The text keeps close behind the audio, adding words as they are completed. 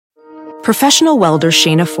Professional welder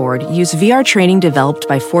Shayna Ford used VR training developed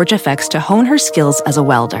by ForgeFX to hone her skills as a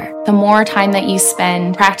welder. The more time that you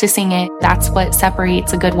spend practicing it, that's what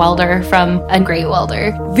separates a good welder from a great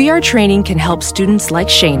welder. VR training can help students like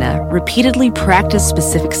Shayna repeatedly practice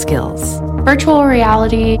specific skills. Virtual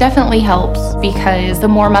reality definitely helps because the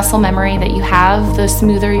more muscle memory that you have, the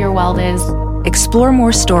smoother your weld is. Explore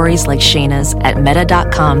more stories like Shayna's at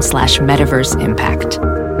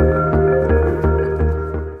meta.com/metaverseimpact.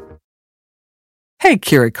 Hey,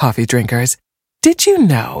 Keurig coffee drinkers. Did you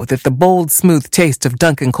know that the bold, smooth taste of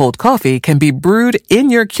Dunkin' cold coffee can be brewed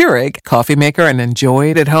in your Keurig coffee maker and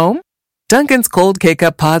enjoyed at home? Dunkin's cold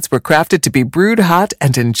K-Cup pods were crafted to be brewed hot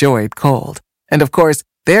and enjoyed cold. And of course,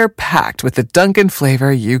 they're packed with the Dunkin'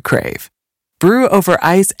 flavor you crave. Brew over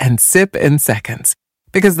ice and sip in seconds.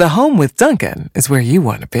 Because the home with Dunkin' is where you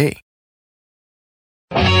want to be.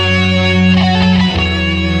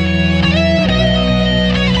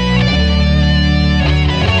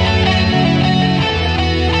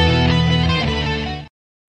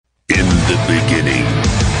 In the beginning,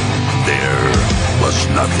 there was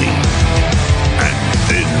nothing. And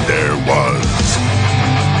then there was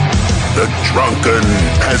the Drunken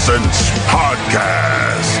Peasants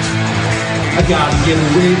Podcast. I gotta get a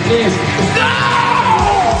witness. No!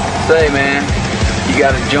 Say, man, you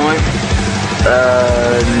got a joint?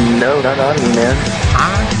 No, not on me, man.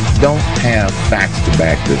 I don't have facts to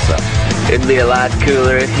back this up. It'd be a lot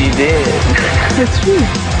cooler if you did. That's true.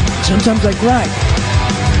 Sometimes I cry.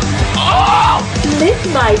 Oh! Lick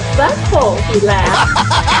my butthole, he laughed.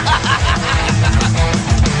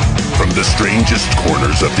 From the strangest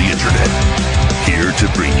corners of the internet, here to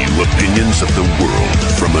bring you opinions of the world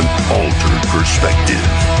from an altered perspective.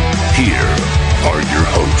 Here are your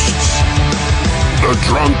hosts, the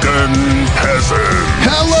Drunken Peasants.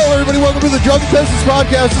 Hello, everybody. Welcome to the Drunken Peasants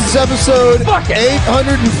Podcast. This is episode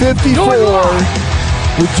 854.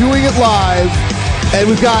 We're doing it live, and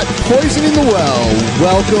we've got Poison in the Well.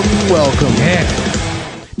 Welcome. Yeah.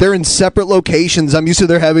 They're in separate locations. I'm used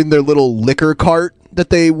to having their little liquor cart that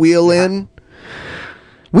they wheel in.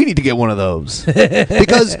 We need to get one of those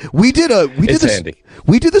because we did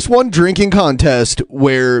this one drinking contest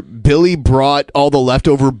where Billy brought all the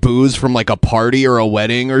leftover booze from like a party or a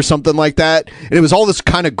wedding or something like that, and it was all this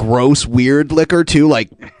kind of gross, weird liquor too, like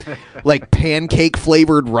pancake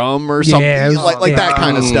flavored rum or something, like that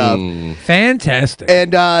kind of stuff. Fantastic.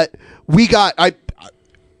 And I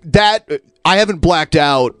haven't blacked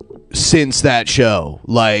out since that show,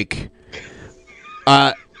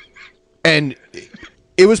 and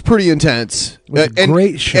it was pretty intense. It was a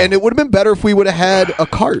great show. And it would have been better if we would have had a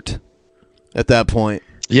cart at that point.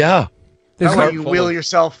 Yeah. That way you wheel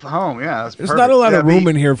yourself home. Yeah, that's There's perfect. not a lot of room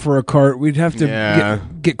in here for a cart. We'd have to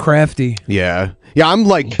get crafty. Yeah. Yeah, I'm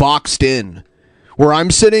like boxed in. Where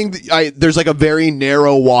I'm sitting, there's like a very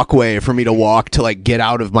narrow walkway for me to walk to like get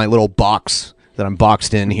out of my little box that I'm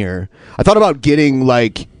boxed in here. I thought about getting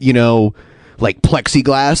like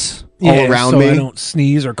plexiglass all around me. So I don't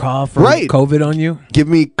sneeze or cough or COVID on you. Give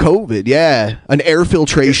me COVID, yeah. An air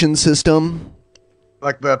filtration system.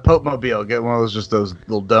 Like the Pope Mobile. Get one of those, just those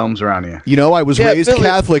little domes around you. You know, I was raised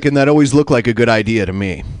Catholic, and that always looked like a good idea to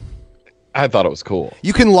me. I thought it was cool.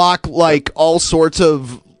 You can lock like all sorts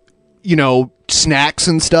of, snacks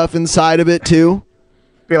and stuff inside of it too.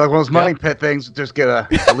 Be like one of those money pit things. Just get a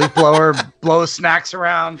leaf blower, blow snacks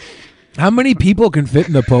around. How many people can fit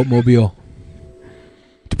in the Pope Mobile?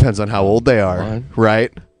 Depends on how old they are, right?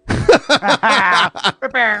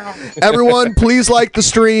 Everyone, please like the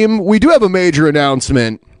stream. We do have a major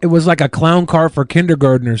announcement. It was like a clown car for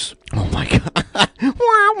kindergartners. Oh my god!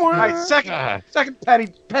 Nice. Second petty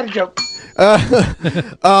joke.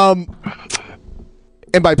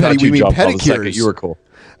 And by petty we mean pedicures. You were cool.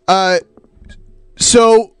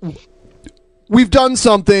 So we've done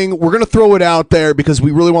something. We're going to throw it out there because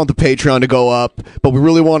we really want the Patreon to go up, but we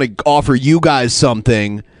really want to offer you guys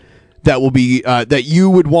something that will be that you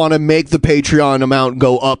would want to make the Patreon amount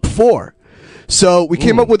go up for. So we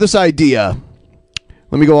came up with this idea.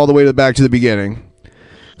 Let me go all the way back to the beginning.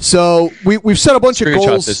 So we've set a bunch of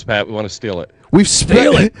goals. This, Pat. We want to steal it. We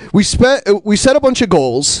set a bunch of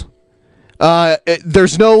goals.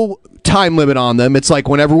 There's no time limit on them. It's like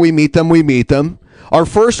whenever we meet them, we meet them. Our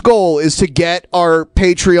first goal is to get our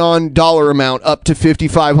Patreon dollar amount up to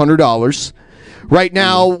 $5,500. Right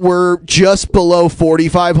now, we're just below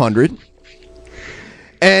 $4,500.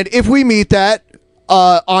 And if we meet that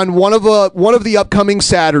on one of the upcoming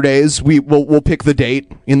Saturdays, we'll pick the date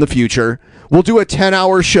in the future. We'll do a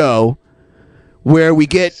 10-hour show where we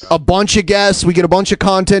get a bunch of guests, we get a bunch of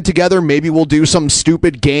content together. Maybe we'll do some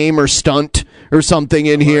stupid game or stunt or something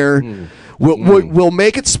in here. We'll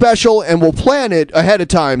make it special, and we'll plan it ahead of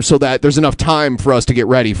time so that there's enough time for us to get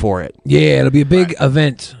ready for it. Yeah, it'll be a big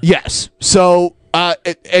event. Yes. So,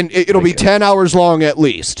 it'll be 10 hours long at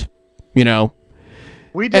least. You know.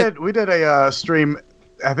 We did a stream.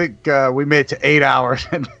 I think we made it to 8 hours,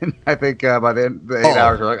 and then I think by the end of the 8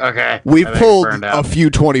 hours, we're like, okay. We've pulled a few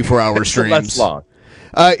 24-hour streams. That's long.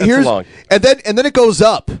 Here's long. and then it goes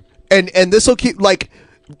up, and this will keep like.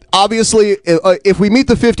 Obviously, if we meet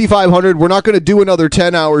the 5,500, we're not going to do another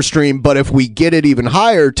 10-hour stream. But if we get it even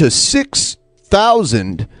higher to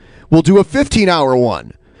 6,000, we'll do a 15-hour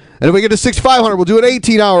one. And if we get to 6,500, we'll do an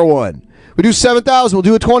 18-hour one. We do 7,000, we'll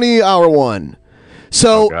do a 20-hour one.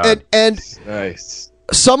 So and nice.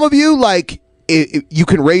 Some of you you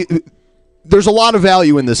can rate. There's a lot of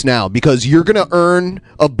value in this now because you're going to earn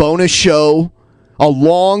a bonus show. A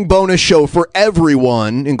long bonus show for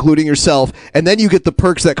everyone, including yourself, and then you get the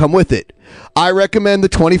perks that come with it. I recommend the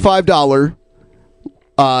 $25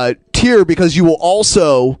 tier because you will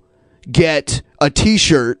also get a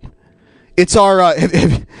T-shirt. It's our. I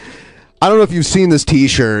don't know if you've seen this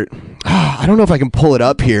T-shirt. I don't know if I can pull it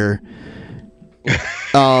up here.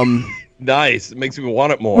 Nice. It makes me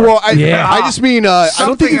want it more. Well, I just mean I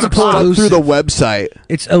don't think you can pull it up through the website.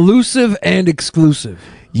 It's elusive and exclusive.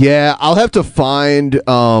 Yeah, I'll have to find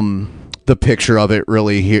the picture of it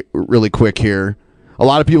really quick here. A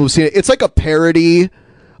lot of people have seen it. It's like a parody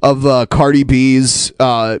of Cardi B's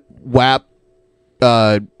WAP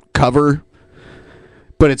cover,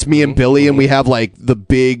 but it's me and Billy, and we have like the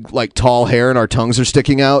big, like tall hair, and our tongues are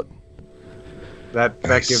sticking out. That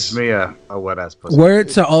gives me a wet ass pussy. Wear it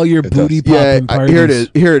to all your booty popping parties. Here it is.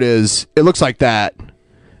 Here it is. It looks like that.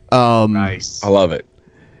 Nice. I love it.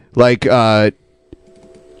 Like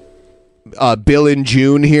Bill and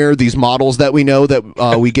June here, these models that we know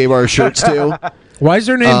that we gave our shirts to. Why is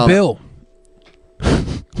their name Bill?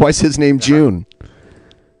 Why is his name June?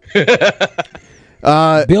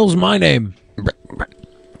 Bill's my name.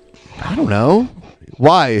 I don't know.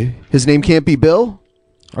 Why? His name can't be Bill?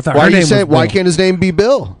 I thought Why her are you name saying was why Bill. can't his name be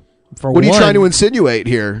Bill? What are you trying to insinuate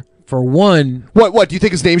here? For one. What do you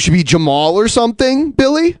think his name should be Jamal or something,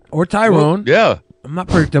 Billy? Or Tyrone. Yeah. I'm not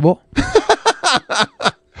predictable.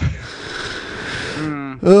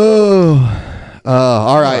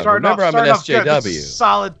 All right. Remember, I'm an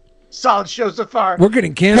SJW. Solid show so far. We're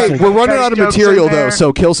getting canceled. Hey, we're running out of material though,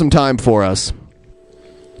 so kill some time for us.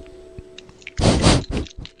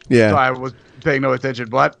 Yeah. So I was paying no attention.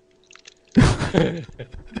 What?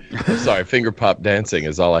 Sorry, finger pop dancing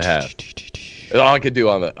is all I have. It's all I could do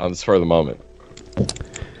on this for the moment.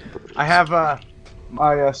 I have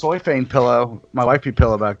my soy fane pillow, my wifey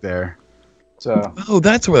pillow back there. So. Oh,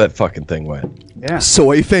 that's where that fucking thing went. Yeah.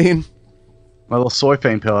 Soy fane. My little soy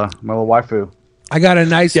fane pillow, my little waifu. I got a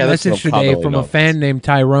nice that's message no today problem, from no. a fan named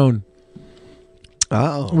Tyrone.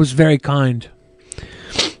 Oh. It was very kind.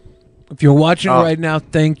 If you're watching right now,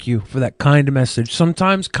 thank you for that kind message.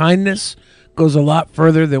 Sometimes kindness goes a lot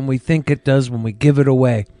further than we think it does when we give it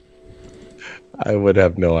away. I would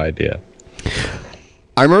have no idea.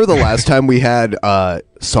 I remember the last time we had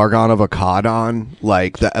Sargon of Akkad on,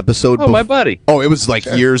 like the episode. Oh, my buddy. Oh, it was like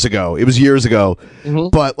years ago. It was years ago. Mm-hmm.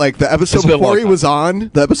 But like the episode before he was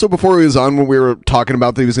on, when we were talking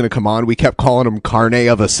about that he was going to come on, we kept calling him Carne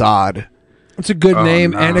of Assad. It's a good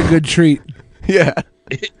name and a good treat. Yeah.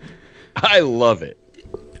 I love it.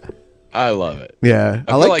 I love it. Yeah.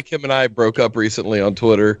 I feel like him and I broke up recently on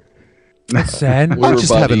Twitter. That's sad. I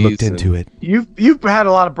just haven't looked into it. You've had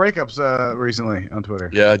a lot of breakups recently on Twitter.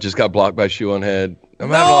 Yeah, I just got blocked by Shoe on Head. I'm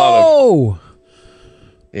No! having a lot of.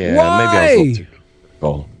 Yeah, Why? maybe I was a little too.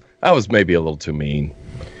 Oh, I was maybe a little too mean.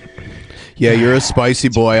 Yeah, you're a spicy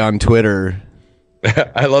boy on Twitter.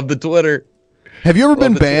 I love the Twitter. Have you ever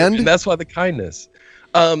been banned? And that's why the kindness.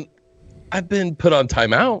 I've been put on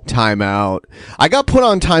timeout. Timeout. I got put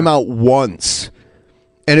on timeout once,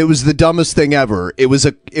 and it was the dumbest thing ever. It was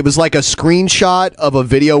like a screenshot of a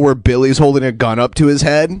video where Billy's holding a gun up to his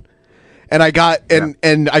head, and I got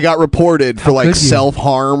and I got reported for like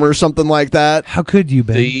self-harm or something like that. How could you,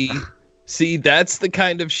 Ben? See, that's the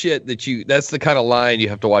kind of shit that's the kind of line you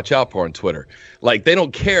have to watch out for on Twitter. Like, they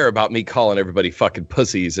don't care about me calling everybody fucking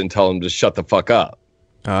pussies and telling them to shut the fuck up.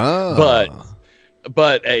 Oh.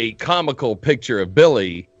 But a comical picture of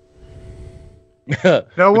Billy.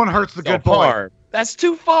 No one hurts the good boy. That's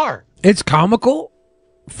too far. It's comical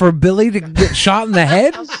for Billy to get shot in the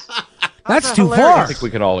head? That's too far. I think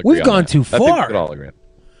we can all agree. We've gone too I think we far. can all agree.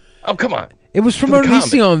 Oh, come on. It was from Do an the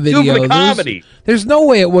comedy. Onision Do it for video. the comedy. There's no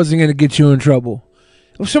way it wasn't going to get you in trouble.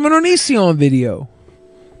 It was from an Onision video.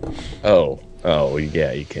 Oh,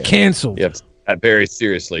 yeah, you can. Canceled. You have to take that very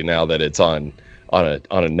seriously now that it's on on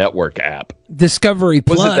a network app. Discovery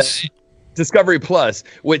Was it Plus. that? Discovery Plus,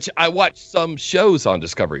 which I watch some shows on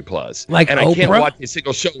Discovery Plus, Like and I can't Oprah? watch a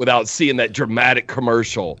single show without seeing that dramatic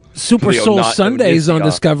commercial. Super for the Soul not- Sundays on Yeah.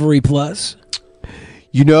 Discovery Plus.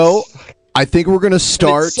 You know, I think we're going to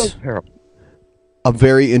start It's so terrible. a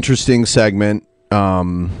very interesting segment.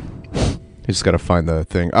 I just got to find the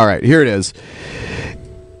thing. All right, here it is.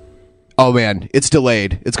 Oh, man, it's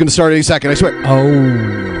delayed. It's going to start any second, I swear.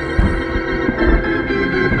 Oh.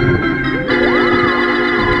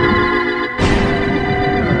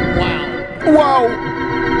 Wow.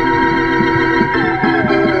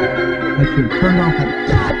 I should turn off that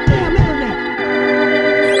goddamn internet.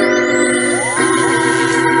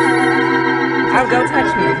 Oh, don't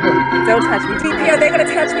touch me. Don't touch me. TV, are they going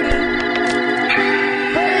to touch me?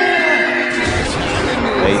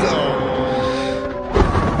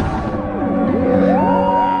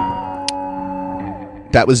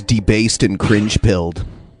 That was debased and cringe-pilled.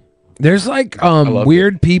 There's like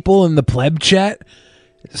weird people in the pleb chat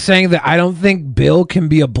saying that I don't think Bill can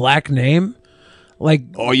be a black name. Like,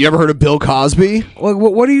 oh, you ever heard of Bill Cosby? Like,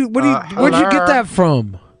 where'd you get that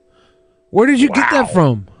from? Where did you get that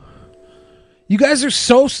from? You guys are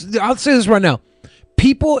so. I'll say this right now.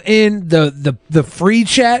 People in the free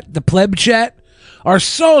chat, the pleb chat, are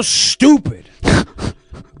so stupid.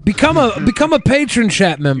 Become a patron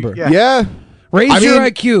chat member. Yeah. Raise your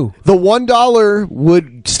IQ. The $1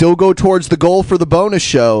 would still go towards the goal for the bonus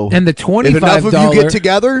show. And the $25. If enough of you get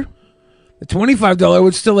together, the $25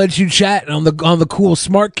 would still let you chat on the cool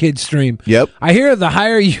smart kid stream. Yep. I hear the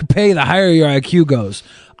higher you pay, the higher your IQ goes.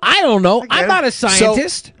 I don't know. I'm not a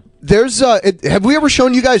scientist. So, there's have we ever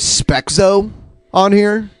shown you guys Spexo on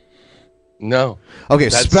here? No. Okay,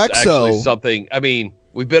 That's Spexo. actually something. I mean,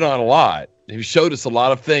 we've been on a lot. He showed us a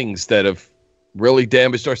lot of things that have really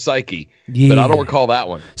damaged our psyche. But I don't recall that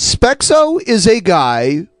one. Spexo is a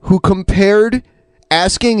guy who compared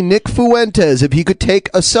asking Nick Fuentes if he could take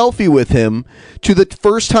a selfie with him to the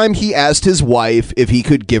first time he asked his wife if he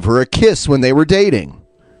could give her a kiss when they were dating.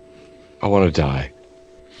 I want to die.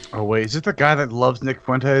 Oh wait, is it the guy that loves Nick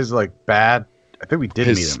Fuentes like bad? I think we did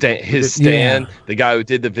meet him. His Stan, the guy who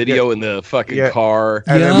did the video in the fucking car.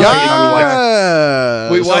 And then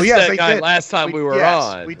We watched yes, that they guy did. last time we were yes,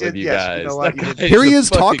 on we did, with you yes, guys. you know what, That you guy Here he a is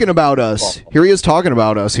fucking talking about us. Here he is talking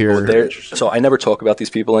about us here. So I never talk about these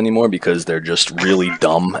people anymore because they're just really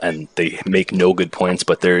dumb and they make no good points.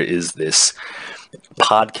 But there is this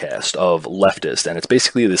podcast of leftists, and it's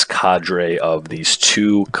basically this cadre of these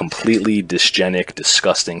two completely dysgenic,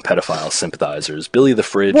 disgusting pedophile sympathizers, Billy the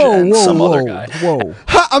Fridge and some other guy. Whoa.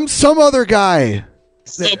 Ha, I'm some other guy.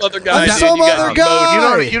 Some other guy. I'm some other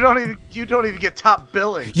guy. You don't even get top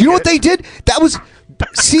billing. You know what they did? That was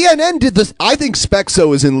CNN did this. I think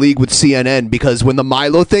Spexo is in league with CNN because when the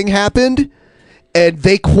Milo thing happened, and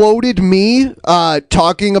they quoted me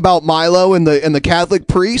talking about Milo and the Catholic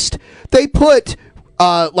priest, they put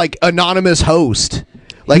like anonymous host.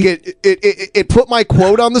 Like it put my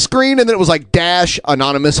quote on the screen, and then it was like dash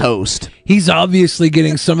anonymous host. He's obviously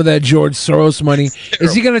getting some of that George Soros money.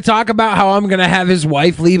 Is he going to talk about how I'm going to have his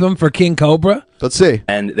wife leave him for King Cobra? Let's see.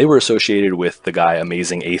 And they were associated with the guy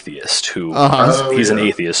Amazing Atheist, who he's an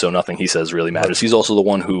atheist, so nothing he says really matters. He's also the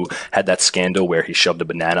one who had that scandal where he shoved a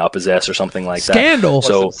banana up his ass or something like that. Scandal?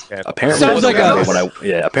 So apparently, Sounds like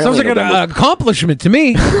an accomplishment to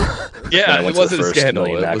me. Yeah, it wasn't a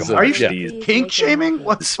scandal. Are you kink shaming?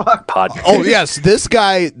 What the fuck? Podcast. Oh yes, this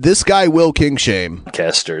guy will king shame.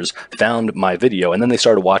 Podcasters found my video, and then they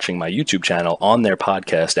started watching my YouTube channel on their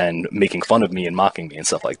podcast and making fun of me and mocking me and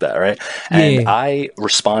stuff like that, right? And I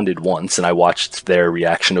responded once, and I watched their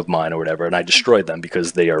reaction of mine or whatever, and I destroyed them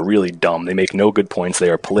because they are really dumb. They make no good points. They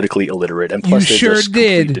are politically illiterate, and plus they're just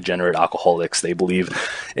complete degenerate alcoholics. They believe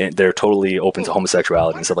they're totally open to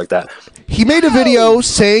homosexuality and stuff like that. He made a video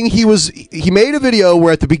saying he made a video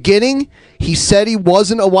where at the beginning he said he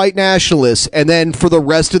wasn't a white nationalist, and then for the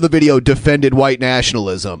rest of the video defended white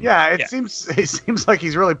nationalism. Yeah, it seems like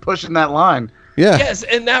he's really pushing that line. Yeah. Yes,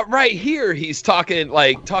 and that right here, he's talking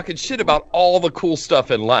shit about all the cool stuff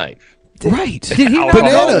in life. Right. Did he not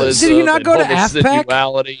go to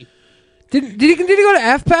AFPAC? Did he go to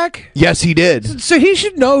AFPAC? Yes, he did. So he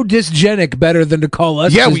should know dysgenic better than to call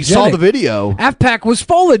us. Yeah, dysgenic. we saw the video. AFPAC was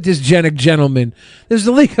full of dysgenic gentlemen. There's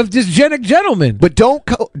the League of Dysgenic Gentlemen. But don't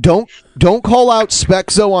call out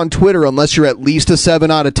Spexo on Twitter unless you're at least a 7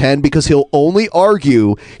 out of 10 because he'll only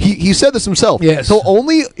argue. He said this himself. Yes. He'll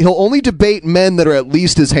only debate men that are at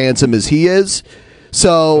least as handsome as he is.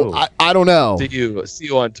 So I don't know. See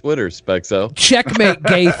you on Twitter, Spexo. Checkmate,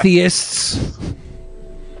 gay theists.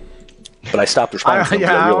 But I stopped responding to them.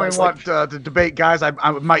 I only realized, want to debate guys I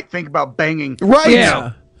might think about banging. Right.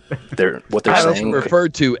 Yeah. What they're also saying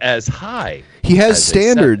referred to as high. He has as they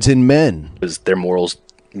standards in men. is their morals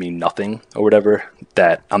mean nothing or whatever,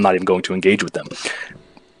 that I'm not even going to engage with them.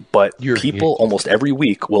 But people almost every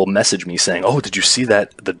week will message me saying, "Oh, did you see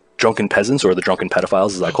that the drunken peasants, or the drunken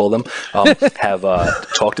pedophiles, as I call them, have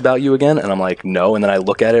talked about you again?" And I'm like, "No." And then I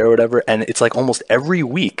look at it or whatever, and it's like almost every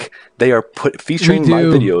week they are featuring my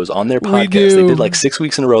videos on their podcast. They did like 6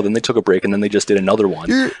 weeks in a row, then they took a break, and then they just did another one.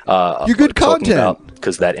 You're good content.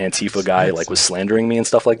 Because that Antifa guy was slandering me and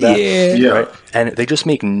stuff like that. Yeah. Right? And they just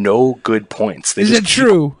make no good points. They Is just it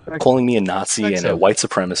true? Calling me a Nazi and a white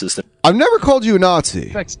supremacist. I've never called you a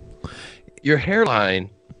Nazi. Your hairline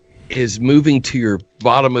is moving to your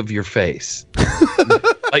bottom of your face.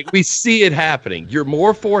 Like, we see it happening. You're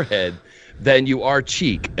more forehead than you are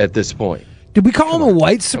cheek at this point. Did we call him a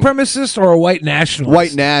white supremacist or a white nationalist?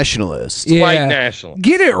 White nationalist. Yeah. White nationalist.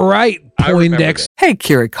 Get it right, Poindexter. Hey,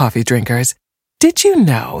 Keurig coffee drinkers. Did you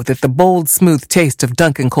know that the bold, smooth taste of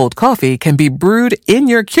Dunkin' cold coffee can be brewed in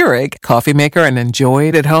your Keurig coffee maker and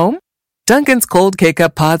enjoyed at home? Dunkin's cold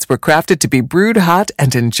K-Cup pods were crafted to be brewed hot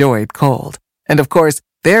and enjoyed cold. And of course,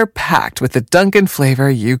 they're packed with the Dunkin' flavor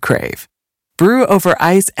you crave. Brew over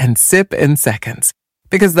ice and sip in seconds.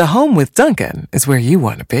 Because the home with Dunkin' is where you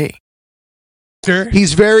want to be.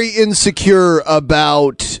 He's very insecure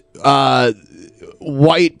about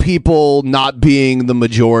white people not being the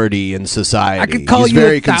majority in society. I could call He's you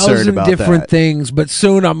very a concerned thousand about different that. things, but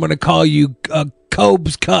soon I'm going to call you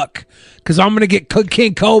Cobes Cuck, because I'm going to get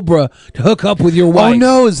King Cobra to hook up with your wife. Oh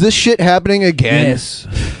no, is this shit happening again? Yes.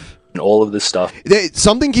 And all of this stuff.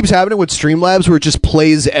 Something keeps happening with Streamlabs where it just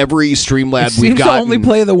plays every Streamlab It we've seems to got. only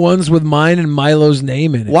play the ones with mine and Milo's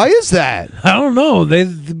name in it. Why is that? I don't know. They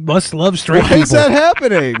must love straight people. Why is that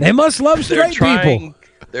happening? They must love straight people.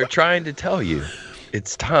 They're trying to tell you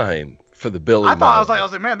it's time for the Billy. I thought I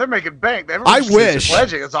was like, man, they're making bank. I wish.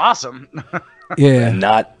 Pledging. It's awesome. Yeah. And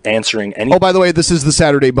not answering any. Oh, by the way, this is the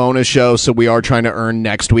Saturday bonus show, so we are trying to earn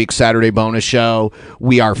next week's Saturday bonus show.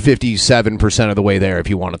 We are 57% of the way there if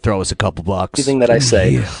you want to throw us a couple bucks. Anything that I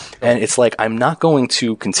say. And it's like, I'm not going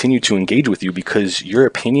to continue to engage with you because your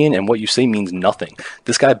opinion and what you say means nothing.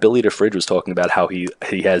 This guy, Billy the Fridge, was talking about how he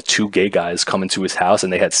has two gay guys come into his house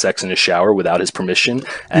and they had sex in his shower without his permission.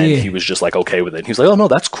 And he was just like, okay with it. He was like, oh, no,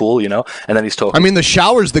 that's cool, you know? And then he's talking. I mean, the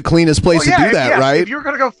shower's the cleanest place to do that, right? If you're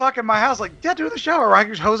going to go fuck in my house, like, yeah, do the shower, right?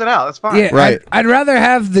 Just hose it out. That's fine. Yeah, right. I'd rather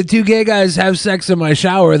have the two gay guys have sex in my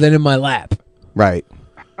shower than in my lap. Right.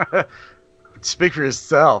 Speak for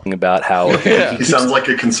yourself. About how he sounds like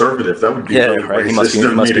a conservative. That would be really right. He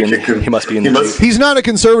racist must of be me to in kick him. he must be in He the must- He's not a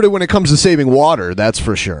conservative when it comes to saving water, that's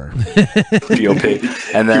for sure.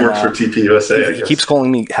 GOP. And then He works for TPUSA, I He guess. keeps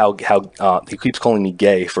calling me he keeps calling me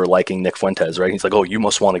gay for liking Nick Fuentes, right? He's like, oh, you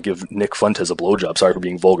must want to give Nick Fuentes a blowjob. Sorry for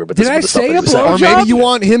being vulgar, but this Did is I the stuff say that a he was saying. Or maybe you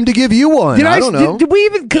want him to give you one. Did I don't know. Did we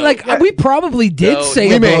even we probably did No, say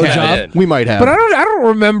we a may have. blowjob? We might have. But I don't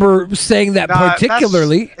remember saying that Nah,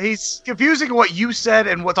 particularly. He's confusing what you said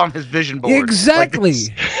and what's on his vision board. Exactly.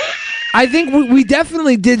 Like, I think we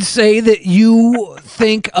definitely did say that you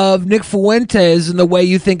think of Nick Fuentes in the way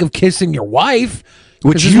you think of kissing your wife,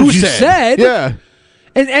 Which is you what said. Yeah.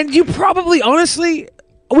 and you probably honestly.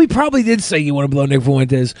 We probably did say you want to blow Nick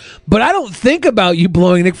Fuentes, but I don't think about you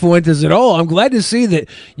blowing Nick Fuentes at all. I'm glad to see that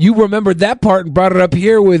you remembered that part and brought it up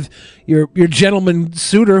here with your gentleman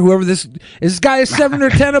suitor, whoever this is. This guy is 7 or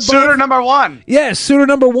 10 above. Suitor number one. Yeah, suitor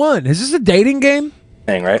number one. Is this a dating game?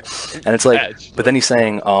 Right? And it's like, but then he's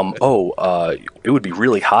saying, it would be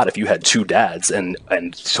really hot if you had two dads, and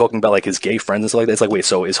talking about like his gay friends and stuff like that. It's like, wait,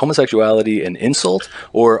 so is homosexuality an insult,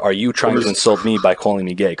 or are you trying to insult me by calling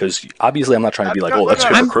me gay? Because obviously I'm not trying to be like, oh, that's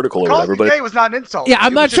hypocritical or whatever. But gay was not an insult. Yeah,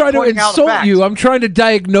 I'm It not was just trying to pointing out a insult fact. you. I'm trying to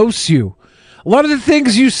diagnose you. A lot of the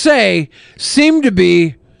things you say seem to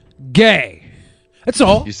be gay. That's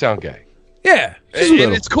all. You sound gay. Yeah.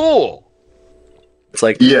 And it's cool. It's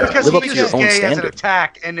like, because live he up to your uses own gay as an standard.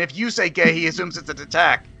 attack, and if you say gay, he assumes it's an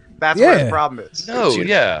attack. That's where the problem is. No,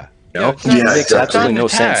 yeah. You know? Yeah, It makes exactly. absolutely no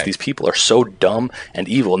It's not an sense. attack. These people are so dumb and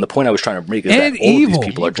evil. And the point I was trying to make is And that all of evil. these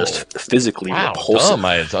people are just physically Wow, repulsive.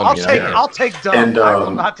 dumb, I'll take dumb. And, I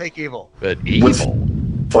will not take evil. But What's evil.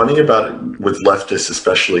 funny about it with leftists,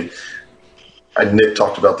 especially, and Nick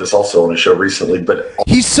talked about this also on a show recently, but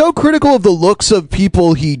He's so critical of the looks of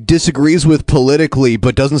people he disagrees with politically,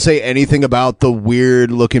 but doesn't say anything about the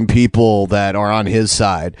weird-looking people that are on his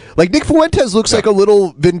side. Like, Nick Fuentes looks like a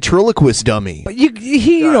little ventriloquist dummy. But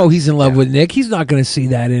you know he's in love with Nick. He's not going to see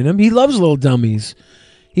that in him. He loves little dummies.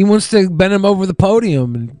 He wants to bend him over the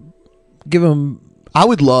podium and give him I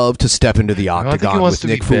would love to step into the don't think he octagon wants with to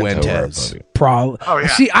be Nick bent over, Fuentes. buddy. Probably. Oh, yeah.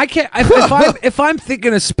 See, I can't. If I'm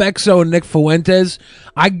thinking of Spexo and Nick Fuentes,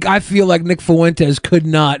 I feel like Nick Fuentes could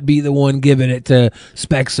not be the one giving it to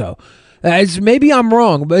Spexo. Maybe I'm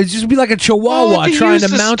wrong, but it's just be like a Chihuahua he trying to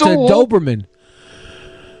used a mount stool. a Doberman.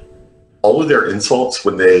 All of their insults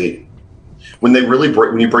when they really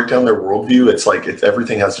when you break down their worldview, it's like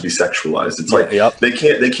everything has to be sexualized. It's like they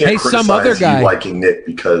can't Hey, some other criticize guy. you liking Nick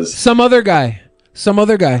because Some other guy.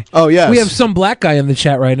 Oh yes, We have some black guy in the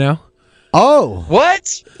chat right now. Oh, what?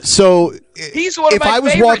 So He's one of if my I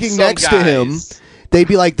was favorite walking some next to him, guys. they'd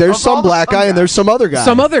be like, "There's some black guy and there's some other guy."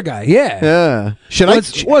 Some other guy, yeah. Yeah. Should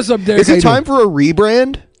What's up there? Is it time for a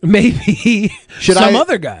rebrand? Maybe Should some I-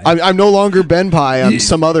 other guy. I'm no longer Ben Pie. I'm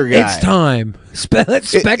some other guy. It's time.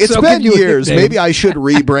 Let's It's Spexo been give you a years. nickname. Maybe I should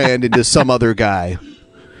rebrand into some other guy.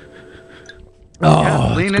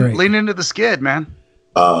 Oh, lean into the skid, man.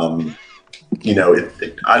 you know,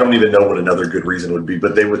 I don't even know what another good reason would be,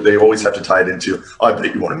 but they always have to tie it into, oh, I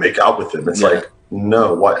bet you want to make out with him. It's like,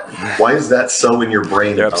 no, why is that so in your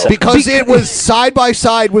brain? Because it was side by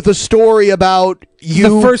side with a story about you.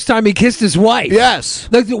 The first time he kissed his wife. Yes.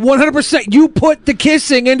 Like 100%. You put the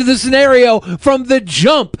kissing into the scenario from the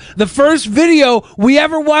jump. The first video we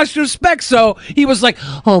ever watched of Spexo, he was like,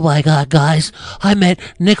 oh my God, guys, I met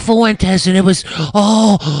Nick Fuentes and it was,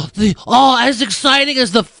 as exciting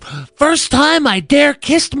as the first time I dare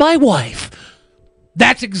kissed my wife.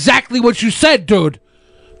 That's exactly what you said, dude.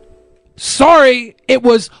 Sorry, it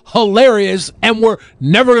was hilarious, and we're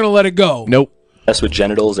never going to let it go. Nope. Obsessed with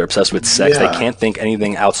genitals, they're obsessed with sex. Yeah. They can't think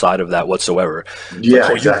anything outside of that whatsoever. Yeah,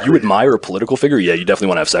 Like, exactly. You admire a political figure? Yeah, you definitely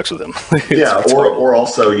want to have sex with him. Yeah, or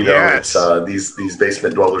also, you know, it's, these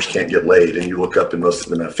basement dwellers can't get laid, and you look up and most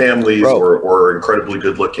of them have families or are incredibly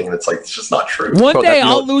good looking, and it's like, it's just not true. One day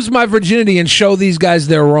I'll lose my virginity and show these guys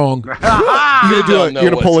they're wrong. You're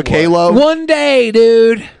gonna pull a Kalo? One day,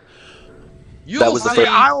 dude. That was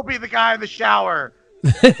I will be the guy in the shower.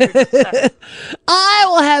 I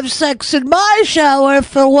will have sex in my shower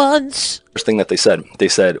for once. First thing that they said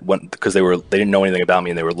because they didn't know anything about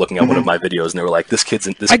me and they were looking at one of my videos and they were like, this kid's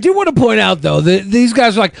in this. I do want to point out though that these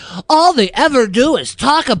guys are like, all they ever do is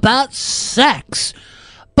talk about sex.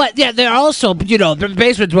 But yeah, they're also, you know, the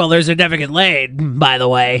basement dwellers that never get laid, by the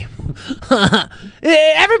way.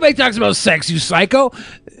 Everybody talks about sex, you psycho.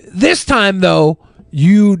 This time though,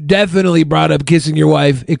 you definitely brought up kissing your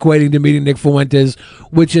wife, equating to meeting Nick Fuentes,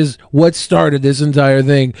 which is what started this entire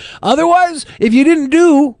thing. Otherwise, if you didn't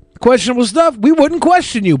do questionable stuff, we wouldn't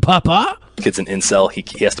question you, Papa. Kid's an incel.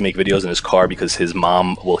 He has to make videos in his car because his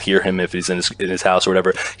mom will hear him if he's in his house or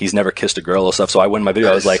whatever. He's never kissed a girl or stuff. So I went in my video.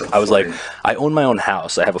 I was like, I own my own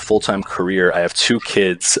house. I have a full-time career. I have 2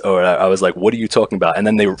 kids. Or I was like, what are you talking about? And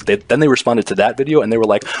then they responded to that video and they were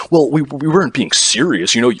like, well, we weren't being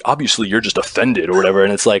serious. You know, obviously you're just offended or whatever.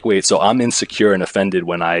 And it's like, wait, so I'm insecure and offended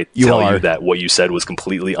when I tell you that what you said was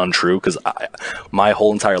completely untrue because my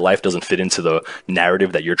whole entire life doesn't fit into the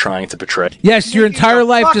narrative that you're trying to portray. Yes, your entire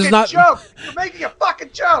life does not. Joke. You're making a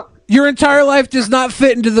fucking joke. Your entire life does not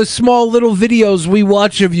fit into the small little videos we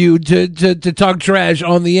watch of you to talk trash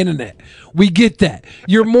on the internet. We get that.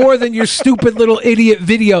 You're more than your stupid little idiot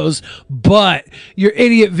videos, but your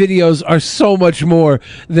idiot videos are so much more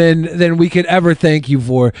than we could ever thank you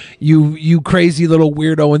for. You crazy little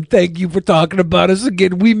weirdo, and thank you for talking about us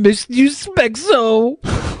again. We missed you, Spexo.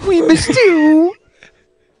 We missed you.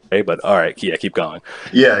 Hey, but all right, yeah, keep going.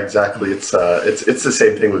 Yeah, exactly. It's the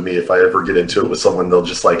same thing with me. If I ever get into it with someone, they'll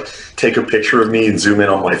just like take a picture of me and zoom in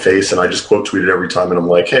on my face, and I just quote tweet it every time, and I'm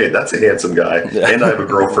like, hey, that's a handsome guy, and I have a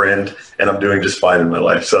girlfriend, and I'm doing just fine in my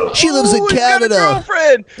life. So she lives in Canada. Got a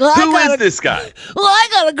girlfriend. Who is this guy? Well, I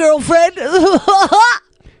got a girlfriend.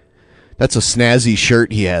 That's a snazzy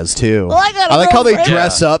shirt he has too. Well, I like how they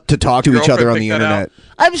dress up to talk to each other on the internet.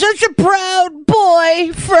 I'm such a proud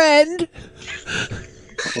boyfriend.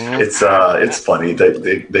 It's funny.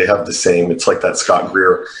 They have the same. It's like that Scott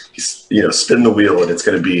Greer. He's, you know, spin the wheel and it's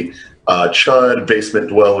going to be chud, basement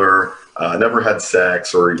dweller, never had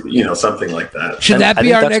sex, or you know, something like that. Should that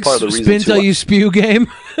be our next spin till you spew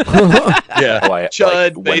game? Yeah,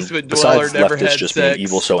 chud, like, basement dweller, besides never leftists had just sex. being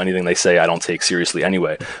evil, so anything they say I don't take seriously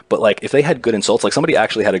anyway. But like, if they had good insults, like somebody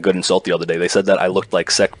actually had a good insult the other day. They said that I looked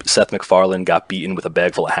like Seth MacFarlane got beaten with a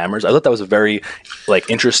bag full of hammers. I thought that was a very like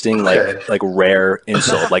interesting, like rare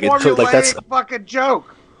insult. Like it took like that's a fucking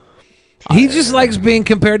joke. He just likes being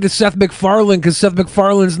compared to Seth MacFarlane because Seth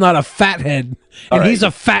MacFarlane's not a fathead, and he's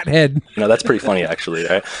a fathead. No, that's pretty funny, actually.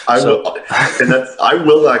 Right? I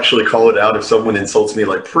will actually call it out if someone insults me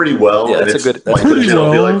like pretty well. Yeah, and that's it's a good. That's like legit,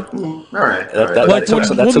 I'll be well. like, all right. Like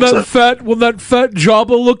when that fat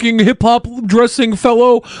Jabba-looking hip hop dressing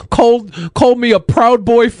fellow called me a proud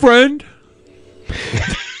boy friend.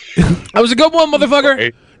 That was a good one,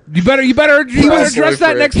 motherfucker. You better address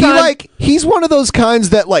that next time. He's one of those kinds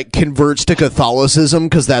that like converts to Catholicism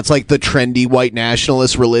because that's like the trendy white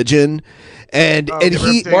nationalist religion, and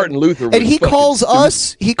he Martin Luther and he calls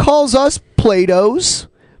us Platos,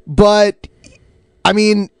 but I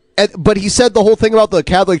mean, but he said the whole thing about the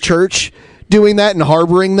Catholic Church doing that and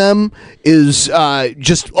harboring them is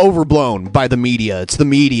just overblown by the media. It's the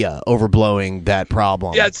media overblowing that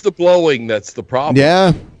problem. Yeah, it's the blowing that's the problem.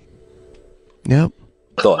 Yeah. Yep.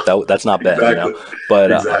 So that's not bad, you know.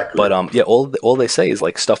 But yeah, all they say is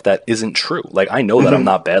like stuff that isn't true. Like I know that I'm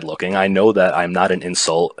not bad looking. I know that I'm not an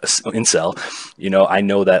incel. You know, I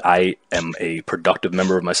know that I am a productive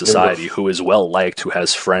member of my society who is well liked, who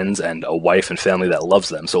has friends and a wife and family that loves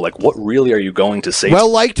them. So like, what really are you going to say?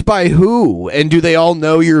 Well liked by who? And do they all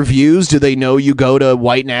know your views? Do they know you go to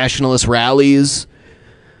white nationalist rallies?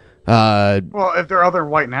 Well, if there are other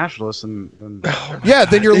white nationalists, then yeah,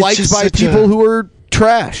 then you're liked by people who are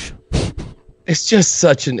trash. It's just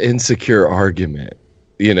such an insecure argument,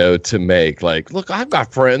 you know, to make. Like, look, I've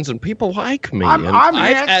got friends and people like me. I'm I've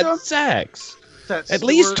had handsome. sex That's at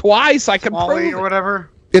least twice. I can Smalley prove or it. whatever.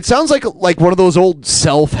 It sounds like one of those old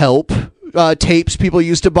self-help tapes people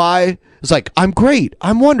used to buy. It's like, I'm great,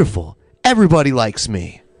 I'm wonderful, everybody likes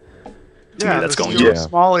me. Yeah, that's going to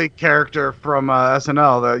Smalley character from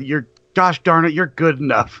SNL. You're, gosh darn it, you're good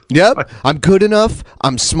enough. Yep, I'm good enough,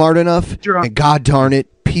 I'm smart enough, and god darn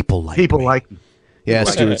it, people like me. Yeah,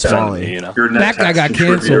 Stuart Smalley. You know, that guy got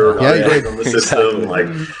canceled. Yeah, he did. On the system, like,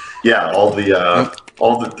 yeah, all the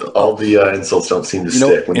insults don't seem to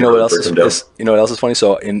stick. When you know what really else break them down. is? You know what else is funny?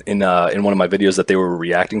 So in one of my videos that they were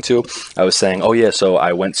reacting to, I was saying, oh yeah, so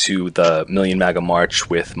I went to the Million MAGA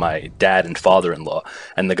March with my dad and father-in-law,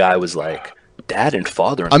 and the guy was like, dad and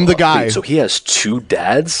father-in-law? I'm the guy. Wait, so he has two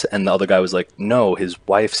dads? And the other guy was like, no, his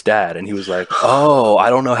wife's dad. And he was like, oh,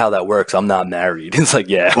 I don't know how that works. I'm not married. It's like,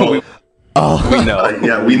 yeah, we know.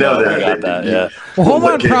 Yeah, we know that. We got that. Yeah. Well, hold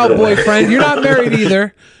on, proud boyfriend. You're not married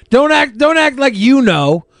either. Don't act like you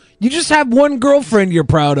know. You just have one girlfriend you're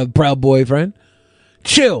proud of, proud boyfriend.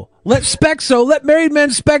 Chill. Let married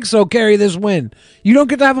men Spexo carry this win. You don't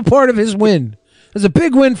get to have a part of his win. There's a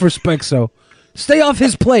big win for Spexo. Stay off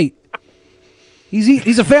his plate.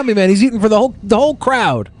 He's a family man. He's eating for the whole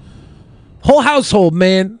crowd, whole household,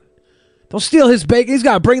 man. Don't steal his bacon. He's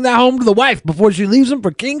got to bring that home to the wife before she leaves him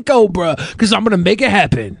for King Cobra, because I'm gonna make it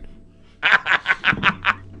happen.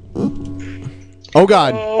 Oh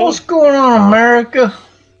God! What's going on, America?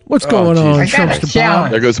 What's going on? I got a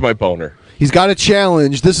challenge. There goes my boner. He's got a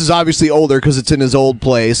challenge. This is obviously older because it's in his old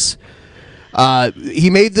place. He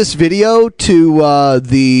made this video to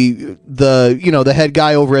the head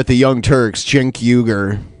guy over at the Young Turks, Cenk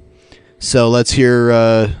Uygur. So let's hear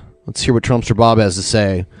what Trumpster Bob has to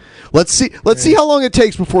say. Let's see how long it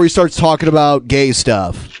takes before he starts talking about gay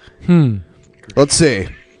stuff. Let's see.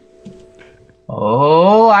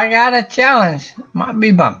 Oh, I got a challenge. Might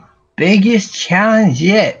be my biggest challenge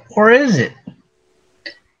yet. Or is it?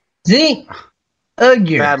 Cenk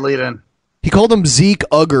Uygur. Bad lead-in. He called him Zeke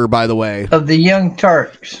Ugger, by the way. Of the Young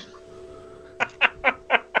Turks.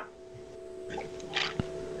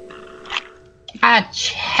 I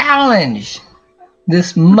challenge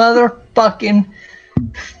this motherfucking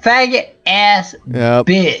faggot ass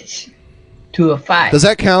bitch to a fight. Does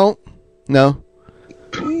that count? No.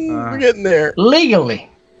 We're getting there. Legally.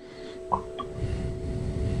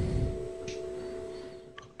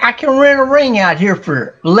 I can rent a ring out here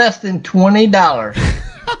for less than $20.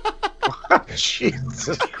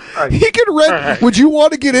 Jesus Christ. He can rent. Would you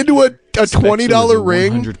want to get into a $20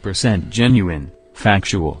 ring? 100% genuine,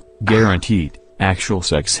 factual, guaranteed, actual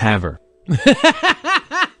sex haver.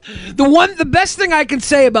 The best thing I can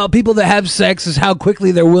say about people that have sex is how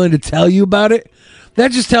quickly they're willing to tell you about it.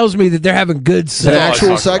 That just tells me that they're having good sex. An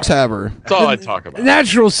actual sex haver. That's all I talk about.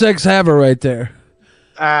 Natural sex haver right there.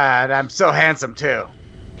 And I'm so handsome too.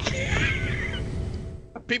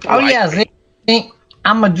 Oh yeah, Cenk,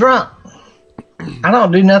 I'm a drunk. I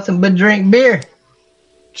don't do nothing but drink beer.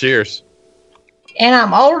 Cheers. And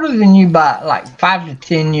I'm older than you by like 5 to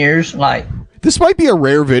 10 years. Like this might be a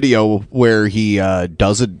rare video where he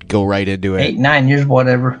doesn't go right into it. 8, 9 years,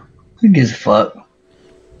 whatever. Who gives a fuck?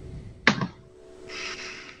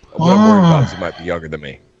 What I'm worried about is he might be younger than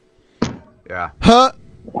me. Yeah. Huh?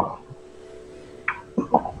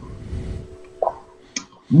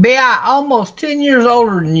 Be I almost 10 years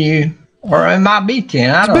older than you, or it might be 10.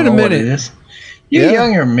 I don't know what it is. You're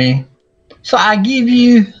younger than me. So I give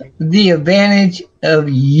you the advantage of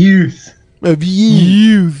youth.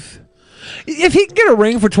 Youth. If he can get a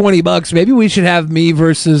ring for $20, maybe we should have me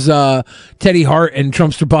versus Teddy Hart and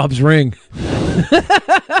Trumpster Bob's ring.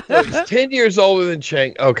 He's 10 years older than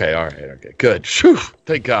Chang. Okay, all right, okay, good. Whew,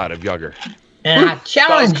 thank God I'm younger. And I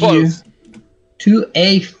challenge you to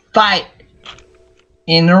a fight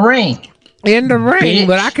in the ring. In the ring,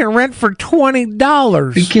 but I can rent for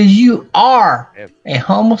 $20. Because you are a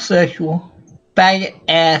homosexual, faggot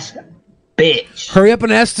ass bitch. Hurry up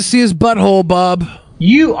and ask to see his butthole, Bob.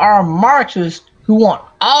 You are a Marxist who want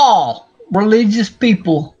all religious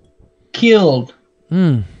people killed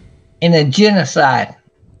in a genocide.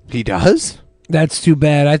 He does? That's too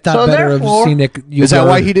bad. I thought So better of therefore- Scenic. Is that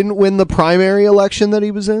why he didn't win the primary election that he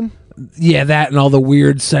was in? Yeah, that and all the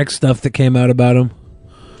weird sex stuff that came out about him.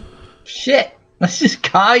 Shit, let's just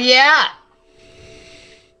call you out.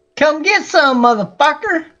 Come get some,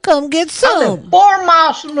 motherfucker. Come get some. I live 4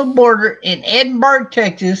 miles from the border in Edinburgh,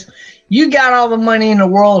 Texas. You got all the money in the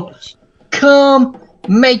world. Come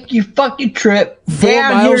make your fucking trip 4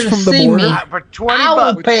 down miles here to from the see border? me. For 20 I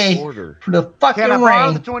will bucks. pay for the fucking Can I borrow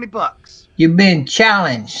ring. the $20? You've been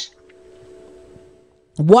challenged.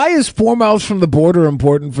 Why is 4 miles from the border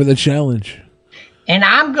important for the challenge? And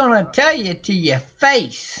I'm going to tell you to your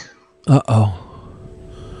face. Uh-oh.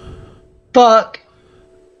 Fuck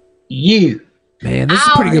you. Man, this is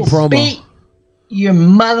a pretty good promo. Beat your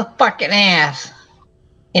motherfucking ass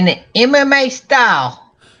in an MMA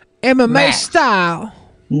style. MMA style.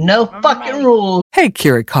 No fucking rules. Hey,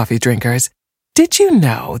 Keurig coffee drinkers. Did you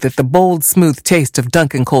know that the bold, smooth taste of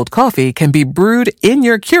Dunkin' Cold Coffee can be brewed in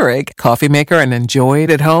your Keurig coffee maker and enjoyed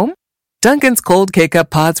at home? Dunkin's Cold K-Cup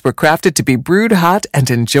pods were crafted to be brewed hot and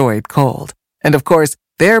enjoyed cold. And of course,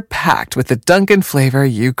 they're packed with the Dunkin' flavor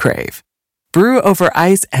you crave. Brew over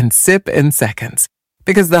ice and sip in seconds.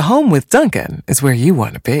 Because the home with Dunkin' is where you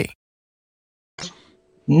want to be.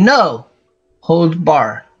 No holds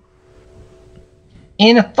bar.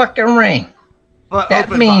 In a fucking ring. But that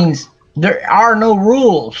open means there are no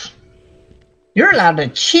rules. You're allowed to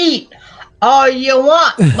cheat all you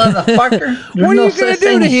want, motherfucker. There's What are no you gonna such do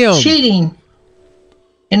thing to as him? cheating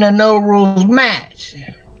in a no rules match.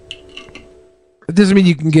 It doesn't mean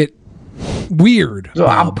you can get weird. So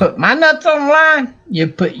I'll put my nuts on the line. You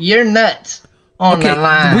put your nuts on the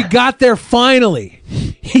line. we got there finally.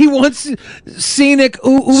 He wants Scenic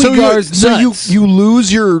Uligar's nuts. you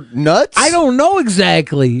lose your nuts? I don't know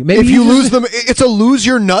exactly. Maybe if you he lose just- them, it's a lose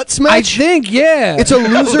your nuts match? I think, yeah. It's a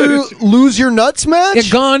lose your nuts match? A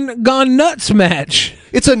gone nuts match.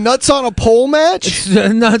 It's a nuts on a pole match? It's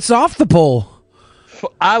nuts off the pole.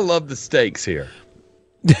 I love the stakes here.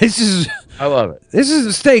 I love it. This is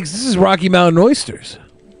the stakes. This is Rocky Mountain oysters.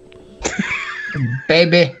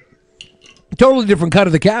 Baby. Totally different cut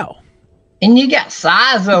of the cow. And you got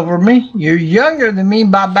size over me. You're younger than me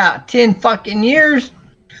by about 10 fucking years.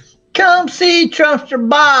 Come see Trumpster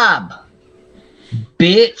Bob.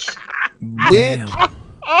 Bitch.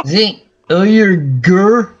 Zink. Oh, you're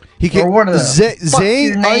gur. He can, or what the fuck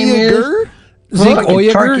your name is. Zink Fucking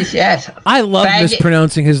Oyager? Turkish ass. I love faggot.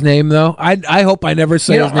 mispronouncing his name, though. I hope I never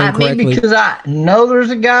say You his don't name like me correctly. because I know there's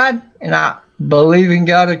a God and I believe in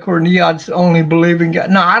God. According to you, I just only believe in God.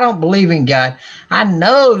 No, I don't believe in God. I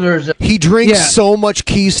know there's a. He drinks Yeah. so much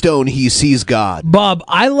Keystone, he sees God. Bob,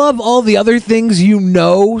 I love all the other things you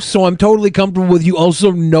know, so I'm totally comfortable with you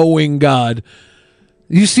also knowing God.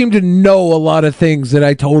 You seem to know a lot of things that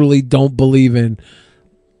I totally don't believe in.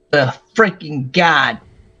 The freaking God.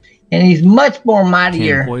 And he's much more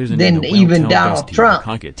mightier Ken Poison than and even tell Donald Dusty the Trump.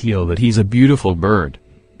 cockatiel that he's a beautiful bird.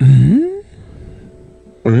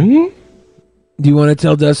 Do you want to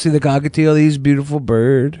tell Dusty the cockatiel he's a beautiful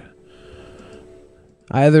bird?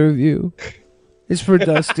 Either of you? It's for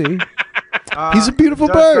Dusty. He's a beautiful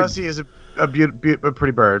bird. Dusty is a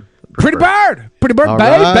pretty bird. Pretty bird, All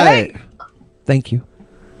baby. right. Thank you.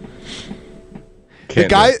 The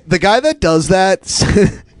guy that does that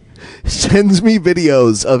sends me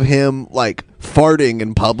videos of him like farting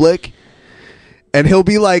in public, and he'll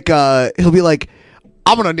be like, I'm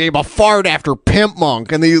gonna name a fart after Pimp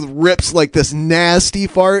Monk, and then he rips like this nasty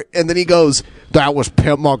fart, and then he goes, "That was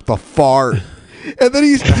Pimp Monk the fart," and then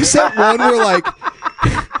he sent one where like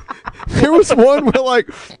there was one where like.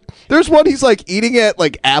 There's one he's like eating at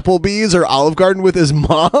like Applebee's or Olive Garden with his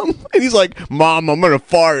mom, and he's like, "Mom, I'm gonna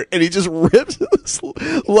fart," and he just rips this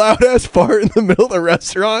loud ass fart in the middle of the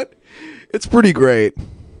restaurant. It's pretty great.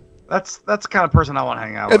 That's the kind of person I want to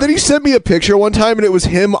hang out with. And then he sent me a picture one time, and it was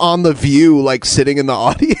him on The View, like sitting in the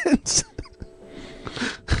audience.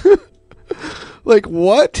 Like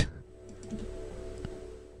what?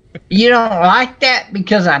 You don't like that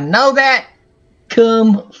because I know that?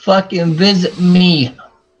 Come fucking visit me,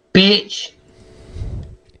 bitch.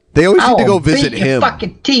 They always need to go beat visit your him.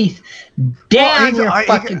 fucking teeth down your He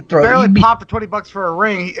fucking throat. barely You be- popped for $20 for a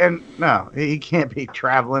ring, and no, he can't be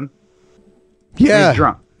traveling. Yeah. He's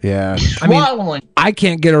drunk. Yeah. I mean, I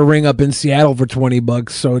can't get a ring up in Seattle for $20,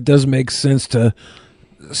 so it doesn't make sense to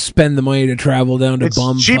spend the money to travel down to It's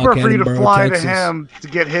bumfuck cheaper for you to Edinburgh, fly Texas. to him to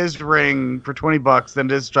get his ring for $20 than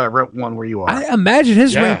it is to rent one where you are. I imagine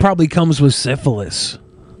his Yeah. ring probably comes with syphilis.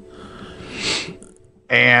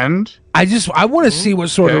 And I want to see what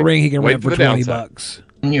sort of ring he can Wait rent for for the $20.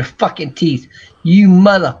 in your fucking teeth, you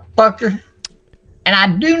motherfucker. And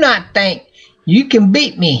I do not think you can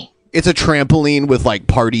beat me. It's a trampoline with like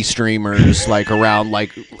party streamers like around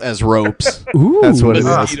like as ropes. Ooh. That's what it is.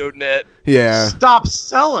 Mosquito net. Yeah. Stop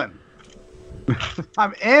selling.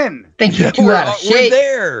 I'm in. Think you're too out of shape.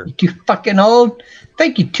 There. You're too fucking old.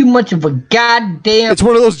 Think you're too much of a goddamn. It's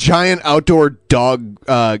one of those giant outdoor dog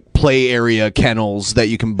play area kennels that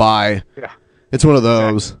you can buy. Yeah. It's one of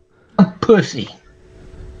those. pussy.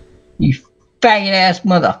 You faggot ass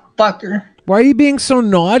motherfucker. Why are you being so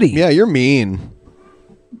naughty? Yeah, you're mean.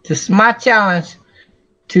 This is my challenge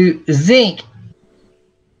to Zinc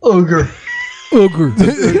Ogre.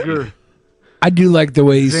 Ogre. I do like the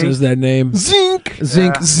way he says that name. Zinc.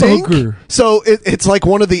 Zinc. Zinc. Ogre. So it's like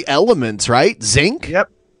one of the elements, right? Zinc? Yep.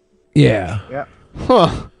 Yeah. Yep.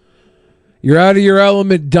 Huh. You're out of your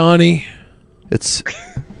element, Donnie. It's.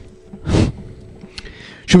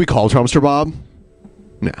 Should we call Trumpster Bob?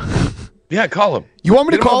 No. Yeah, call him. You want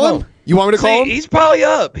me to Get him on call the him? phone. You want me to call him? He's probably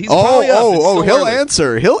up. He's probably up. It's still He'll early.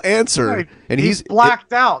 answer. He'll answer. Right. And he's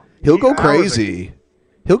blacked out. He'll go Hours crazy.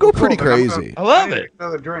 He'll go pretty crazy. I love it.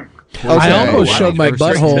 Another drink. I almost Monty showed my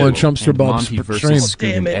versus butthole on Monty Trumpster Bob's Monty stream. versus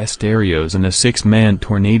Scream Asterios in a 6-man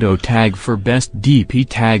tornado tag for best DP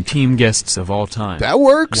tag team guests of all time. That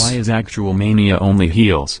works. Why is Actual Mania only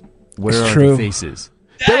heels? Where It's are true. the faces?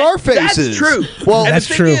 There are faces. That's true. Well, and that's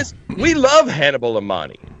the thing true. is, we love Hannibal and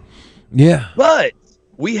Monty, Yeah. but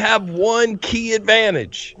we have one key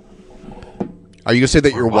advantage. Are you gonna say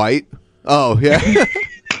that you're white? Oh yeah.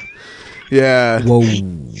 Yeah. Whoa.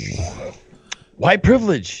 White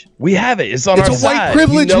privilege. We have it. It's on It's our a white side.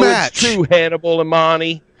 privilege you know match. It's true, Hannibal and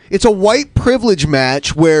Monty. It's a white privilege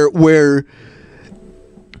match where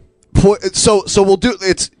so we'll do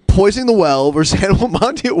it's Poisoning the Well versus Hannibal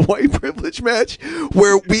Monty, a white privilege match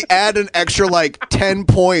where we add an extra like 10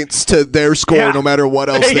 points to their score no matter what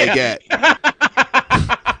else they get.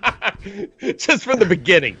 Just from the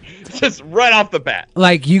beginning. Just right off the bat.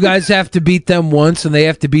 Like you guys have to beat them once and they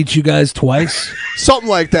have to beat you guys twice. Something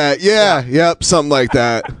like that. Yeah. Yep. Something like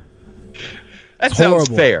that. That It's sounds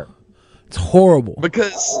horrible. fair. It's horrible.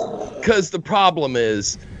 Because the problem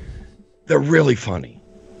is they're really funny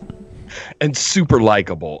and super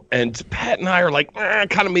likable. And Pat and I are like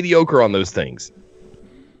kind of mediocre on those things.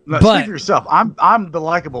 No, But- speak for yourself. I'm the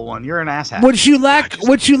likable one. You're an asshat. What you lack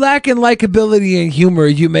in likability and humor,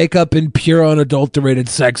 you make up in pure unadulterated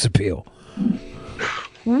sex appeal.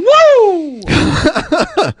 Woo!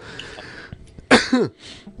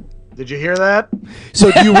 Did you hear that?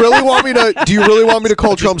 So do you really want me to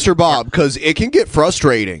call Trumpster Bob? Because it can get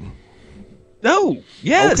frustrating. No.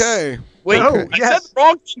 Yes. Okay. Wait, No, I yes. said the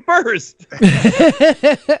wrong thing first.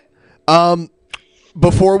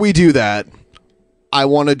 Before we do that, I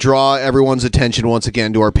want to draw everyone's attention once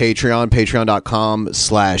again to our Patreon,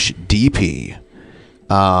 patreon.com/DP.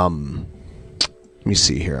 Let me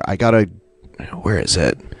see here. Where is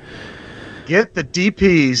it? Get the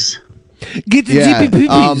DPs. Get the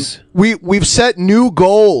DPPs. We've set new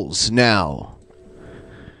goals now.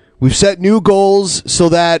 We've set new goals so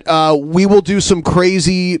that we will do some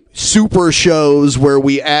crazy super shows where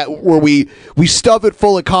we stuff it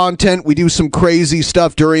full of content. We do some crazy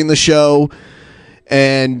stuff during the show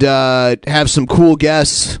and have some cool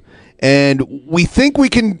guests. And we think we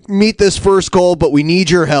can meet this first goal, but we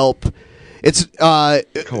need your help. It's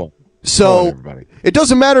Come on. so everybody. it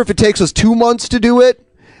doesn't matter if it takes us 2 months to do it.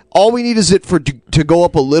 All we need is it to go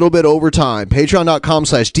up a little bit over time.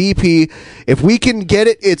 Patreon.com/DP. If we can get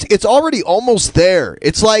it, it's already almost there.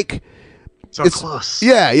 It's like It's close.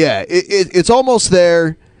 Yeah. It's almost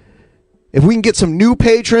there. If we can get some new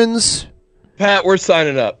patrons, Pat, we're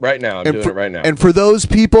signing up right now. I'm doing it right now. and for those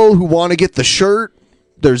people who want to get the shirt,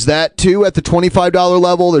 there's that too at the $25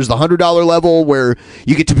 level. There's the $100 level where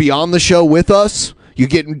you get to be on the show with us. You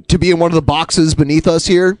get to be in one of the boxes beneath us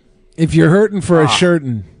here. If you're hurting for a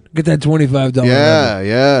shirtin', get that $25.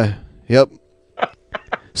 Yeah. Yep.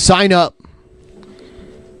 Sign up.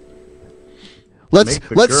 Let's Make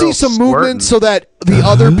the see girls some squirtin'. movement so that the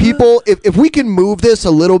other people, if we can move this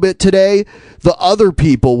a little bit today, the other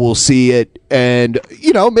people will see it, and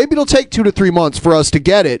maybe it'll take 2 to 3 months for us to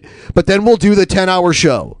get it, but then we'll do the 10-hour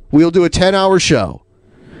show. We'll do a 10-hour show.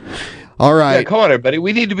 All right. Yeah, come on, everybody.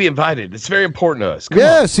 We need to be invited. It's very important to us. Come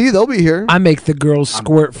on. See, they'll be here. I make the girls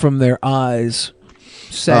squirt from their eyes.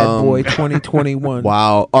 Sad boy 2021.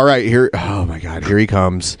 Wow. All right, here. Oh my God, here he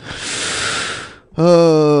comes.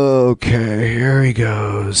 Okay, here he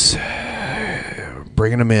goes.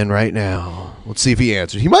 Bringing him in right now. Let's see if he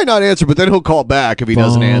answers. He might not answer, but then he'll call back if he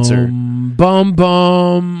doesn't answer. Bum,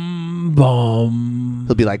 bum, bum.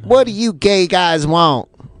 He'll be like, "What do you gay guys want?"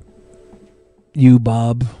 You,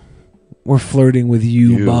 Bob. We're flirting with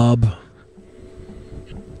you, Bob.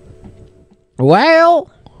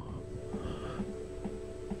 Well,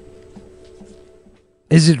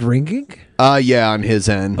 is it ringing? Yeah, on his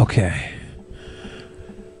end. Okay.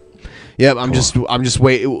 Yeah, I'm just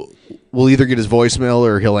waiting. We'll either get his voicemail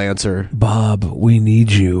or he'll answer. Bob, we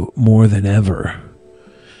need you more than ever.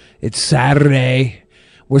 It's Saturday.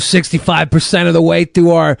 We're 65% of the way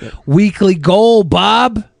through our weekly goal,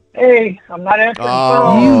 Bob. Hey, I'm not answering the Oh.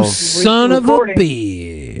 phone. You You've son reached of the a recording.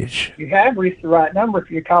 bitch. You have reached the right number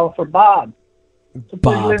if you're calling for Bob. So please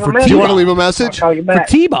Bob, leave a for message. Do you want to leave a message? I'll call you For back.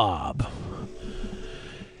 T-Bob.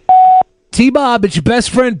 T-Bob, it's your best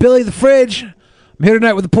friend, Billy the Fridge. I'm here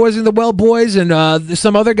tonight with the Poison the Well boys and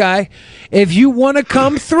some other guy. If you want to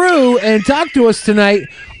come through and talk to us tonight,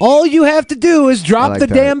 all you have to do is drop like the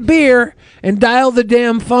that. damn beer and dial the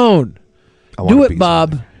damn phone. Do it,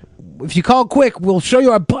 Bob. If you call quick, we'll show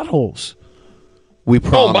you our buttholes. We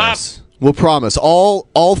promise. We'll promise. All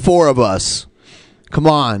 4 of us. Come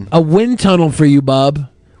on. A wind tunnel for you, Bob.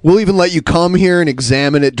 We'll even let you come here and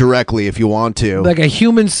examine it directly if you want to. Like a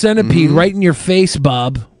human centipede right in your face,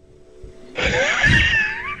 Bob.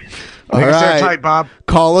 All Make us right. airtight, Bob.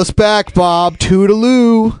 Call us back, Bob.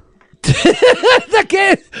 Toodaloo.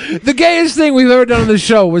 The gayest thing we've ever done on the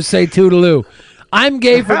show was say toodaloo. I'm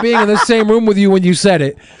gay for being in the same room with you when you said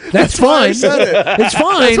it. That's why fine. I said it. It's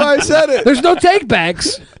fine. That's why I said it. There's no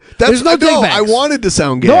takebacks. There's no takebacks. I wanted to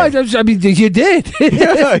sound gay. No, I mean you did.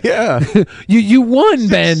 yeah. You won,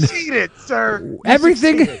 Ben. Succeeded, sir. You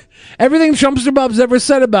Everything succeeded. Trumpster Bob's ever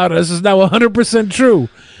said about us is now 100% true.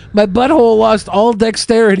 My butthole lost all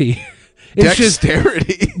dexterity. It's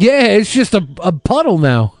Dexterity. it's just a puddle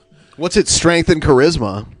now. What's its strength and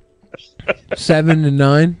charisma? 7 and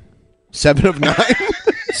 9. 7 of 9.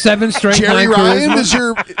 7 strength. Jerry 9 Ryan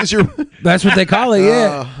charisma. is your That's what they call it.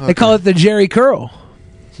 Yeah, Okay. they call it the Jerry Curl.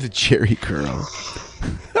 the Jerry Curl.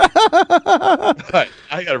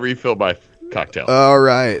 I got to refill my cocktail. All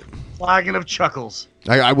right. Flagon of chuckles.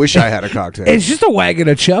 I wish I had a cocktail. It's just a wagon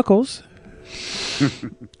of chuckles.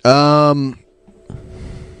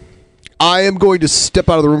 I am going to step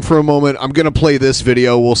out of the room for a moment. I'm going to play this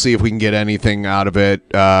video. We'll see if we can get anything out of it.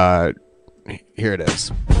 Here it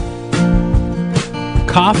is.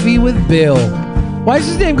 Coffee with Bill. Why does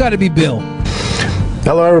his name got to be Bill?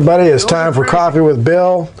 Hello, everybody. It's time for Coffee with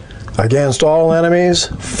Bill. Against all enemies,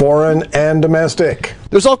 foreign and domestic.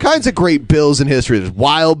 There's all kinds of great Bills in history. There's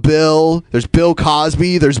Wild Bill. There's Bill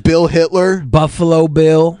Cosby. There's Bill Hitler. Buffalo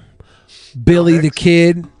Bill. Billy the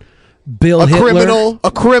Kid. Bill Hitler.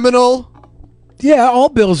 A criminal. Yeah, all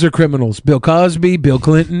Bills are criminals. Bill Cosby, Bill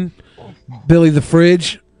Clinton, Billy the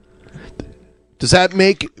Fridge. Does that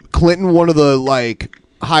make Clinton one of the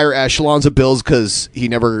higher echelons of Bills because he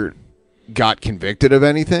never got convicted of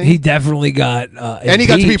anything? He definitely got and he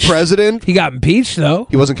got to be impeached. president. He got impeached, though.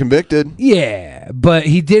 He wasn't convicted. Yeah, but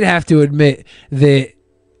he did have to admit that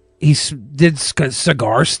he did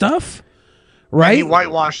cigar stuff, right? And he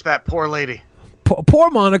whitewashed that poor lady. Poor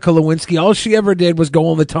Monica Lewinsky. All she ever did was go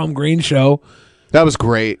on the Tom Green show. That was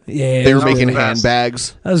great. Yeah, they were that was making the best.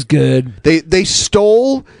 handbags. That was good. They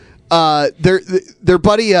stole their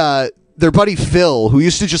buddy Phil, who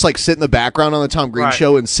used to just sit in the background on the Tom Green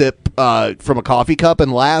show and sip from a coffee cup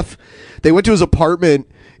and laugh. They went to his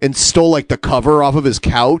apartment and stole the cover off of his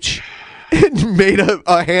couch and made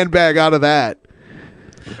a handbag out of that.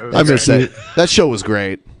 I miss that. That show was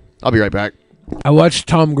great. I'll be right back. I watched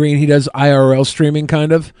Tom Green. He does IRL streaming,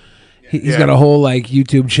 kind of. He's got a whole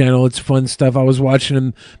YouTube channel. It's fun stuff. I was watching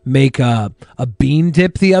him make a bean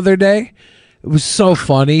dip the other day. It was so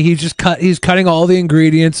funny. He's cutting all the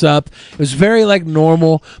ingredients up. It was very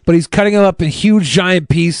normal, but he's cutting them up in huge giant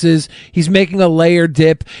pieces. He's making a layer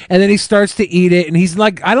dip, and then he starts to eat it, and he's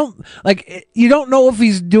you don't know if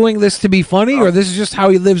he's doing this to be funny or this is just how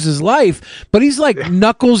he lives his life, but he's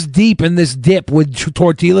knuckles deep in this dip with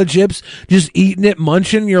tortilla chips, just eating it,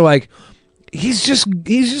 munching. You're like, he's just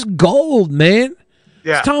gold, man.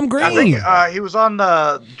 Yeah, It's Tom Green. I think, he was on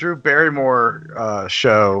the Drew Barrymore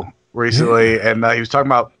show recently, and he was talking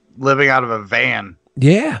about living out of a van.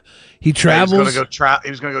 Yeah, he travels. He was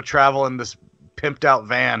going to go travel in this pimped out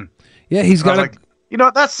van. Yeah, he's got like, you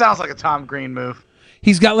know, that sounds like a Tom Green move.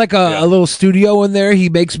 He's got like a little studio in there. He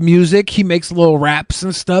makes music. He makes little raps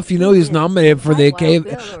and stuff. You know, he's nominated for the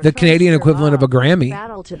Canadian equivalent of a Grammy.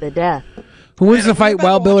 Battle to the death. Who wins the fight,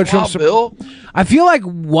 Wild Bill or Trumpster? Bill? I feel like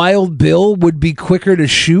Wild Bill would be quicker to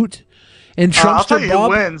shoot, and Trumpster I'll tell you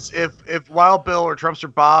Bob who wins. If Wild Bill or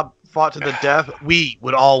Trumpster Bob fought to the death, we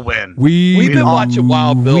would all win. We've been watching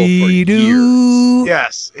Wild Bill for years.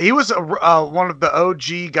 Yes, he was one of the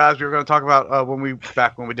OG guys we were going to talk about when we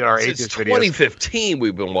did our Since atheist videos. 2015,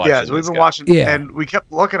 we've been watching. Yes, we've been watching, and we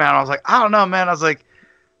kept looking at him. I was like, I don't know, man. I was like,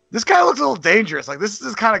 this guy looks a little dangerous. Like, this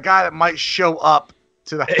is the kind of guy that might show up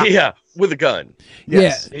to the house. Yeah, with a gun.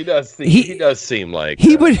 Yes. He does. He does seem like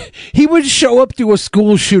he would show up to a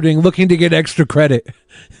school shooting looking to get extra credit.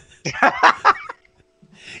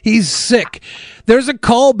 He's sick. There's a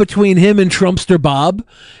call between him and Trumpster Bob,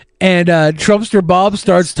 and Trumpster Bob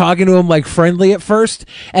starts talking to him like friendly at first,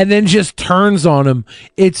 and then just turns on him.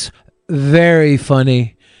 It's very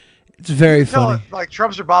funny. It's very funny. Like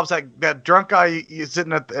Trumpster Bob's that drunk guy he's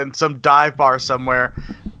sitting in some dive bar somewhere,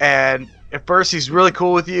 and at first he's really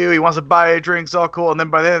cool with you. He wants to buy you drinks, all cool, and then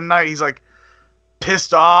by the end of the night he's like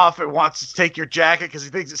pissed off and wants to take your jacket because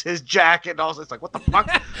he thinks it's his jacket, and all. It's like, what the fuck?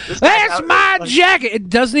 That's my jacket. It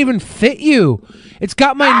doesn't even fit you. It's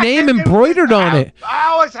got my name embroidered on it. I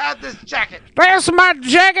always had this jacket. That's my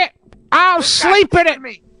jacket. I'll sleep in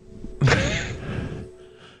it.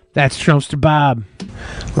 That's Trumpster Bob.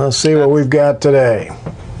 Let's see what we've got today.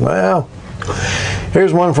 Well,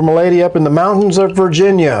 here's one from a lady up in the mountains of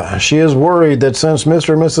Virginia. She is worried that since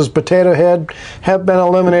Mr. and Mrs. Potato Head have been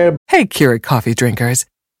eliminated. Hey, Keurig coffee drinkers.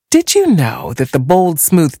 Did you know that the bold,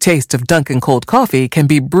 smooth taste of Dunkin' cold coffee can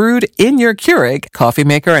be brewed in your Keurig coffee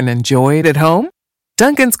maker and enjoyed at home?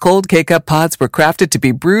 Dunkin's cold K-Cup pods were crafted to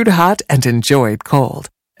be brewed hot and enjoyed cold.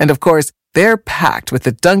 And of course, they're packed with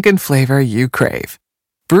the Dunkin' flavor you crave.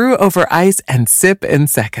 Brew over ice and sip in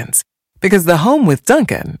seconds. Because the home with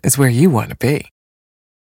Dunkin' is where you want to be.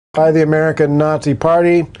 By the American Nazi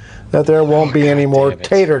Party, that there won't be any more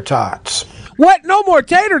tater tots. What? No more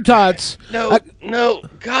tater tots? No.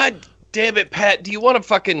 God damn it, Pat. Do you want to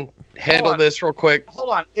fucking handle this real quick?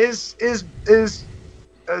 Hold on. Is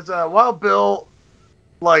Wild Bill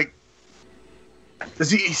like?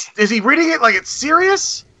 Is he reading it like it's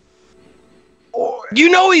serious? Or you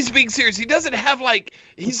know he's being serious. He doesn't have like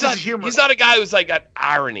he's not a guy who's like got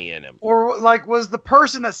irony in him. Or like was the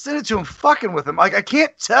person that sent it to him fucking with him? Like I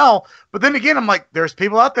can't tell. But then again, I'm like, there's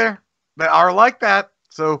people out there that are like that.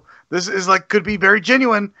 So this is like could be very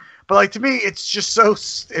genuine. But like to me, it's just so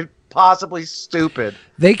possibly stupid.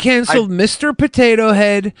 They canceled Mr. Potato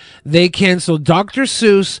Head, they canceled Dr.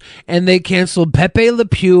 Seuss, and they canceled Pepe Le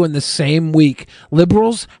Pew in the same week.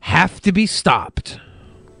 Liberals have to be stopped.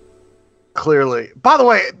 Clearly. By the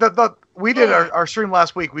way, we did our stream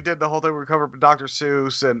last week. We did the whole thing. We covered Dr.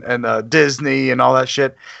 Seuss and Disney and all that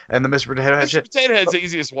shit, and the Mr. Potato Head shit. Potato Head's the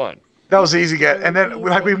easiest one. That was the easy get. And then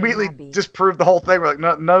we immediately disproved the whole thing. We're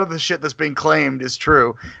like, none of the shit that's being claimed is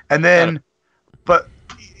true. And then,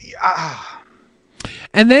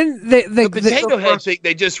 and then the Potato Head thing,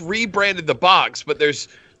 they just rebranded the box, but there's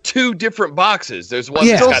two different boxes. There's one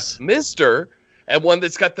that's got Mr. and one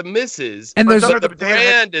that's got the Mrs. And there's the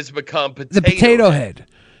brand has become the Potato Head.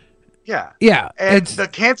 Yeah. Yeah. And the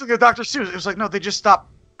canceling of Dr. Seuss, it was like, no, they just stopped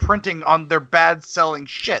printing on their bad selling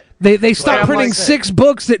shit. They stopped printing 6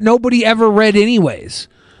 books that nobody ever read anyways.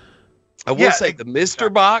 I will say the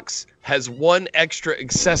Mr. box has one extra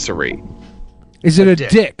accessory. Is it a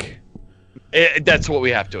dick? That's what we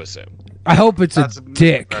have to assume. I hope it's a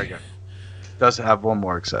dick. Very good. Does have one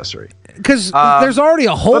more accessory. Because there's already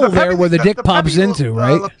a hole there where the dick pops into,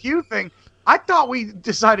 right? The Pew thing, I thought we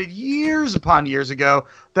decided years upon years ago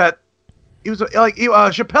that he was like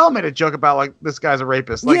Chappelle made a joke about like this guy's a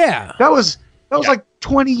rapist. Like, that was like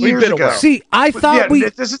 20 years ago. See, I thought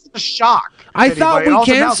this is a shock. I thought we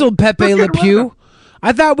canceled Pepe Le Pew.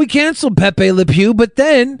 I thought we canceled Pepe Le Pew, but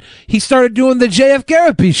then he started doing the JF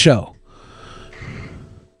Garapi show.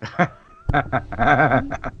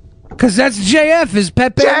 Because that's JF is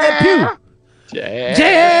Pepe Le Pew.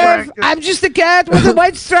 JF, I'm just a cat with a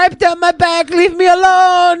white stripe down my back. Leave me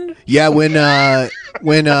alone. Yeah, when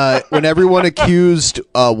everyone accused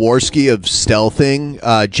Warski of stealthing,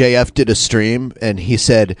 JF did a stream and he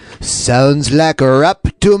said, "Sounds like a rap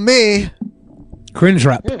to me." Cringe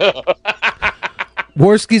rap.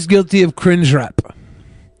 Warski's guilty of cringe rap.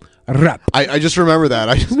 All Rap. I just remember that.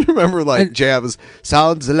 I just remember like Jabs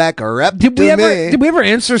sounds like a rap. Did we ever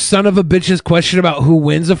answer son of a bitch's question about who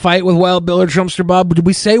wins a fight with Wild Bill or Trumpster Bob? Did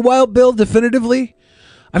we say Wild Bill definitively?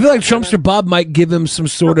 I feel like Trumpster Bob might give him some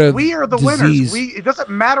sort of We are the disease. winners. It doesn't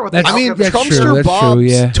matter what. I mean, Trumpster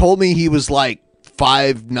Bob told me he was like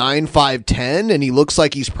 5'9", 5'10", and he looks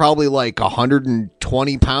like he's probably like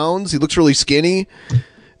 120 pounds. He looks really skinny.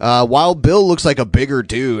 Wild Bill looks like a bigger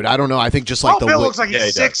dude. I don't know. I think just like Wild Bill looks like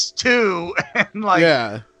he's 6'2", and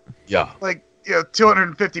like like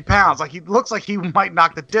 250 pounds. Like he looks like he might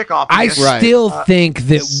knock the dick off. I still think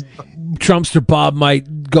that Trumpster Bob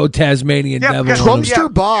might go Tasmanian devil.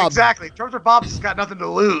 Trumpster Bob. Exactly. Trumpster Bob's got nothing to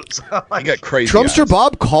lose. He got crazy. Trumpster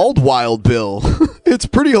Bob called Wild Bill. It's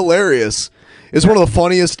pretty hilarious. It's one of the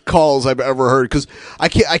funniest calls I've ever heard because I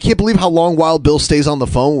can't believe how long Wild Bill stays on the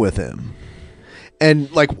phone with him. And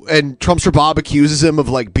Trumpster Bob accuses him of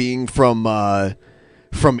like being from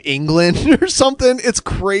England or something. It's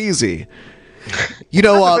crazy. You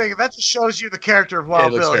know, that's the thing. That just shows you the character of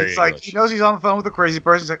Wild Bill. It's like he knows he's on the phone with a crazy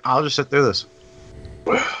person. He's like, I'll just sit through this.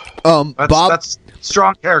 That's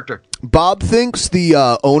strong character. Bob thinks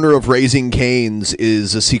the owner of Raising Cane's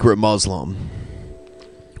is a secret Muslim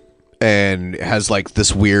and has like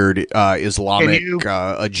this weird Islamic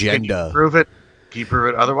agenda. Can you prove it? Can you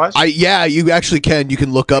prove it otherwise? Yeah, you actually can. You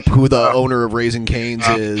can look up who the owner of Raising Cane's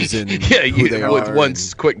is and who they with are. one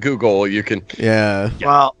quick Google, you can. Yeah.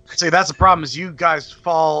 Well, see, that's the problem is you guys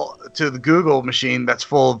fall to the Google machine that's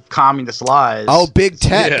full of communist lies. Oh, big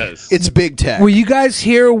tech. Yes. It's big tech. Were you guys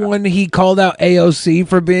here when he called out AOC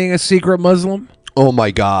for being a secret Muslim? Oh,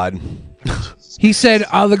 my God. He said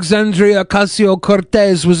Alexandria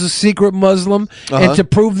Ocasio-Cortez was a secret Muslim, and to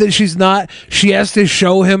prove that she's not, she has to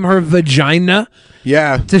show him her vagina.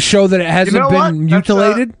 Yeah. To show that it hasn't been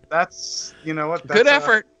mutilated. That's you know what? Good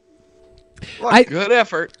effort. Good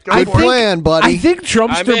effort. Good plan, buddy. I think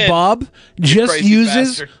Trumpster Bob just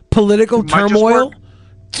uses political turmoil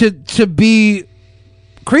to be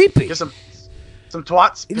creepy. Just some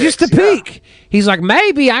twats. Just to peek. He's like,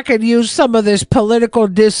 maybe I could use some of this political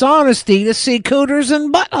dishonesty to see cooters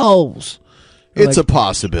and buttholes. It's a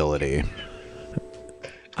possibility.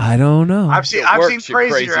 I don't know. I've seen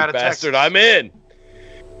crazier out of bastard. I'm in.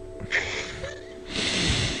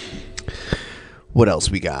 What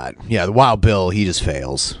else we got? Yeah, the Wild Bill, he just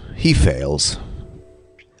fails. He fails.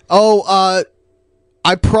 Oh,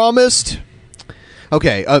 I promised.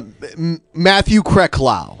 Okay, Matthew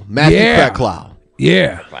Krecklau. Krecklau.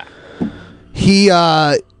 Yeah.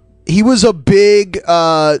 He was a big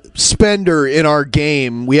spender in our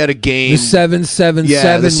game. We had a game. The 777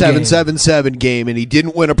 Yeah, the 777 game, and he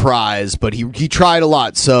didn't win a prize, but he tried a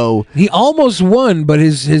lot, so... He almost won, but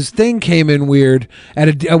his thing came in weird,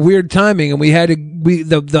 at a weird timing, and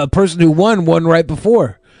the person who won right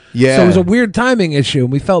before. Yeah. So it was a weird timing issue,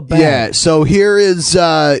 and we felt bad. Yeah, so here is,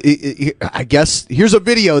 I guess, here's a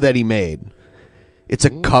video that he made. It's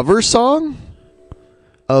a cover song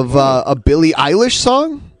of a Billie Eilish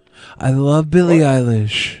song. I love Billie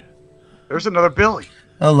Eilish. There's another Billy.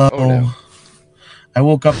 Hello. Oh, no. I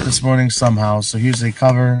woke up this morning somehow, so here's a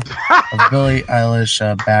cover of Billie Eilish,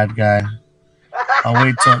 Bad Guy. I'll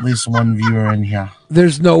wait till at least one viewer in here.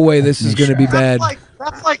 There's no way this is going to be bad.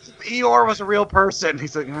 That's like if Eeyore was a real person.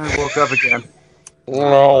 He's like, I woke up again.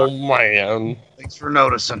 Oh, man. Thanks for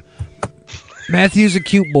noticing. Matthew's a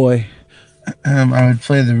cute boy. I would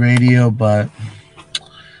play the radio, but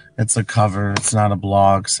it's a cover. It's not a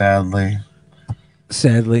blog, sadly.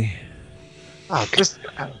 Sadly. Oh, just...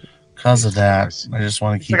 Because of that, I just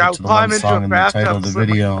want to keep it to the one song and the title of the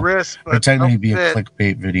video. Or technically be a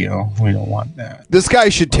clickbait video. We don't want that. This guy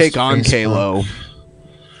should take on Kalo.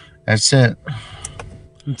 That's it.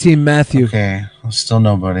 Team Matthew. Okay, still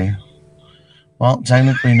nobody. Well,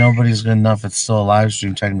 technically nobody's good enough. It's still a live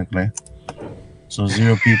stream, technically. So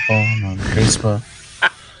 0 people on Facebook.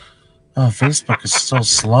 Oh, Facebook is so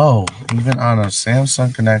slow, even on a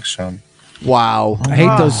Samsung connection. Wow. I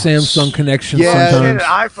hate those Samsung connections sometimes.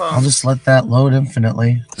 I'll just let that load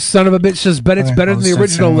infinitely. Son of a bitch says, bet it's better than the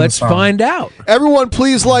original. Let's find out. Everyone,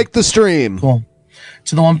 please like the stream. Cool.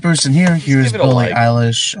 To the one person here, here's Billie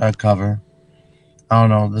Eilish cover. I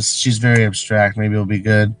don't know. She's very abstract. Maybe it'll be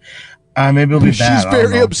good. Maybe it'll be bad. She's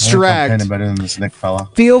very abstract. I think I'm better than this Nick fella.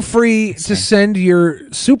 Feel free to send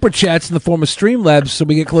your super chats in the form of Streamlabs so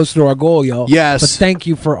we get closer to our goal, y'all. Yes. But thank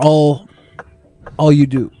you for all you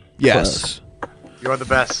do. Yes. You're the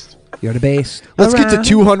best. You're the best. Let's get to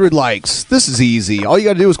 200 likes. This is easy. All you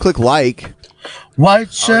got to do is click like.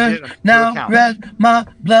 White shirt, now red, my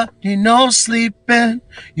bloody nose sleeping.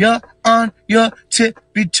 You're on your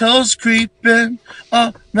tippy toes creeping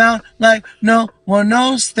around like no one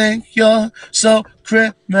knows. Think you're so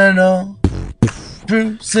criminal.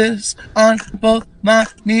 Bruises on both my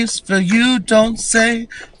knees for you. Don't say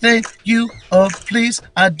thank you or please.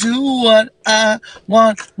 I do what I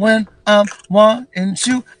want when I'm wanting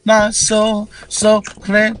to. My soul so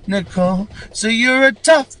clinical. So you're a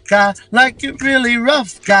tough guy, like you're really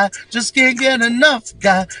rough guy. Just can't get enough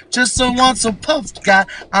guy. Just so want so puffed guy.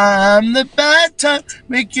 I'm the bad type,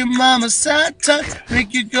 make your mama sad type,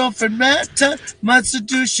 make your girlfriend mad type, might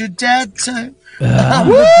seduce your dad type. I'm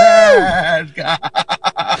the bad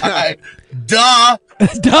guy. Duh.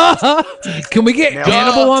 Duh. Can we get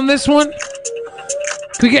Hannibal on this one?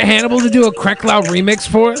 Can we get Hannibal to do a Krecklau remix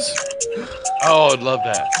for us? Oh, I'd love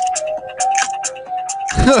that.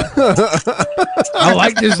 I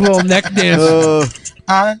like this little neck dance.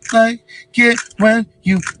 I like it when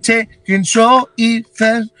you take control,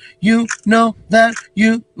 even you know that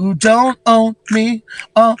you don't own me.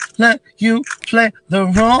 I'll let you play the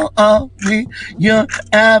role of me. You're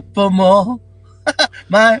animal.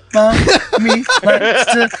 My mommy likes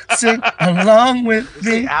to sing along with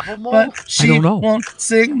me, but she won't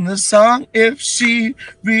sing the song if she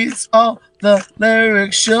reads all the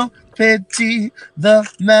lyrics. She'll pity the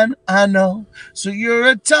man I know. So you're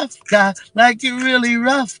a tough guy, like you're really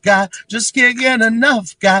rough guy. Just can't get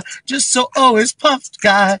enough guy, just so always puffed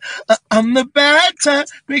guy. I'm the bad type,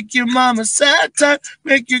 make your mama sad type,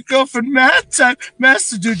 make your girlfriend mad type,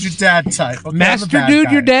 master dude your dad type. Okay, Master dude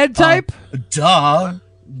your dad type? Duh.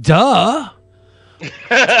 Duh.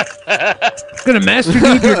 Gonna master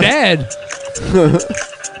dude your dad.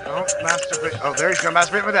 Masturbate. Oh, there he's gonna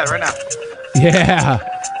masturbate my dad right now. Yeah.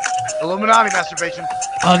 Illuminati masturbation.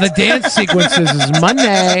 Oh, the dance sequences is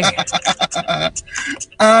Monday.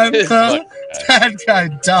 I'm the bad guy,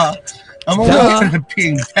 duh. I'm aware of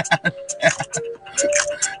being bad.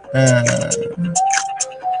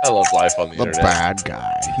 I love life on the The internet. bad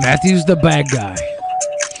guy. Matthew's the bad guy.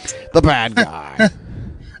 The bad guy.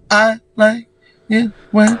 I like it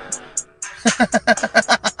when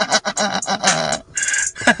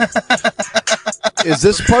Is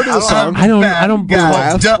this part of the song? I don't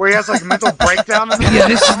laugh. Where he has like a mental breakdown. Yeah,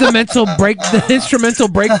 this is the instrumental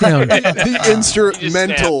breakdown. The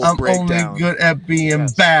instrumental I'm breakdown. only good at being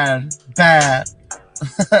bad.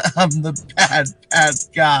 I'm the bad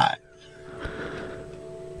guy.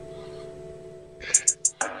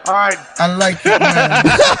 All right. I like it, man.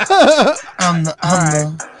 I'm the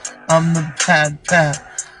bad.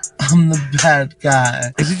 I'm the bad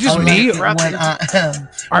guy. Is it just I me? like it when I am.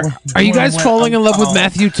 Are you guys falling in love with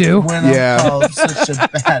Matthew too? When I'm called such a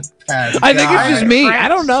bad I think it's just me. I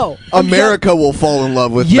don't know. America will fall in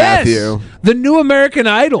love with Yes, Matthew. the new American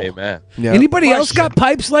Idol. Amen. Yeah. Anybody else got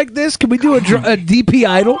pipes like this? Can we do a DP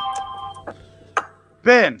Idol?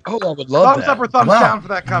 Ben. Oh, I would love thumbs that. up or thumbs down for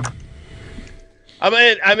that cover. I'm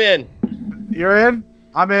in. You're in?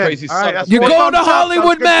 I'm in. Crazy All right, sucker. that's You're four going to thumbs up.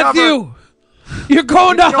 Hollywood, That's a good cover. Matthew. You're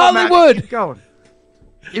going to Keep going, Matt. Hollywood. Keep going.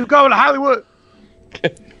 You going to Hollywood?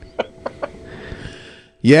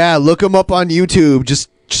 Yeah, look him up on YouTube. Just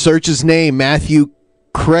search his name, Matthew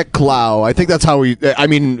Krecklau. I think that's how we. I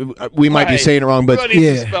mean, we might be saying it wrong, but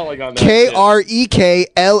K-R-E-K-L-A-U.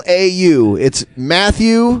 It's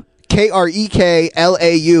Matthew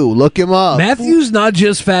Kreklau. Look him up. Matthew's not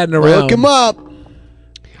just fatting around. Look him up.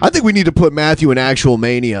 I think we need to put Matthew in Actual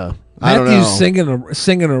Mania. I don't know. Matthew's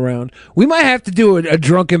singing around. We might have to do a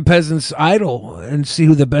Drunken Peasants Idol and see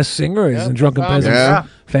who the best singer is in Drunken Peasants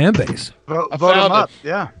fan base. Vote him found up. it.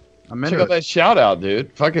 Yeah. I'm Check into out it. that shout out,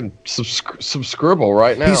 dude. Fucking subscribble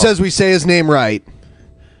right now. He says we say his name right.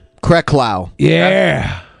 Krecklau.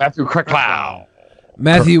 Yeah. Matthew Krecklau.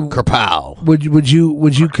 Matthew Kerpow.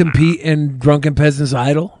 Would you compete in Drunken Peasants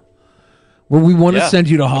Idol? Well, we want to send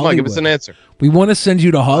you to Come Hollywood. on, give us an answer. We want to send you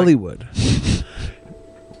to Hollywood.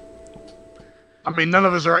 I mean, none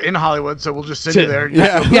of us are in Hollywood, so we'll just send you there.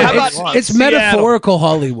 It's metaphorical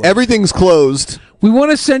Hollywood. Everything's closed. We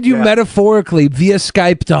want to send you metaphorically via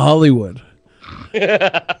Skype to Hollywood.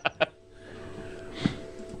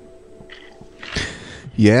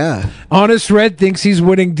 Yeah. Honest Red thinks he's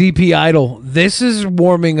winning DP Idol. This is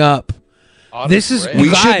warming up. This is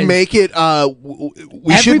We should make it.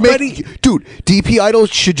 We should make, dude. DP Idol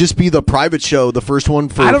should just be the private show, the first one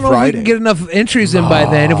for I don't know Friday. if we can get enough entries in by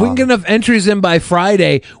then. If we can get enough entries in by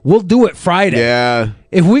Friday, we'll do it Friday. Yeah.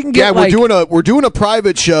 If we can get we're doing a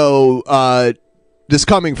private show. this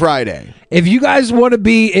coming Friday. If you guys want to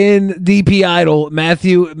be in DP Idol,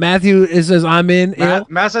 Matthew says I'm in.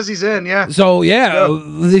 Matt says he's in, yeah. So yeah,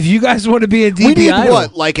 if you guys want to be in DP We need Idol,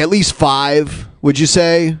 what, like at least 5? Would you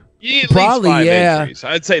say? Yeah, at Probably, least 5 yeah. entries.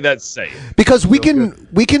 I'd say that's safe. Because we can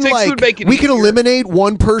Six like would make it we can easier. eliminate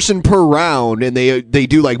one person per round, and they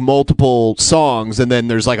do like multiple songs, and then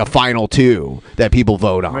there's like a final 2 that people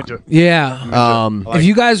vote on. yeah. If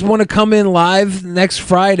you guys want to come in live next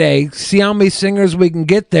Friday, see how many singers we can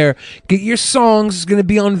get there. Get your songs. It's going to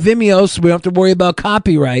be on Vimeo, so we don't have to worry about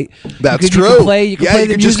copyright. That's You true. can play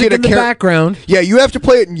the music in the background. Yeah, you have to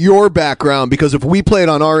play it in your background, because if we play it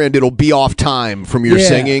on our end, it'll be off time from your Yeah.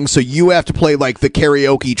 singing. So you have to play like the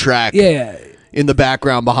karaoke track. Yeah. In the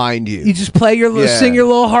background behind you. You just play sing your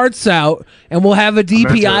little hearts out, and we'll have a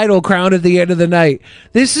DP Idol crown at the end of the night.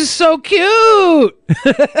 This is so cute.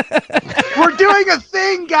 We're doing a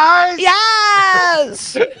thing, guys.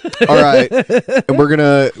 Yes. All right, and we're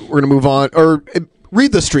gonna move on, or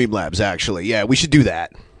read the Streamlabs. Actually, yeah, we should do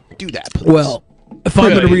that. Do that, please. Well, if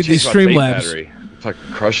I'm going to read these Streamlabs, It's like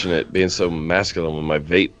crushing it, being so masculine with my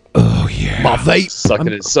vape. Oh yeah, my vape sucking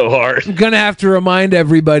it so hard. I'm gonna have to remind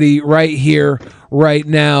everybody right here, right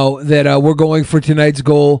now, that we're going for tonight's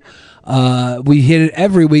goal. We hit it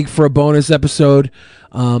every week for a bonus episode.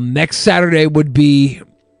 Next Saturday would be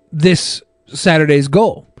this Saturday's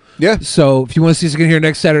goal. Yeah. So if you want to see us again here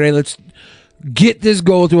next Saturday, let's get this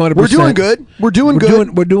goal to 100%. We're doing good. We're doing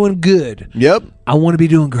good. We're doing good. Yep. I want to be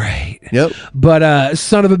doing great. Yep. But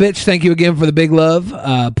son of a bitch, thank you again for the big love.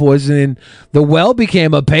 Poison in the Well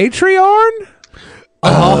became a Patreon.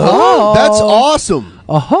 Oh, that's awesome.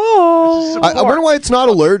 Oh, I wonder why it's not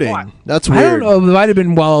alerting. That's weird. I don't know. It might have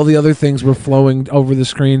been while all the other things were flowing over the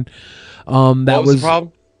screen. That What was the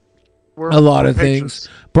problem? a lot of things.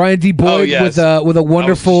 Brian D. Boyd yes. with a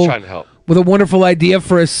wonderful trying to help. with a wonderful idea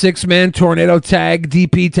for a 6-man tornado tag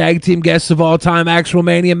DP tag team guests of all time actual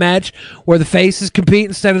Mania match where the faces compete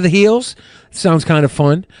instead of the heels. Sounds kind of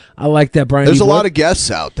fun. I like that, Brian. There's D. a Boyd. lot of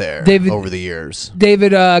guests out there over the years.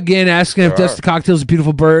 David, again, asking if There Dusty Cocktail's a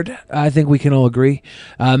beautiful bird. I think we can all agree.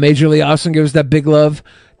 Major Lee Austin gives that big love.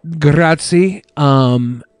 Grazie.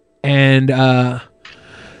 I'm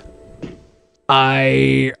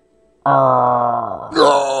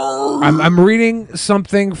reading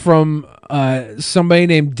something from somebody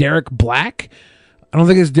named Derek Black. I don't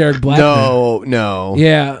think it's Derek Black. No.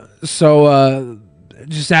 Yeah. So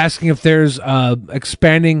just asking if there's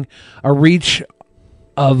expanding a reach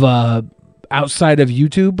of outside of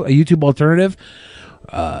YouTube, a YouTube alternative.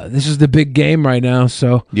 This is the big game right now,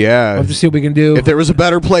 so Yeah. we'll have to see what we can do. If there was a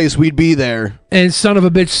better place, we'd be there. And son of a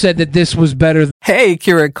bitch said that this was better. Hey,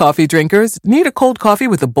 Keurig coffee drinkers. Need a cold coffee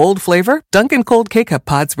with a bold flavor? Dunkin' Cold K-Cup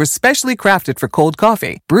pods were specially crafted for cold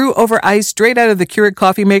coffee. Brew over ice straight out of the Keurig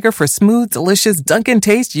coffee maker for smooth, delicious Dunkin'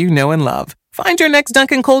 taste you know and love. Find your next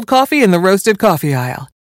Dunkin' Cold coffee in the roasted coffee aisle.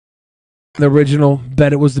 The original,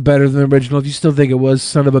 bet it was the better than the original. If you still think it was,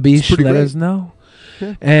 son of a bitch, let great. us know.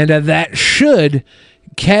 Yeah. And that should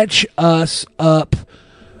catch us up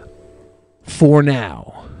for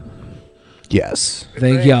now. Yes.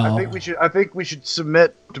 Thank y'all. I think we should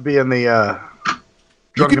submit to be in the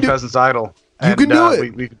Drunken Peasants Idol. You can do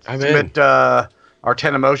it. We could submit our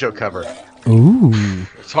Tana Mojo cover. Ooh.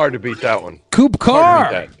 It's hard to beat that one. Coop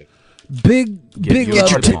Carr. Big Get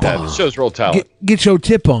love. your tip on. It shows real talent. Get your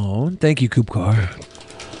tip on. Thank you, Coop Carr.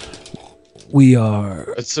 We are.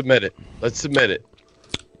 Let's submit it.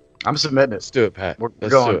 I'm submitting it. Let's do it, Pat.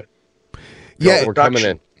 Let's going. do it. Yeah, we're coming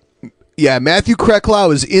in. Yeah, Matthew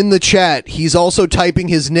Kreklau is in the chat. He's also typing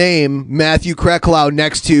his name, Matthew Kreklau,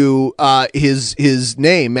 next to his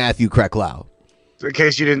name, Matthew Kreklau. So in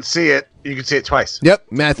case you didn't see it, you can see it twice.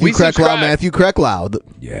 Yep, Matthew Kreklau.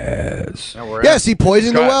 Yes. Yes, he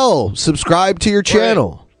poisoned the well. Subscribe to your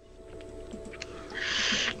channel.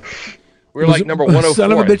 We're like number 104.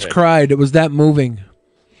 Son of a bitch cried. It was that moving.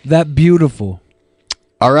 That beautiful.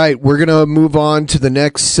 All right, we're going to move on to the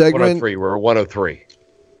next segment. 103. We're 103.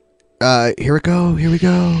 Here we go.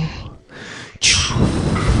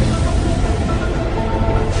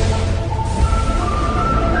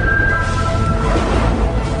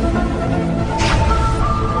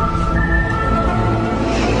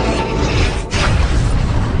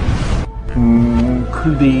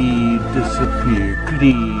 Clee disappear.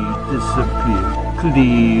 Clee disappear.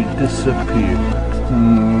 Clee disappear.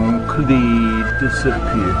 Clee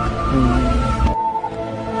disappear.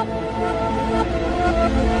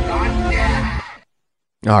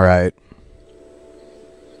 All right.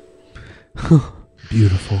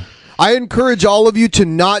 Beautiful. I encourage all of you to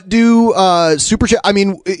not do super chat. I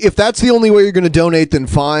mean, if that's the only way you're going to donate, then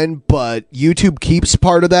fine. But YouTube keeps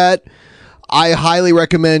part of that. I highly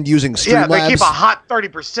recommend using Streamlabs. Yeah, they keep a hot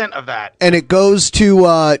 30% of that. And it goes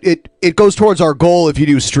to it goes towards our goal if you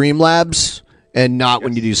do Streamlabs and not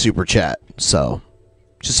when you do Super Chat. So,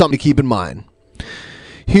 just something to keep in mind.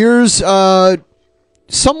 Here's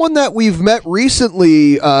someone that we've met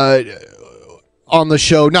recently on the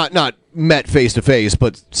show. Not met face to face,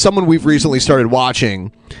 but someone we've recently started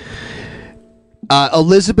watching.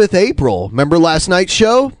 Elizabeth April. Remember last night's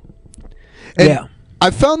show? And yeah. I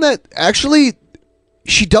found that actually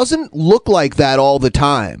she doesn't look like that all the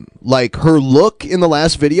time. Like her look in the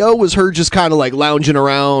last video was her just kind of like lounging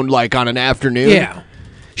around like on an afternoon. Yeah.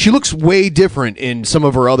 She looks way different in some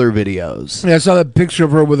of her other videos. Yeah, I saw that picture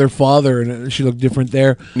of her with her father, and she looked different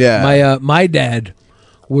there. Yeah. My dad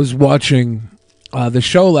was watching the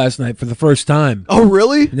show last night for the first time. Oh,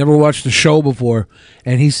 really? Never watched the show before,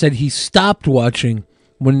 and he said he stopped watching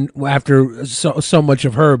after so much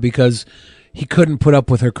of her because he couldn't put up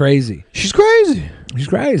with her crazy. She's crazy. She's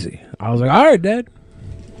crazy. I was like, all right, Dad.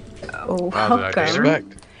 Oh, Wow, welcome.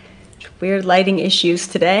 Weird lighting issues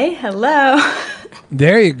today. Hello.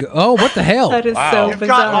 There you go. Oh, what the hell? That is so You've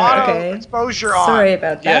bizarre. got auto Okay. exposure on. Sorry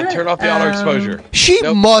about that. Yeah, turn off the auto exposure. She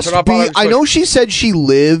Nope, must turn off be. auto I exposure. know she said she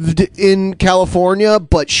lived in California,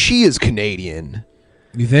 but she is Canadian.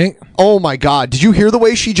 You think? Oh my God! Did you hear the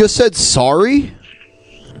way she just said sorry?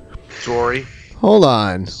 Sorry. Hold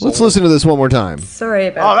on. Let's listen to this one more time. Sorry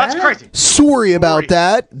about Oh, that's that. crazy. Sorry about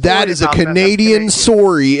that. That is a about that. That's Canadian Canadian.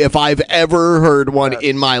 sorry if I've ever heard one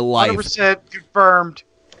in my life. 100% confirmed.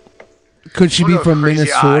 Could she be What a from crazy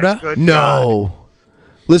Minnesota? eyes. Good No.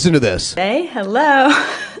 Listen to this. Hey, hello.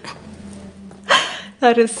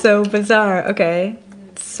 That is so bizarre. Okay.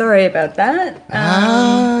 Sorry about that.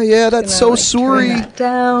 Yeah, that's so Turn sorry. that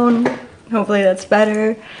down. Hopefully that's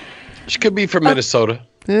better. She could be from Minnesota.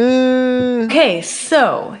 Okay,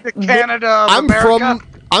 so Canada, of I'm America.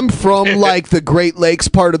 from like the Great Lakes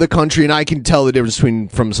part of the country, and I can tell the difference between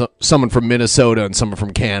someone from Minnesota and someone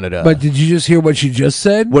from Canada. But did you just hear what she just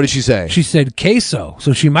said? What did she say? She said queso,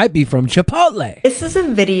 so she might be from Chipotle. this is a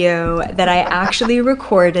video that I actually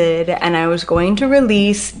recorded and I was going to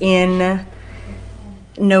release in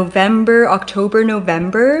October,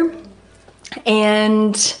 November.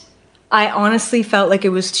 And I honestly felt like it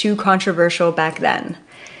was too controversial back then.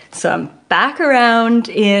 So I'm back around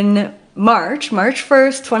in March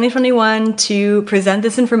 1st, 2021 to present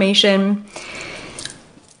this information.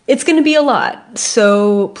 It's going to be a lot.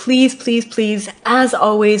 So please, please, please, as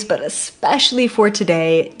always, but especially for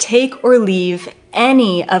today, take or leave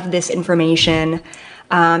any of this information.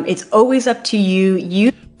 It's always up to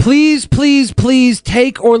you. Please, please, please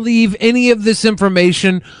take or leave any of this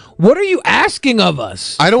information. What are you asking of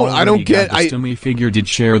us? I don't get. The Stimmy figure did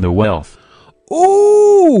share the wealth.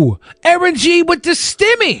 Ooh, Aaron G with the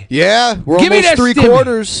stimmy. Yeah, we're Give me almost that three stimmy.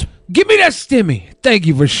 quarters. Give me that stimmy. Thank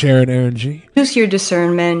you for sharing, Aaron G. Use your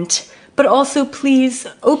discernment, but also please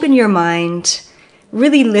open your mind,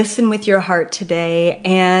 really listen with your heart today,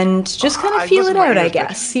 and just kind of feel it out, I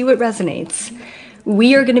guess. See what resonates.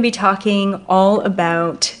 We are going to be talking all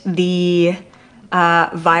about the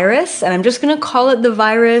virus, and I'm just going to call it the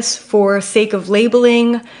virus for sake of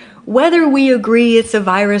labeling, whether we agree it's a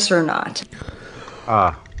virus or not.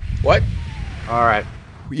 What? All right.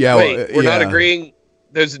 Yeah. Wait, we're not agreeing.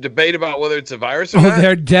 There's a debate about whether it's a virus or Oh, not.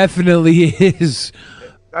 there definitely is.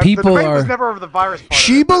 People the debate was are. never over the virus part.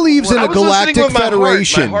 She believes in I a was listening galactic with my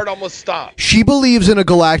federation. Heart. My heart almost stopped. She believes in a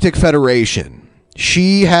galactic federation.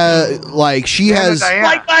 She has like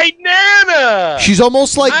my Nana. She's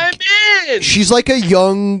almost like I'm in. she's like a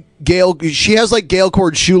young Gail. She has like Gail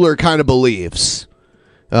Cord Schuler kind of beliefs.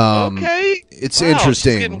 Okay. It's Wow,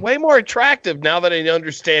 interesting. She's getting way more attractive now that I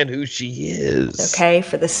understand who she is. Okay,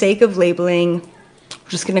 for the sake of labeling, we're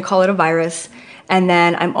just going to call it a virus. And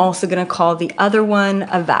then I'm also going to call the other one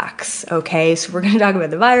a vax. Okay, so we're going to talk about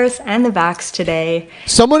the virus and the vax today.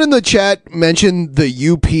 Someone in the chat mentioned the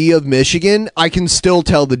UP of Michigan. I can still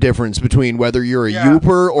tell the difference between whether you're a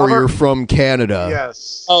Uper or you're from Canada.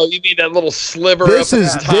 Yes. Oh, you mean that little sliver? This up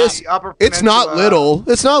is at the top? this. Upper It's not Peninsula. little.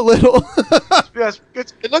 It's not little. Yes,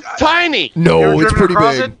 It looks tiny. No, You ever it's driven pretty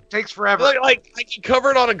across big. It? Takes forever. Look, like I can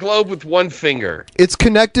cover it on a globe with one finger. It's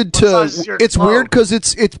connected to. size is your It's globe? weird because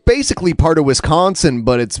it's basically part of Wisconsin,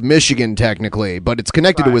 but it's Michigan technically, but it's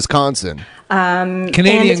connected to Wisconsin. And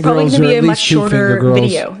Canadian it's probably girls going to are be at a least much 2 finger shorter girls.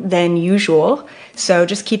 video than usual. So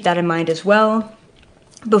just keep that in mind as well.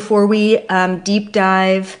 Before we deep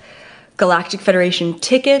dive, Galactic Federation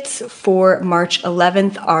tickets for March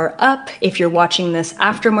 11th are up. If you're watching this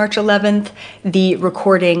after March 11th, the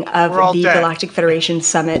recording of We're all the dead. Galactic Federation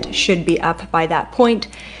Summit should be up by that point.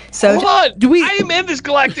 So Hold on. I am in this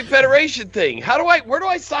Galactic Federation thing. Where do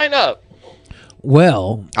I sign up?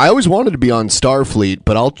 Well, I always wanted to be on Starfleet,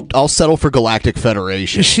 but I'll settle for Galactic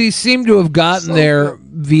Federation. She seemed to have gotten there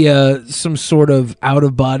via some sort of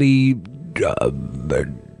out-of-body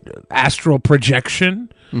astral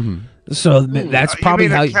projection. So that's probably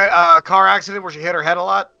you mean how. a car accident where she hit her head a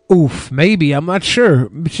lot. Oof, maybe, I'm not sure.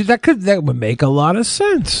 But that would make a lot of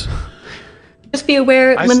sense. Just be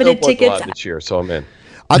aware, limited tickets. This year, so I'm in.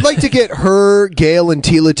 I'd like to get her, Gail, and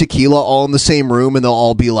Tila Tequila all in the same room, and they'll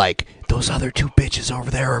all be like, "Those other two bitches over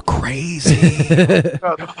there are crazy."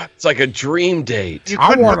 It's like a dream date. You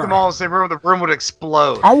couldn't put them all in the same room; the room would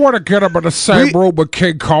explode. I want to get them in the same room with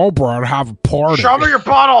King Cobra and have a party. Show me your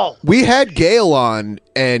bottle. We had Gail on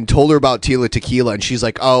and told her about Tila Tequila, and she's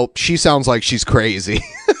like, "Oh, she sounds like she's crazy."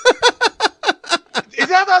 Is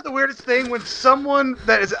that not the weirdest thing when someone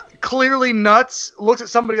that is clearly nuts looks at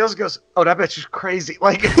somebody else and goes, "Oh, that bitch is crazy."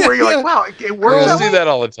 Like where you're like, "Wow, it works." Girls do that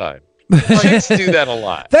all the time. Chicks do that a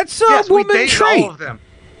lot. That's a yes, woman we date trait. all of them.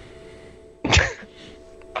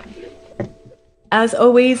 As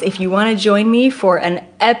always, if you want to join me for an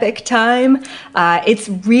epic time, it's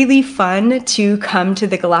really fun to come to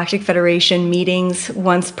the Galactic Federation meetings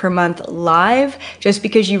once per month live, just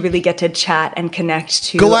because you really get to chat and connect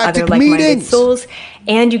to Galactic other like-minded meetings. souls,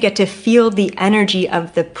 and you get to feel the energy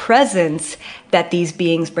of the presence that these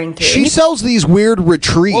beings bring through. She sells these weird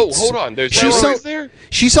retreats. Whoa, hold on. There's She no sell- words there?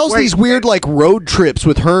 She sells these weird like road trips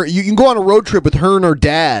with her. You can go on a road trip with her and her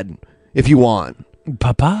dad if you want.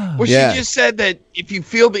 Papa. Well, Yeah. she just said that if you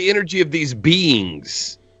feel the energy of these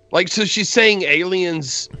beings, like, so she's saying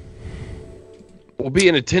aliens will be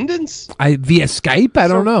in attendance? Via Skype? I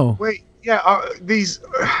don't know. Wait, yeah, these.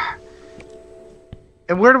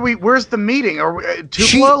 And where's the meeting? Are we,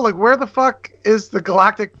 Tupelo? Like, where the fuck is the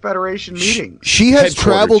Galactic Federation meeting? She has Headquarters,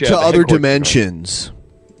 traveled yeah, to the other headquarters. dimensions.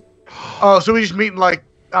 Oh, so we just meet in like,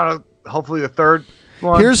 I don't know, hopefully the third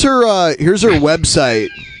one. Here's her website.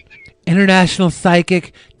 International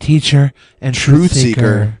psychic, teacher, and truth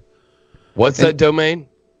seeker. What's that domain?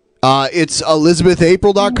 It's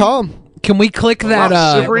ElizabethApril.com. Can we click that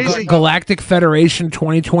super easy. Galactic Federation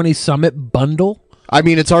 2020 Summit bundle? I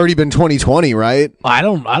mean, it's already been 2020, right? I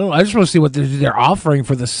just want to see what they're offering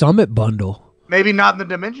for the Summit bundle. Maybe not in the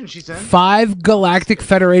dimension she's in. 5 Galactic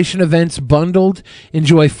Federation events bundled.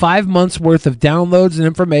 Enjoy 5 months worth of downloads and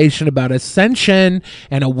information about ascension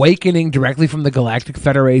and awakening directly from the Galactic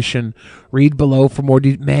Federation. Read below for more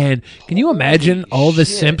details. Man, can you imagine all the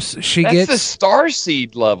simps she That's gets? the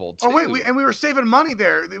Starseed level, too. Oh wait, we were saving money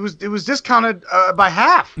there. It was discounted by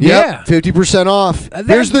half. Yeah. 50% off.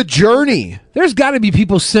 There's the journey. There's got to be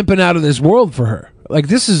people simping out of this world for her. Like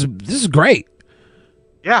this is great.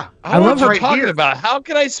 Yeah, I love her talking about how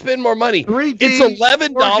can I spend more money? It's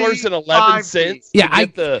 $11.11.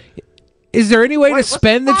 Yeah, is there any way to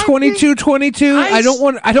spend the $22.22? I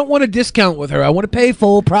don't want a discount with her. I want to pay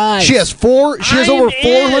full price. She has over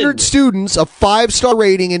 400 students, a 5-star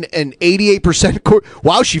rating, and an 88%.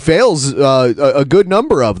 Wow, she fails a good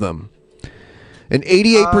number of them. An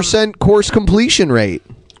 88% course completion rate.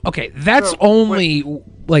 Okay, that's only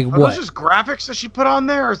like Are what? those just graphics that she put on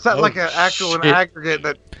there, or is that like an aggregate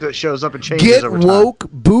that shows up and changes Get over time? Woke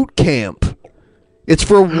Boot Camp. It's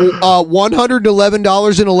for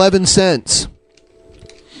 $111.11.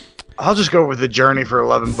 I'll just go with the journey for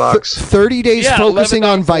 $11. 30 days focusing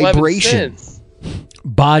on vibration.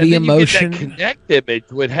 Body and then emotion. You get that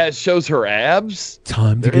Connect image which shows her abs.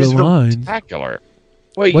 Time to They're get aligned. spectacular.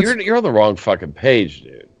 Wait, What's- you're on the wrong fucking page,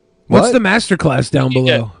 dude. What's the masterclass down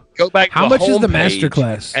below? Go back. How to much the is the homepage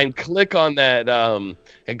masterclass? And click on that.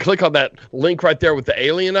 Link right there with the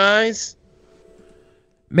alien eyes.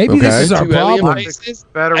 Maybe this is our Two alien problem. faces,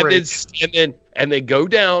 and then go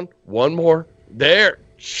down one more there.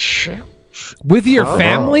 With your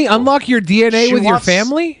family? Unlock your DNA She with your wants-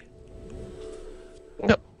 family?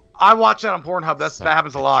 I watch that on Pornhub. That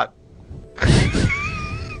happens a lot.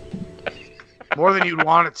 More than you'd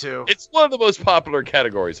want it to. It's one of the most popular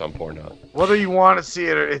categories on Pornhub. Whether you want to see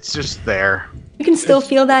it or it's just there. You can still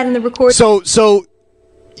feel that in the recording. So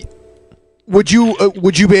would you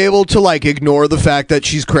be able to like ignore the fact that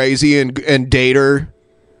she's crazy and date her?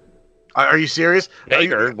 Are you serious?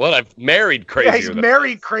 Date her? What? I've married crazier. Yeah, he's than-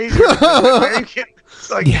 married crazier.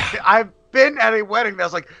 I've been at a wedding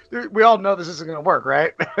that's like, we all know this isn't going to work,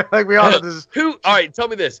 right? Like we all know this is. Who? All right, tell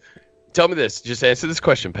me this. Just answer this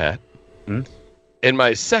question, Pat. In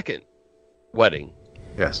my second wedding,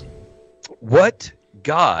 yes, what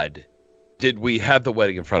god did we have the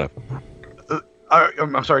wedding in front of?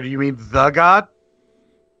 I'm sorry. Do you mean the god?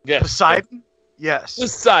 Yes. Poseidon? Yes.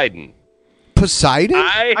 Poseidon. Poseidon?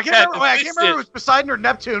 I can't remember if it was Poseidon or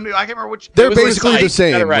Neptune. I can't remember which. They're basically the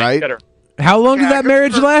same, right? How long did that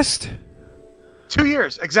marriage last? 2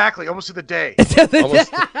 years exactly, almost to the day.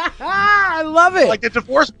 I love it. Like the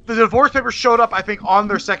divorce papers showed up, I think, on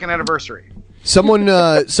their second anniversary. Someone in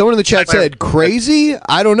the chat said, crazy?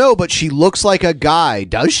 I don't know, but she looks like a guy.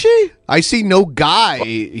 Does she? I see no guy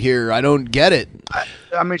here. I don't get it.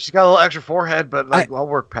 I mean, she's got a little extra forehead, but I'll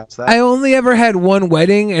work past that. I only ever had one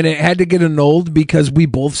wedding, and it had to get annulled because we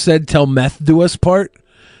both said "Till meth do us part"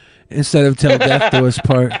 instead of "Till death do us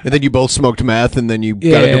part." And then you both smoked meth, and then you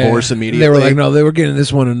got a divorce immediately. They were like, no, they were getting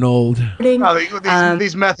this one annulled. No,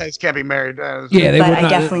 these meth heads can't be married. Yeah, they but would I not-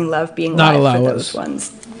 definitely love being not live allow for those us.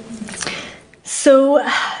 ones. So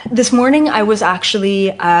this morning I was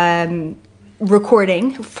actually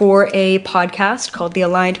recording for a podcast called the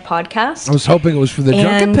Aligned Podcast. I was hoping it was for the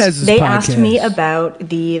Drunken And Peasants they podcast. asked me about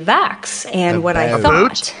the vax and what I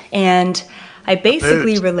thought. And I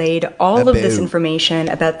basically relayed all of this information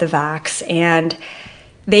about the vax, and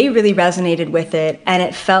they really resonated with it. And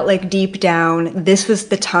it felt like deep down, this was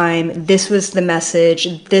the time, this was the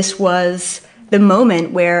message, this was the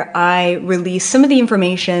moment where I released some of the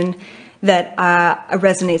information that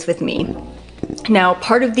resonates with me. Now,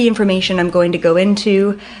 part of the information I'm going to go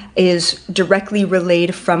into is directly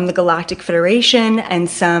relayed from the Galactic Federation and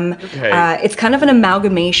some, it's kind of an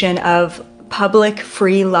amalgamation of public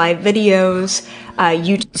free live videos.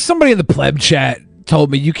 Somebody in the pleb chat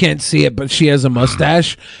told me you can't see it, but she has a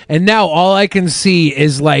mustache. And now all I can see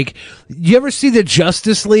is like, you ever see the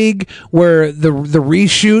Justice League where the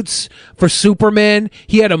reshoots for Superman,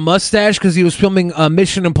 he had a mustache because he was filming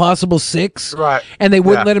Mission Impossible 6. Right. And they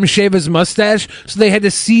wouldn't let him shave his mustache. So they had to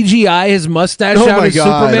CGI his mustache Oh out my of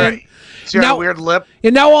God. Superman. Right. See that weird lip?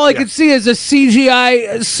 And now all I can see is a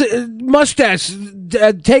CGI mustache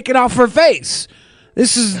taken off her face.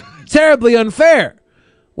 This is terribly unfair.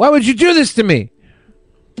 Why would you do this to me?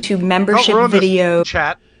 To membership video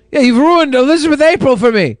chat. Yeah, you've ruined Elizabeth April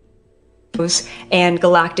for me. And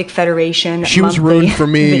Galactic Federation She was monthly ruined for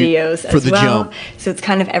me videos for as the well. jump. So it's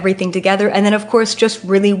kind of everything together. And then, of course, just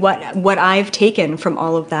really what I've taken from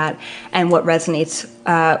all of that and what resonates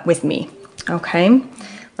with me. Okay?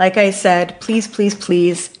 Like I said, please, please,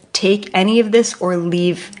 please take any of this or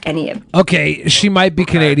leave any of it. Okay, she might be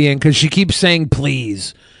Canadian because she keeps saying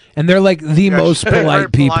please. And they're like the most They're very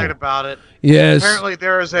polite people. polite about it. Yes. Apparently,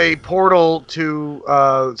 there is a portal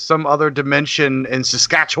to some other dimension in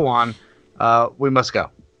Saskatchewan. We must go.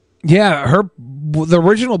 Yeah, the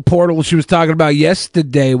original portal she was talking about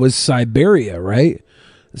yesterday was Siberia, right?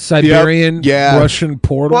 Siberian Russian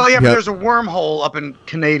portal. Well, yeah, but there's a wormhole up in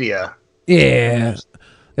Canada. Yeah.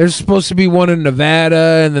 There's supposed to be one in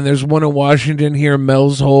Nevada, and then there's one in Washington here in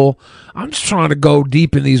Mel's Hole. I'm just trying to go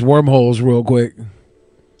deep in these wormholes real quick.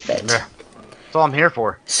 That's all I'm here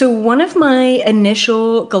for. So one of my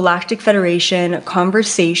initial Galactic Federation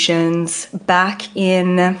conversations back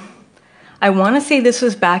in, I want to say this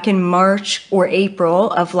was back in March or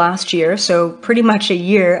April of last year, so pretty much a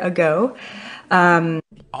year ago.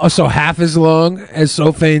 Also half as long as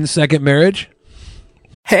Sophane's second marriage?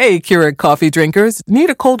 Hey, Keurig coffee drinkers.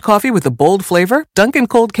 Need a cold coffee with a bold flavor? Dunkin'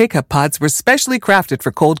 Cold K-Cup pods were specially crafted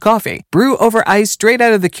for cold coffee. Brew over ice straight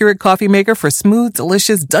out of the Keurig coffee maker for smooth,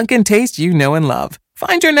 delicious Dunkin' taste you know and love.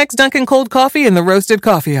 Find your next Dunkin' Cold coffee in the roasted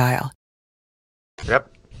coffee aisle.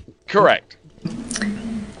 Yep. Correct.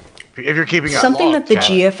 If you're keeping up. Something that the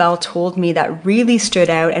GFL told me that really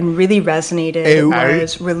stood out and really resonated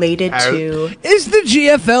was related to... Is the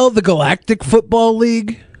GFL the Galactic Football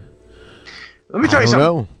League? Let me tell you I don't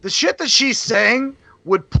something. know. The shit that she's saying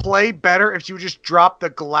would play better if she would just drop the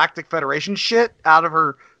Galactic Federation shit out of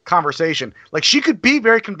her conversation. Like, she could be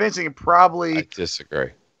very convincing and probably... I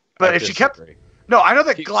disagree. But I if she kept... disagree. No, I know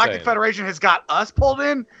that Keep Galactic saying it. Federation has got us pulled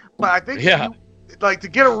in, but I think Yeah. to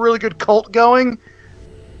get a really good cult going,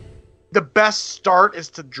 the best start is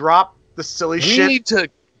to drop the silly We shit. need to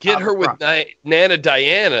get her with Nana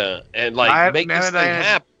Diana and make Nana this thing Diana's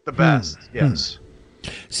happen. The best, yes.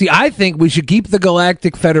 See, I think we should keep the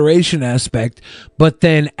Galactic Federation aspect, but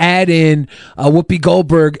then add in Whoopi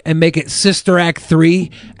Goldberg and make it Sister Act 3,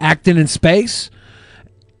 acting in space.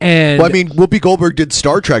 And Well, I mean, Whoopi Goldberg did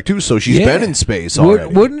Star Trek too, so she's been in space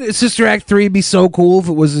already. Wouldn't Sister Act 3 be so cool if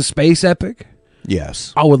it was a space epic?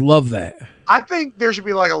 Yes. I would love that. I think there should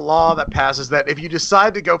be like a law that passes that if you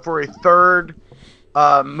decide to go for a third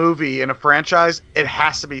movie in a franchise, it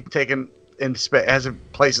has to be taken in space, has a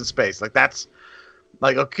place in space. Like that's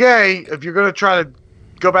like, okay, if you're gonna try to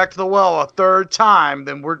go back to the well a third time,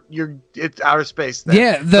 then it's outer space. Then.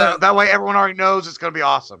 Yeah, that way everyone already knows it's gonna be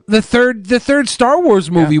awesome. The third Star Wars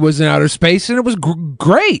movie was in outer space, and it was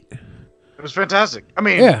great. It was fantastic. I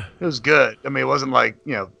mean, Yeah. it was good. I mean, it wasn't like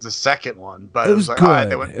the second one, but It it was was like good.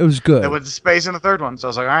 all right, It was good. They went to space in the third one, so I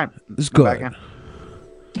was like, all right, It was go back good. in.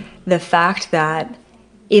 the fact that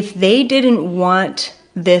if they didn't want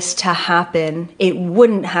this to happen, it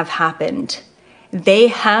wouldn't have happened. They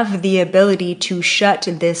have the ability to shut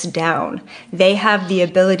this down. They have the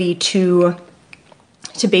ability to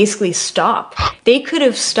basically stop. They could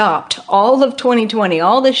have stopped all of 2020,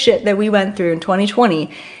 all the shit that we went through in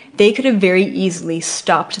 2020. They could have very easily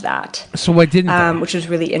stopped that. So why didn't they? Which is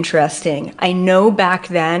really interesting. I know back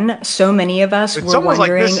then, so many of us It's were almost like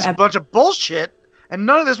wondering this is a bunch of bullshit, and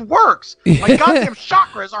none of this works. My goddamn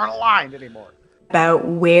chakras aren't aligned anymore. About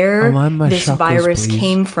where Align my this chakras, virus please.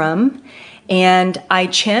 came from, and I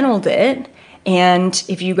channeled it. And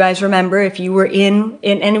if you guys remember, if you were and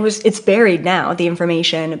it's buried now, the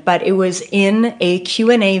information, but it was in a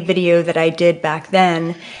Q&A video that I did back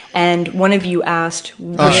then, and one of you asked,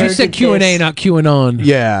 she said Q&A, not QAnon.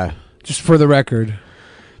 Yeah. Just for the record.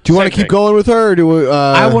 Do you want to keep going with her? Or do we,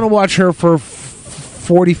 I want to watch her for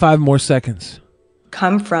 45 more seconds.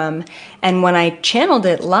 come from. And when I channeled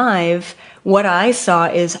it live, what I saw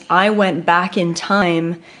is I went back in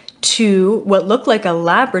time to what looked like a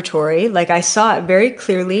laboratory. Like I saw it very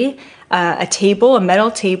clearly, a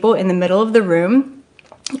metal table in the middle of the room.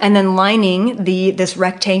 And then lining this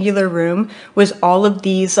rectangular room was all of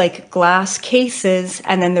these like glass cases,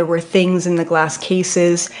 and then there were things in the glass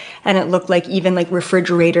cases, and it looked like even like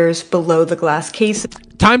refrigerators below the glass cases.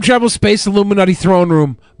 Time travel, space, Illuminati throne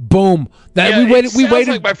room. Boom. That we waited. We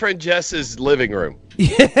waited. Like my friend Jess's living room.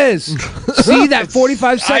 Yes. See, that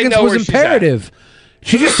 45 seconds was imperative.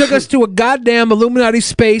 She just took us to a goddamn Illuminati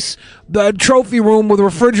space, the trophy room with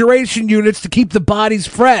refrigeration units to keep the bodies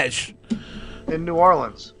fresh. In New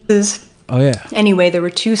Orleans. Oh yeah. Anyway, there were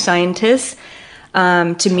two scientists.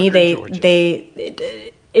 To me,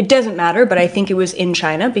 it doesn't matter, but I think it was in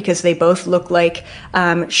China because they both look like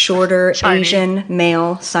shorter Asian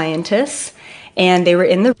male scientists, and they were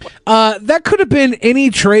in the. That could have been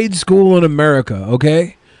any trade school in America.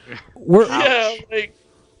 Okay, we're fine.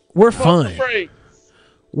 We're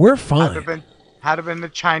fine. Had have been the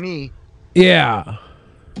Chinese. Yeah.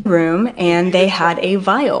 Room, and they had a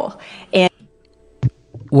vial. And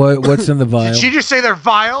what's in the vial? Did she just say they're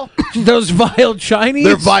vile? Those vile Chinese?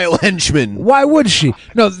 They're vile henchmen. Why would she?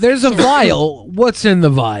 No, there's a vial. What's in the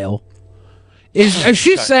vial? Is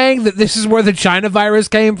she saying that this is where the China virus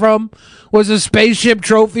came from? Was a spaceship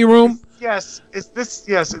trophy room? Yes. This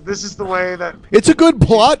is the way that. It's a good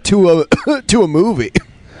plot to a movie.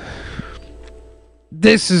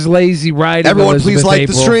 This is lazy writing. Everyone, Elizabeth please like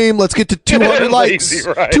April. the stream. Let's get to 200 likes.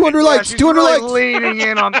 200 likes. She's 200 really likes. leaning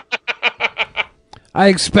in on. I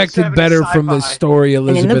expected better from this story, And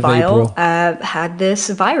in Elizabeth the vial April. had this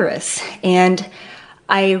virus. And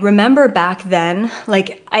I remember back then,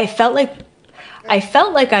 like I felt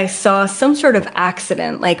like I saw some sort of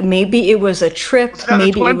accident. Like maybe it was a trip,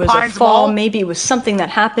 maybe it was a fall, maybe it was something that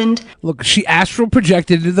happened. Look, she astral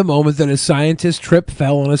projected into the moment that a scientist tripped,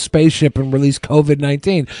 fell on a spaceship, and released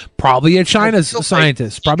COVID-19. Probably a China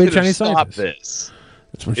scientist. Probably a Chinese scientist. This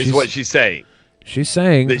That's what is what she's saying. She's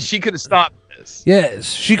saying That she could have stopped this.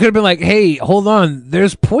 Yes, she could have been like, "Hey, hold on,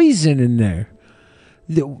 there's poison in there."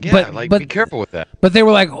 Yeah, be careful with that. But they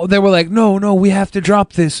were like, no, we have to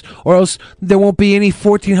drop this, or else there won't be any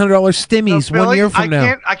 $1,400 stimmies Billy, 1 year from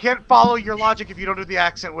now. I can't follow your logic if you don't do the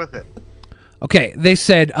accent with it. Okay, they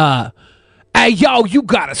said, "Hey, yo, you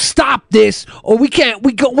gotta stop this, or we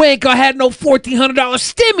ain't gonna have no $1,400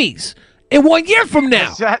 stimmies in 1 year from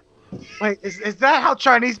now." Is that how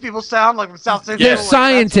Chinese people sound? Like from South Central? They're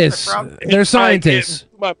scientists. They're scientists.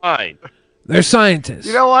 My mind. They're scientists.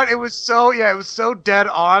 You know what? It was so dead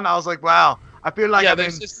on. I was like, wow. I feel like I'm in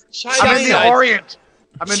the Orient.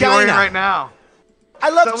 I'm in the Orient right now. I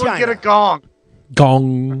love Someone China. get a gong.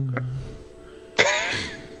 Gong.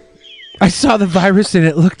 I saw the virus and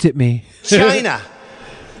it looked at me. China.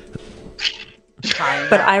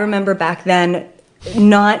 But I remember back then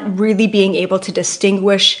not really being able to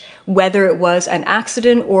distinguish whether it was an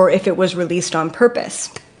accident or if it was released on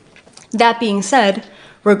purpose. That being said,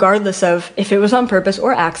 regardless of if it was on purpose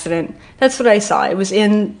or accident, that's what I saw. It was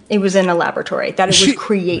in a laboratory, that it was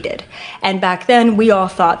created. And back then, we all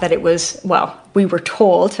thought that it was, we were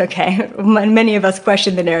told, okay, many of us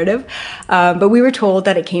questioned the narrative, but we were told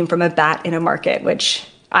that it came from a bat in a market, which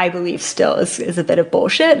I believe still is a bit of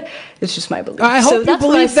bullshit. It's just my belief. I hope you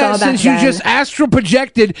believe that since you just astral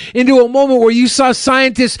projected into a moment where you saw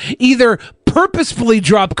scientists either purposefully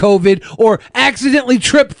drop COVID or accidentally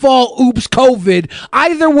trip, fall, oops, COVID.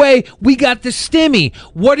 Either way, we got the stimmy.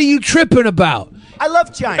 What are you tripping about? I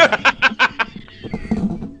love China.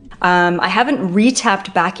 I haven't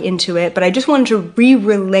re-tapped back into it, but I just wanted to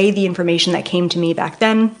re-relay the information that came to me back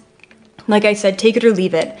then. Like I said, take it or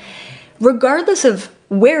leave it. Regardless of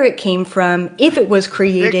where it came from, if it was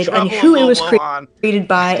created, and who it was created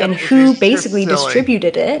by, and who basically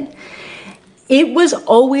distributed it. It was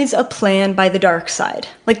always a plan by the dark side.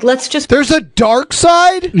 Like, let's just... There's a dark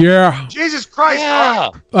side? Yeah. Jesus Christ. Yeah.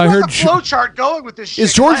 I heard... the flowchart going with this shit.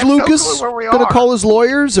 Is George Lucas going to call his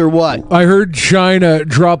lawyers or what? I heard China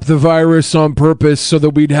drop the virus on purpose so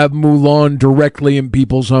that we'd have Mulan directly in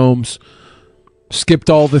people's homes. Skipped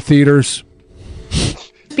all the theaters.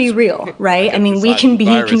 Be real, right? I mean, we can be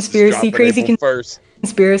conspiracy theorists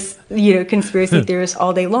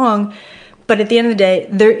all day long. But at the end of the day,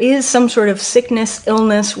 there is some sort of sickness,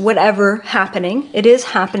 illness, whatever happening. It is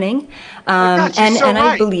happening.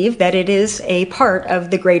 I believe that it is a part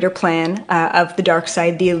of the greater plan of the dark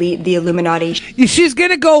side, the elite, the Illuminati. She's going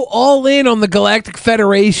to go all in on the Galactic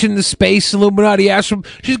Federation, the Space Illuminati Astro.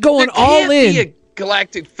 She's going all in. There can't be a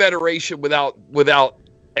Galactic Federation without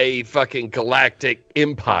a fucking galactic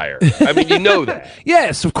empire. I mean, you know that.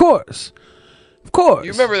 Yes, of course. Of course.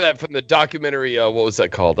 You remember that from the documentary, what was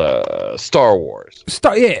that called? Star Wars.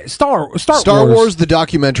 Star Wars, the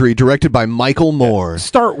documentary, directed by Michael Moore.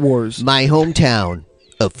 Star Wars. My hometown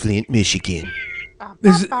of Flint, Michigan.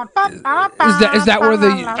 Is that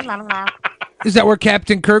where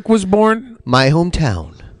Captain Kirk was born? My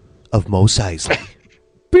hometown of Mos Eisley.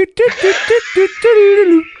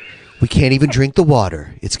 We can't even drink the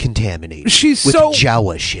water. It's contaminated with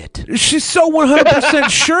Jawa shit. She's so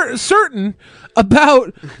 100% certain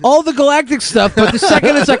about all the galactic stuff, but the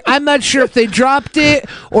second it's like, I'm not sure if they dropped it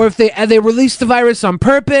or if they released the virus on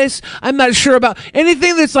purpose. I'm not sure about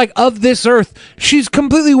anything that's like of this earth. She's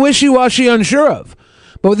completely wishy-washy, unsure of.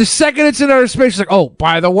 But the second it's in outer space, she's like, oh,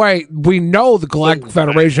 by the way, we know the Galactic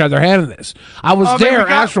Federation had their hand in this. I was there,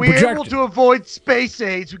 astral projected. We were able to avoid space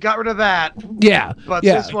AIDS. We got rid of that. Yeah. But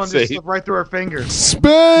this one just slipped right through our fingers.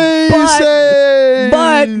 Space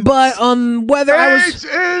AIDS! But on whether I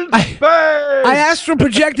astral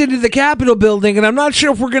projected into the Capitol building, and I'm not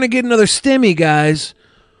sure if we're going to get another stimmy, guys.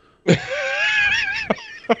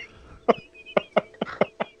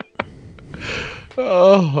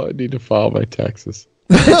 Oh, I need to file my taxes.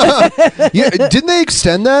 Yeah, didn't they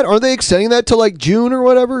extend that? Are they extending that to like June or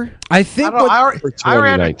whatever? I think I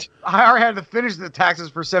already had to finish the taxes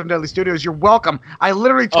for Seven Deadly Studios. You're welcome. I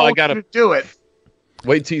literally told you to do it.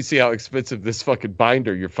 Wait till you see how expensive this fucking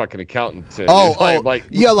binder your fucking accountant said.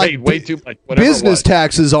 Way too much. Business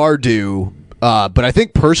taxes are due, but I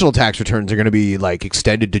think personal tax returns are going to be like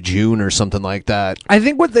extended to June or something like that. I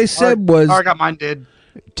think what they said was I got mine did.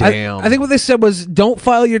 Damn. I think what they said was, don't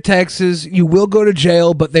file your taxes. You will go to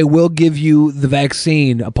jail, but they will give you the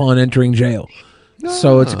vaccine upon entering jail.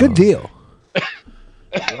 So it's a good deal.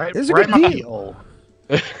 It's a good deal.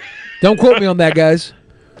 Don't quote me on that, guys.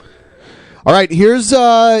 All right, here's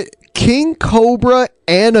King Cobra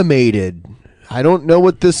Animated. I don't know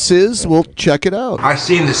what this is. We'll check it out. I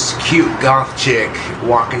seen this cute goth chick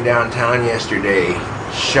walking downtown yesterday.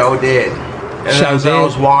 Show did. And as I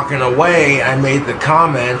was walking away, I made the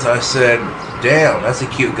comment. I said, damn, that's a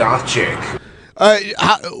cute goth chick. What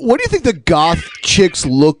do you think the goth chicks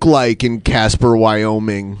look like in Casper,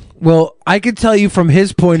 Wyoming? Well, I could tell you from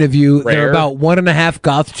his point of view, they're about 1.5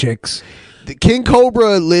 goth chicks. The King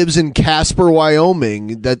Cobra lives in Casper,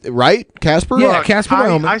 Wyoming. That right, Casper? Yeah, Casper,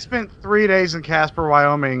 Wyoming. I spent 3 days in Casper,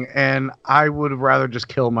 Wyoming, and I would rather just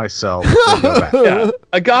kill myself. Yeah.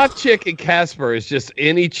 A goth chick in Casper is just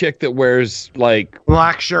any chick that wears like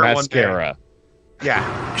black shirt, mascara.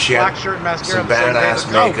 Yeah, she black had shirt, mascara, some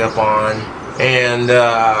badass makeup on, and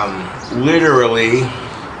literally,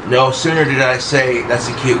 no sooner did I say that's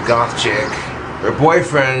a cute goth chick, her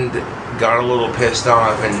boyfriend got a little pissed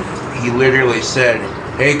off and he literally said,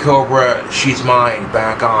 hey Cobra, she's mine,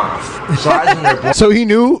 back off. So he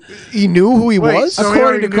knew who he was?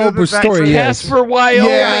 According to Cobra's story, yes. Casper,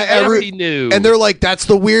 Wyoming, he knew. And they're like, that's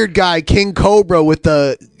the weird guy, King Cobra with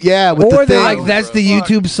the or they're like, that's the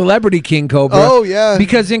YouTube celebrity King Cobra. Oh yeah.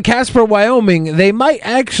 Because in Casper, Wyoming, they might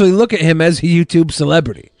actually look at him as a YouTube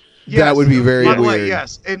celebrity. Yes, that would be very weird.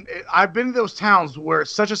 Yes, and I've been to those towns where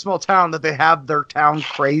it's such a small town that they have their town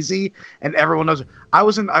crazy, and everyone knows it. I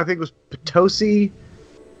was in, I think it was Potosi.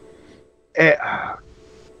 I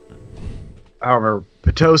don't remember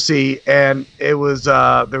Potosi, and it was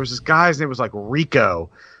there was this guy's name was like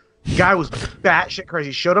Rico. The guy was batshit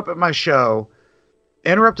crazy. Showed up at my show,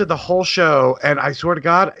 interrupted the whole show, and I swear to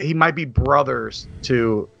God, he might be brothers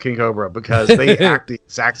to King Cobra because they act the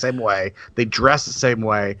exact same way, they dress the same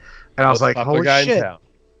way, and I was like, holy shit!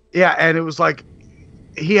 Yeah, and it was like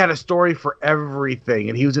he had a story for everything,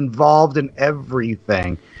 and he was involved in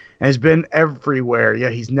everything, and has been everywhere. Yeah,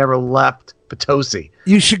 he's never left Potosi.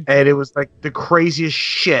 You should, and it was like the craziest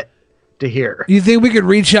shit to hear. You think we could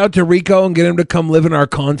reach out to Rico and get him to come live in our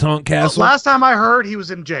Contant Castle? Last time I heard, he was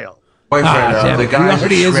in jail. Boyfriend, the guy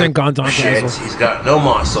already is in Contant Castle. He's got no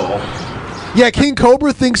muscle. Yeah, King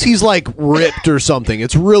Cobra thinks he's like ripped or something.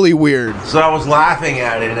 It's really weird. So I was laughing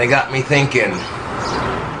at it, and it got me thinking.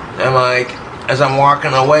 I'm like, as I'm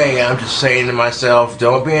walking away, I'm just saying to myself,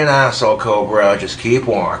 "Don't be an asshole, Cobra. Just keep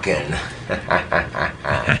walking."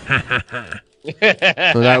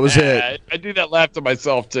 That was it. I do that laugh to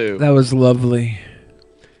myself too. That was lovely.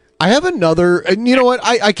 I have another, and you know what?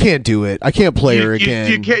 I can't do it. I can't play her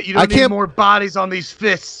again. You don't need more bodies on these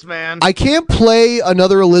fists, man. I can't play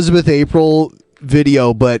another Elizabeth April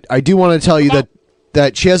video, but I do want to tell you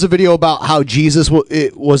that she has a video about how Jesus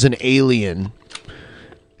was an alien.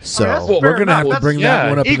 So we're gonna have to bring that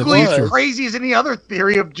one up in the equally future. as crazy as any other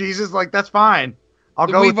theory of Jesus. Like, that's fine. I'll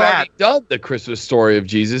go We've with that. already done the Christmas story of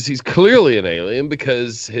Jesus. He's clearly an alien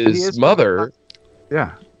because his mother.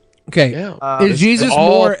 Yeah. Okay, Yeah. is It's Jesus all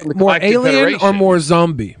more from the more Galactic alien or Federation. more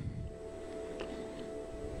zombie?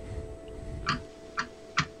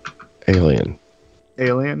 Alien.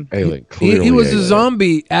 Alien. Alien. He Clearly was a alien.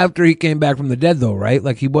 zombie after he came back from the dead, though, right?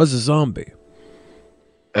 Like he was a zombie.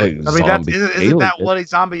 A I mean, zombie isn't alien. that what a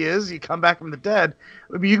zombie is? You come back from the dead.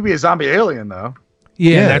 I mean, you can be a zombie alien, though.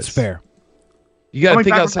 Yeah, Yes. that's fair. You got to Coming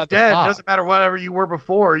think back outside from the the dead box. doesn't matter whatever you were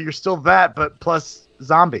before. You're still that, but plus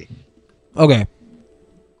zombie. Okay.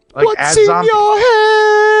 Like, what's as in zombie. your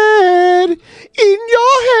head? In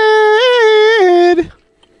your head.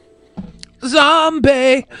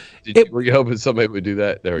 Zombie. Were you hoping somebody would do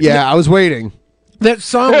that? There we Yeah, I was waiting. That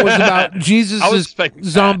song was about I was Jesus' expecting that.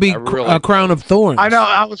 zombie I really- crown of thorns. I know.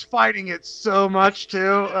 I was fighting it so much too.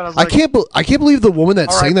 And I was like, I can't believe the woman that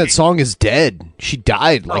All sang right, that song is dead. She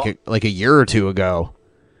died like a year or two ago.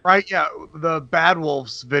 right? Yeah, the Bad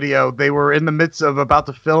Wolves video. They were in the midst of about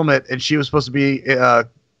to film it, and she was supposed to be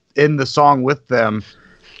in the song with them.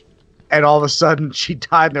 And all of a sudden, she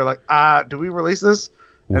died. And they're like, do we release this?"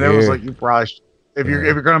 And it was Weird. like, "You probably should. If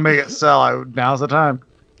you're gonna make it sell, now's the time."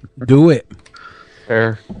 Do it.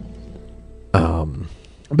 Fair.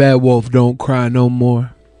 Bad Wolf, don't cry no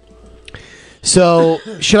more. So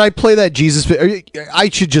should I play that Jesus? I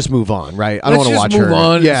should just move on, right? I don't want to watch move her.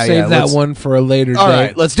 on. Yeah, Save yeah. that let's- one for a later All date.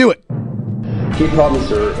 right, let's do it. He called me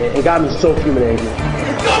sir and got me so human angry.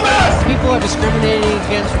 People are discriminating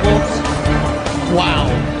against wolves. Wow.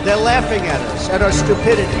 They're laughing at us, at our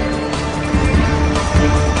stupidity.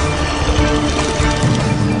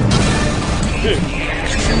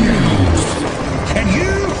 And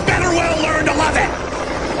you better well learn to love it.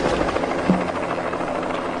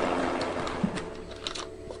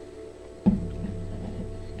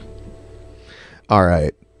 All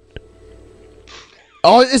right.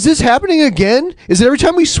 Oh, is this happening again? Is it every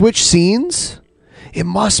time we switch scenes? It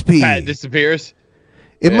must be. It disappears.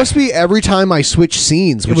 It must be every time I switch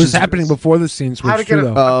scenes. It Which was is happening before the scene How to switched get too,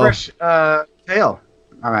 a though. fresh tail?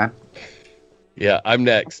 All right. Yeah, I'm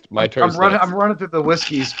next. My turn. I'm running through the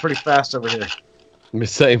whiskeys pretty fast over here.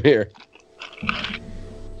 Same here.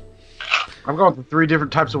 I'm going through 3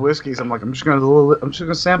 different types of whiskeys. I'm just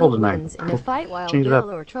gonna sample tonight. In a fight while Change it up.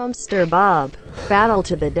 Bill or Trumpster Bob battle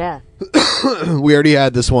to the death. we already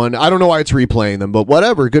had this one. I don't know why it's replaying them, but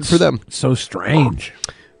whatever. Good for them. So strange.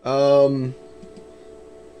 I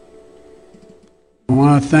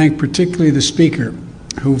want to thank particularly the speaker,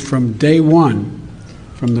 who from day one,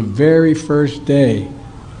 from the very first day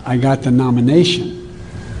I got the nomination,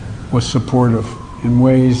 was supportive in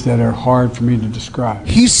ways that are hard for me to describe.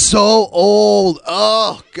 He's so old.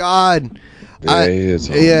 Oh God. Yeah, he is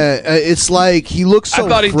old. Yeah, it's like he looks so I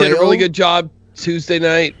thought he did a frail. really good job Tuesday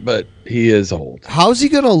night, but he is old. How's he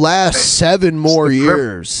gonna last 7 more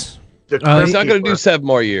years? He's not going to do 7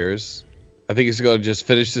 more years. I think he's going to just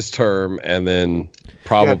finish this term and then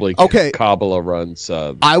probably Kabbalah runs.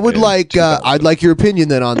 I would like I'd like your opinion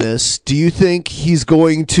then on this. Do you think he's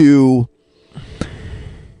going to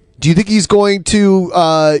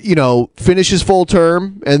finish his full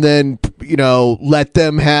term and then let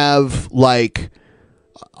them have like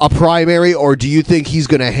a primary, or do you think he's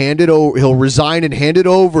going to hand it over? He'll resign and hand it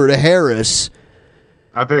over to Harris.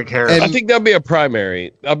 I think Harris. I think there'll be a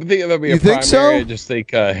primary. I think there'll be You a think primary. so? I just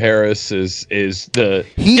think Harris is the.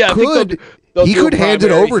 He I think could- they'll he do a could hand it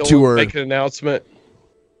primary, over he'll to her. Make an announcement.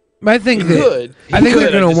 I think He that, could. I He think could. they're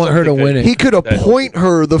I going to just want don't her to think win it. He could appoint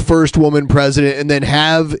her the first woman president, and then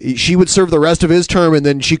she would serve the rest of his term, and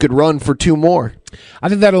then she could run for 2 more. I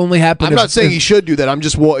think that'll only happen. I'm not saying he should do that. I'm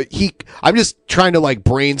just trying to like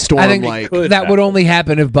brainstorm. I think that would only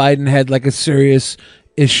happen if Biden had like a serious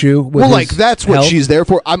issue. With Well, his like that's what health. she's there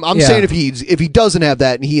for. I'm Yeah. saying if he doesn't have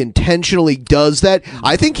that and he intentionally does that,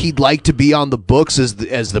 I think he'd like to be on the books as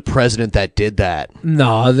the president that did that.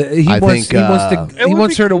 No, he I wants think, he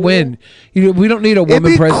wants her to win. We don't need a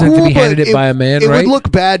woman president to be handed it by a man, it right? would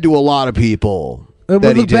look bad to a lot of people. It would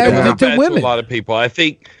that he look did bad that. to women. A lot of people. I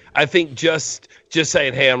think just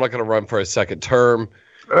saying, "Hey, I'm not going to run for a second term,"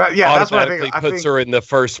 yeah, that's what I automatically think. I puts think, her in the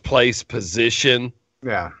first place position.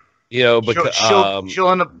 Yeah. You know, because she'll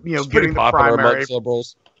end up, she's getting pretty the popular primary. amongst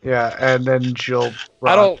liberals. Yeah, and then she'll.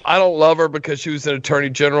 I don't love her because she was an attorney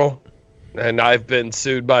general, and I've been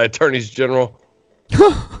sued by attorneys general.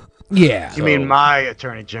 Yeah. You mean my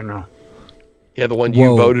attorney general? Yeah, the one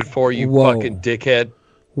you Whoa. voted for, you Whoa. fucking dickhead.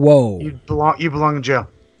 Whoa. You belong in jail.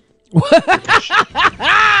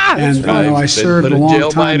 And I served a long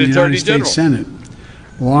time in the United States Senate,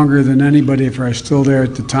 longer than anybody if I was still there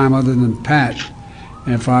at the time, other than Pat.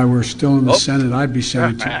 And if I were still in the Senate, I'd be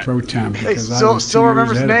senator pro tem Hey, because I was 2 still years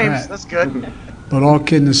remembers ahead of names. Pat. That's good. But all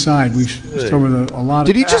kidding aside, we've served a lot of.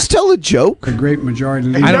 Did he just tell a joke? A great majority.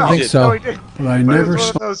 Leader. I don't think so. No, he did. But I But never it was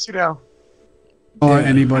saw one of those,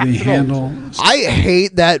 anybody handle. I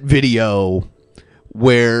hate that video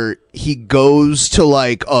where he goes to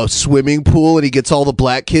like a swimming pool and he gets all the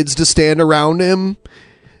black kids to stand around him.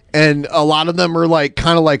 And a lot of them are like,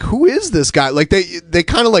 kind of like, who is this guy? Like they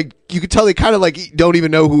kind of like, you could tell they kind of like don't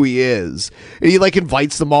even know who he is. And he like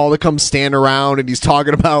invites them all to come stand around and he's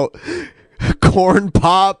talking about corn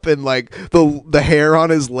pop and like the hair on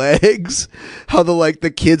his legs. How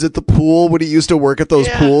the kids at the pool when he used to work at those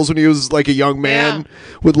pools when he was like a young man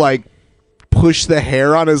would like push the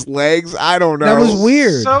hair on his legs. I don't know. That was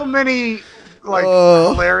weird. So many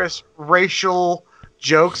hilarious racial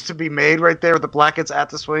jokes to be made right there with the black kids at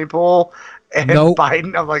the swimming pool and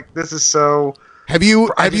Biden. I'm like, this is so. Have you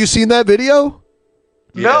seen that video?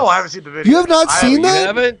 No, I haven't seen the video. You have not seen that? You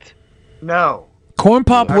haven't? No. Corn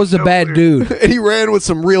Pop was a bad dude. And he ran with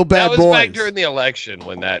some real bad That was boys. back during the election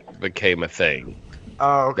when that became a thing.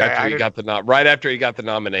 Oh, okay. After he got right after he got the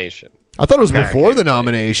nomination. I thought it was before the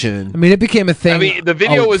nomination. I mean, it became a thing. I mean, the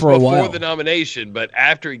video was for a before while. the nomination, but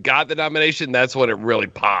after he got the nomination, that's when it really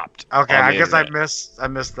popped. Okay, on I the guess I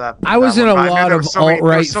internet. missed that. I was in a lot of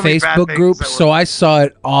alt-right so many bad Facebook things groups, that so I saw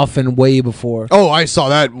it often way before. Oh, I saw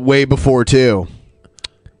that way before too.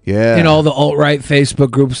 Yeah. In all the alt-right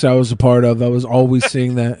Facebook groups I was a part of, I was always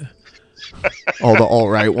seeing that. All the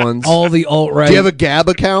alt-right ones. All the alt-right. Do you have a Gab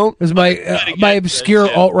account? It was my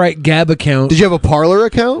obscure alt-right Gab account. Did you have a Parler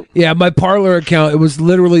account? Yeah, my Parler account. It was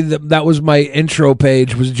literally that was my intro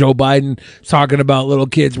page. Was Joe Biden talking about little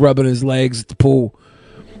kids rubbing his legs at the pool?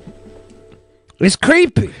 It's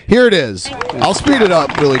creepy. Here it is. I'll speed it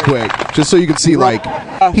up really quick, just so you can see. Like,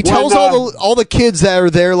 he tells all the kids that are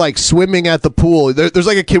there, like swimming at the pool. There's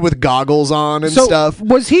like a kid with goggles on and So stuff.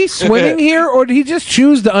 was he swimming here, or did he just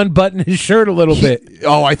choose to unbutton his shirt a little bit?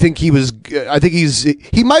 Oh, I think he was. I think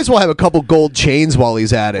he might as well have a couple gold chains while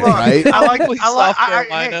he's at it, right? South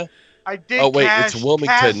Carolina. I did. Oh wait, cash- it's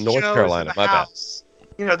Wilmington, cash North Joe's Carolina. in the My bad. house.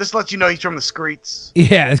 You know, this lets you know he's from the streets.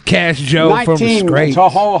 Yeah, Cash Joe from the 19 Scrapes. to a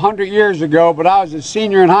whole 100 years ago, but I was a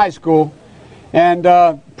senior in high school, and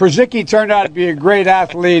Przicki turned out to be a great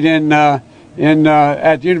athlete at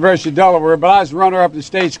the University of Delaware. But I was runner-up the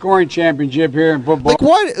state scoring championship here in football.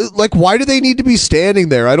 Why do they need to be standing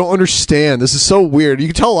there? I don't understand. This is so weird. You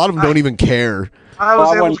can tell a lot of them don't even care. I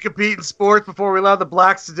was able to compete in sports before we allowed the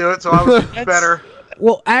blacks to do it, so I was better.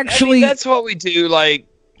 Well, actually, that's what we do. Like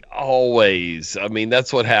always. I mean,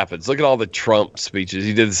 that's what happens. Look at all the Trump speeches.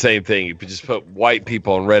 He did the same thing. He just put white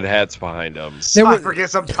people in red hats behind them. I forget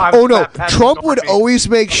sometimes. Oh no! Trump would always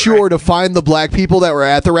make sure to find the black people that were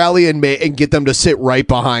at the rally and get them to sit right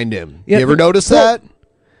behind him. Yeah, you ever notice well, that?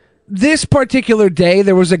 This particular day,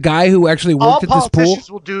 there was a guy who actually All worked at this pool.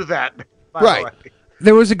 politicians will do that. by the Right. way.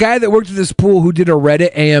 There was a guy that worked at this pool who did a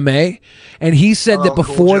Reddit AMA, and he said that Cool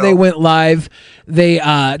before Joe. they went live, they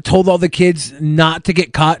told all the kids not to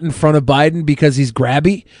get caught in front of Biden because he's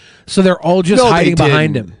grabby. So they're all just No, they hiding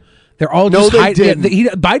behind didn't. him. They're all No, just they hiding.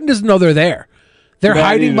 didn't. Biden doesn't know they're there. They're Bad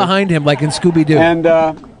hiding either. behind him like in Scooby Doo. And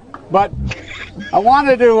but I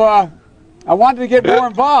wanted to get more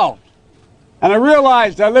involved, and I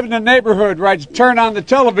realized I lived in a neighborhood where I'd turn on the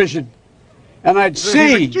television, and I'd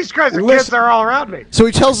see. Jesus Christ, the and kids listen. are all around me. So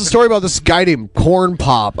he tells the story about this guy named Corn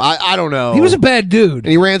Pop. I don't know. He was a bad dude.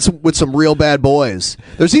 And he ran with some real bad boys.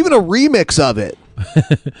 There's even a remix of it.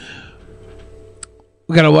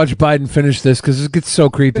 We got to watch Biden finish this because it gets so To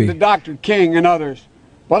creepy. Dr. King and others,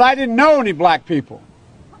 but I didn't know any black people.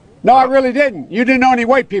 No, I really didn't. You didn't know any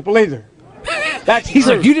white people either. That's He's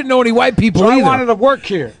true. like, you didn't know any white people So either. I wanted to work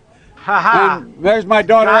here. Ha ha. And there's my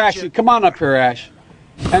daughter Gotcha. Ashley. Come on up here, Ash.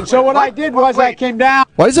 And so what I did was I came down.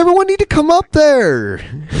 Why does everyone need to come up there?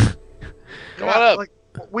 Come on up. Like,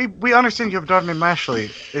 we understand you have a daughter named Ashley.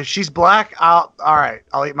 If she's black, all right.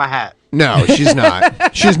 I'll eat my hat. No, she's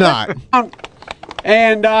not. She's not.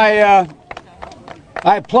 And I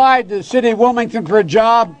applied to the city of Wilmington for a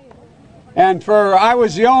job, and I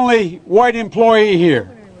was the only white employee here.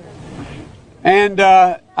 And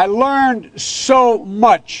I learned so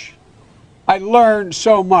much.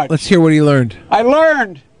 Let's hear what he learned. I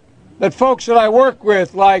learned that folks that I work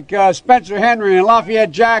with, like Spencer Henry and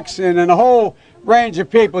Lafayette Jackson and a whole range of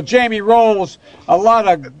people, Jamie Rolls, a lot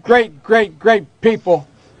of great people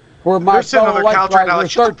were my fellow white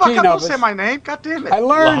guys. There were 13 of us. Don't say my name. God damn it. I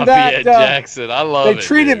learned Lafayette that Jackson. I love it. They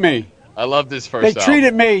treated me. I love this first They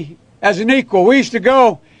treated me as an equal. We used to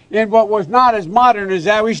go in what was not as modern as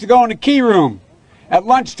that. We used to go in the key room at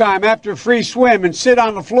lunchtime after a free swim and sit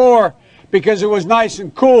on the floor because it was nice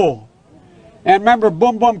and cool. And remember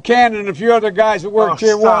Boom Boom Cannon and a few other guys that worked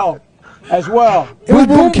here as well. Boom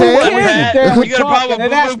Boom Cannon? They You got a problem with and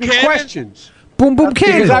Boom asked Boom me Cannon? questions. Boom Boom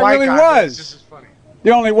Cannon. Because I really was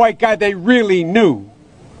the only white guy they really knew.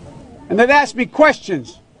 And they'd ask me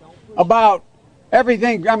questions about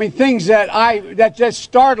everything. I mean, things that just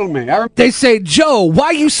startled me. They say, Joe,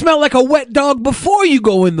 why you smell like a wet dog before you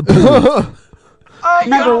go in the pool?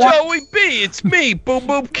 Remember Joey B, it's me, Boom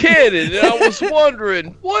Boom Cannon, and I was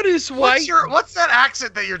wondering, what's that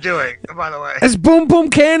accent that you're doing, by the way? That's Boom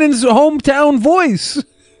Boom Cannon's hometown voice.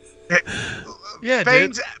 Yeah,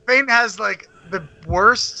 Bane has like the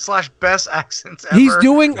worst / best accents ever. He's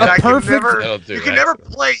doing a perfect. You can never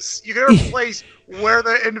place where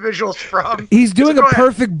the individual's from. He's doing a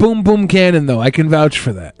perfect Boom Boom Cannon, though. I can vouch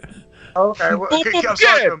for that. Okay, well, Boom Boom I'm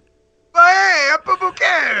sorry. Cannon. Hey, I'm Boom Boom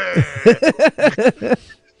Cannon.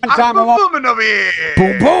 I'm Boom Booming over here.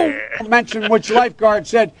 Boom boom. Mentioned which lifeguard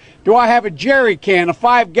said, "Do I have a jerry can, a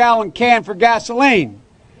 5-gallon can for gasoline?"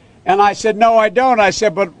 And I said, "No, I don't." I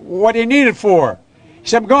said, "But what do you need it for?" He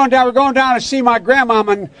said, We're going down to see my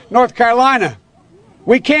grandmama in North Carolina.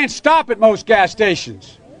 We can't stop at most gas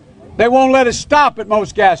stations. They won't let us stop at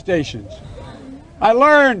most gas stations." I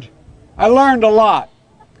learned a lot.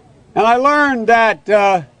 And I learned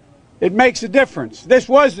that it makes a difference. This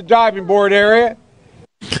was the diving board area.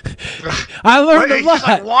 I learned a He lot. just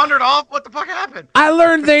like wandered off. What the fuck happened? I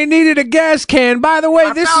learned they needed a gas can. By the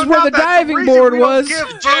way, this is where the diving board was.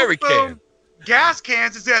 Jerry can. Gas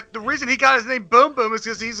cans is that the reason he got his name Boom Boom is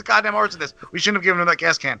because he's a goddamn arsonist. We shouldn't have given him that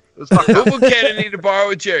gas can. It was fucked up. Boom Boom Cannon need to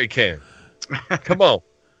borrow a jerry can. Come on,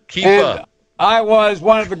 keep up. I was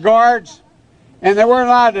one of the guards, and they weren't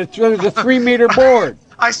allowed to. There was a 3-meter board.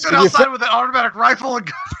 I stood outside with an automatic rifle and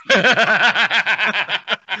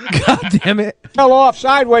God damn it! Fell off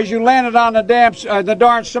sideways. You landed on the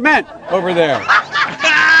darn cement over there.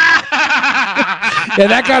 Yeah,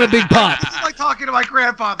 that got a big pop. This is like talking to my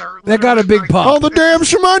grandfather. That got a big pop. Oh, the damn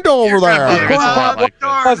cement over there.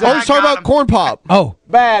 Let's talk about Corn Pop. Oh,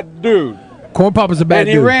 bad dude. Corn Pop is a bad and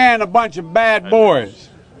dude. he ran a bunch of bad boys.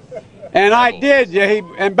 And I did.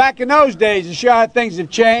 And back in those days, to show how things have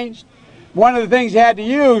changed, one of the things you had to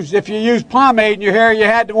use, if you used pomade in your hair, you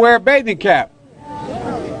had to wear a bathing cap.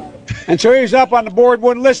 And so he was up on the board,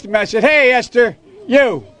 wouldn't listen to me. I said, "Hey, Esther,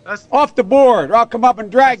 you, off the board, or I'll come up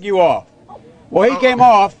and drag you off." Well, he came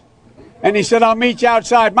off, and he said, "I'll meet you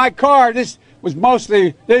outside." My car, these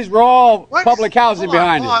were all public housing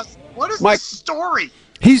behind it. What is this story?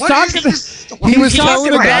 He was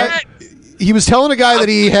telling a guy that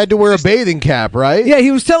he had to wear a bathing cap, right? Yeah, he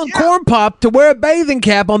was telling Corn Pop to wear a bathing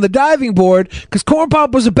cap on the diving board because Corn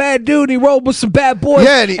Pop was a bad dude. He rolled with some bad boys,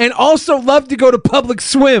 and also loved to go to public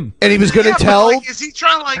swim. And he was going to tell. Like, is he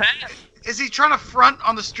trying to front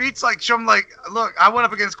on the streets, like show him, like, look, I went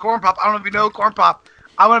up against Corn Pop. I don't know if you know Corn Pop.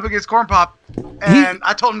 I went up against Corn Pop, and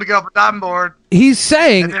I told him to get off a diving board. He's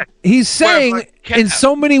saying in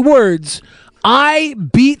so many words, I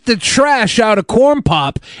beat the trash out of Corn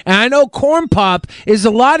Pop, and I know Corn Pop is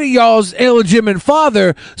a lot of y'all's illegitimate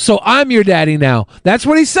father, so I'm your daddy now. That's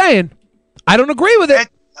what he's saying. I don't agree with it,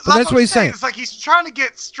 but that's what he's saying. It's like he's trying to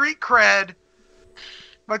get street cred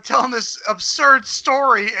by telling this absurd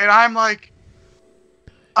story, and I'm like,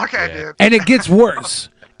 okay, dude. And it gets worse.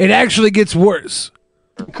 It actually gets worse.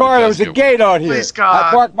 There was a gate out here. Please, God.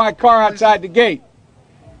 I parked my car outside the gate.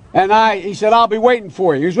 And he said, "I'll be waiting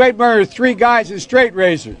for you." He was waiting for 3 guys in straight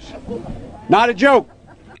razors. Not a joke.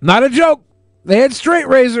 Not a joke. They had straight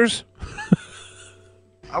razors.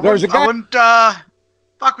 I wouldn't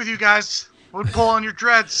fuck with you guys. I wouldn't pull on your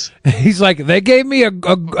dreads. He's like, they gave me a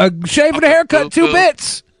shave and a haircut, 2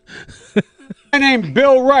 bits. My name's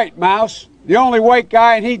Bill Wright, Mouse. The only white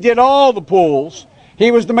guy, and he did all the pools.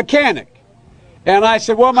 He was the mechanic. And I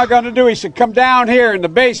said, what am I going to do? He said, come down here in the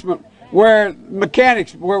basement where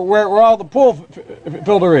mechanics, where all the pool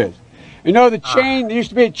filter is. You know the chain, there used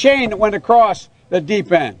to be a chain that went across the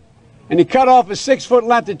deep end. And he cut off a 6-foot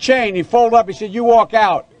length of chain. He folded up, he said, you walk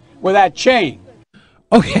out with that chain.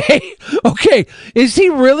 Okay. Is he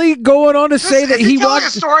really going on to say that he telling walked?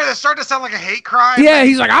 a story that started to sound like a hate crime? Yeah,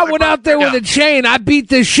 he's like, I went out there with a chain. I beat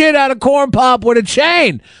the shit out of Corn Pop with a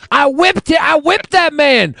chain. I whipped that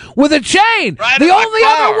man with a chain. The only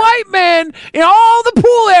other white man in all the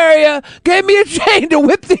pool area gave me a chain to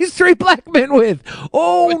whip these 3 black men with.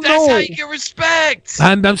 Oh, But that's how you get respect.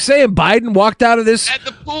 I'm saying Biden walked out of this At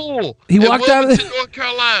the pool. He in walked out of Wilmington, this- North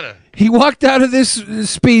Carolina. He walked out of this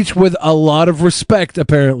speech with a lot of respect,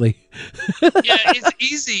 apparently. Yeah,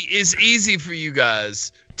 it's easy for you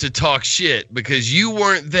guys to talk shit because you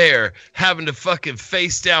weren't there having to fucking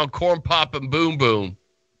face down Corn Pop and Boom Boom.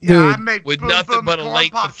 Dude. I made with Boom nothing Boom but and a Corn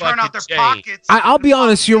length Pop of turn out their fucking chain. pockets. I'll be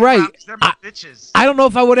honest, you're right. I don't know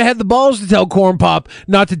if I would have had the balls to tell Corn Pop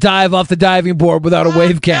not to dive off the diving board without a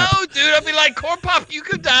wave cap. No, dude, I'd be like, Corn Pop, you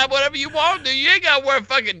can dive whatever you want, dude. You ain't got to wear a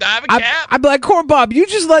fucking diving cap. I'd be like, Corn Pop, you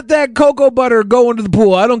just let that cocoa butter go into the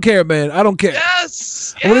pool. I don't care, man. I don't care.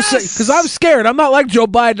 Yes. Because I'm scared. I'm not like Joe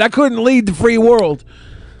Biden. I couldn't lead the free world.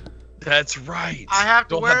 That's right. I have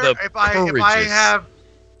to Don't wear, have the if I courageous. have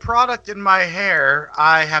product in my hair,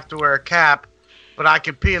 I have to wear a cap, but I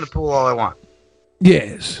can pee in the pool all I want.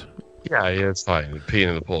 Yes. Yeah, it's fine. Peeing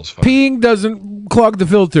in the pool's fine. Peeing doesn't clog the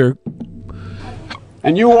filter.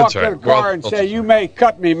 And you walk That's to right. the car Well, and say, you may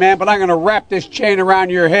cut me, man, but I'm going to wrap this chain around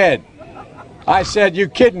your head. I said, you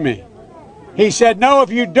kidding me? He said, no, if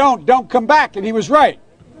you don't come back. And he was right.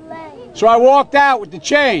 So I walked out with the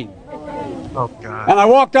chain. Oh, God. And I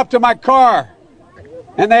walked up to my car.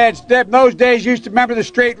 And those days you used to remember the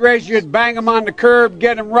straight razor. You'd bang them on the curb,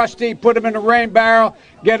 get them rusty, put them in the rain barrel,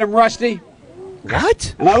 get them rusty.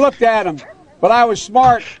 What? And I looked at him, but I was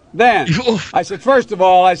smart then. I said, first of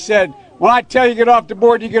all, I said, when I tell you get off the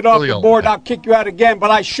board, you get off the board, I'll kick you out again,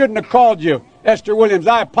 but I shouldn't have called you Esther Williams.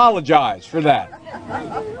 I apologize for that.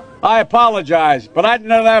 I apologize, but I didn't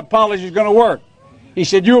know that apology was going to work. He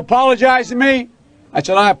said, you apologize to me? I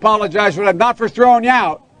said, I apologize for that, not for throwing you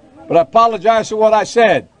out, but I apologize for what I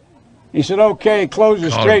said. He said, okay, close the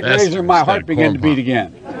Called straight him Esther razor, and my heart instead of began to Corn beat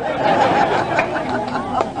again.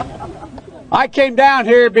 I came down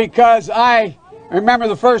here because I remember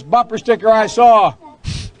the first bumper sticker I saw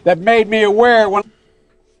that made me aware when.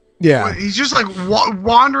 Yeah. He's just like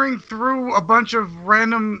wandering through a bunch of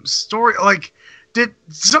random story. Like, did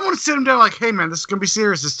someone sit him down like, hey, man, this is going to be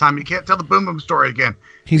serious this time. You can't tell the Boom Boom story again.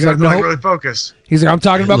 He's You like, gotta, no. really focus. He's like, I'm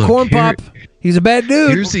talking about Look, Corn here- Pop. He's a bad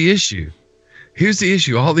dude. Here's the issue.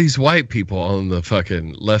 All these white people on the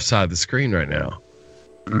fucking left side of the screen right now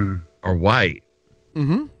are white.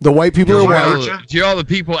 Mm-hmm. The white people are white. Do you all the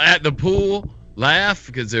people at the pool laugh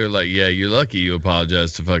because they're like, yeah, you're lucky you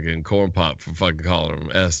apologized to fucking Corn Pop for fucking calling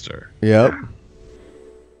him Esther. Yep.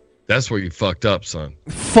 That's where you fucked up, son.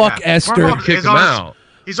 Fuck Esther. Corn Pop Kick is him on his- out.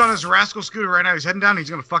 He's on his rascal scooter right now. He's heading down. He's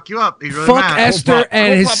going to fuck you up. He's really Fuck mad. Esther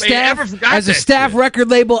and his staff as a staff record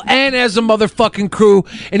label and as a motherfucking crew.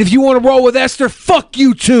 And if you want to roll with Esther, fuck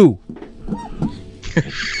you too.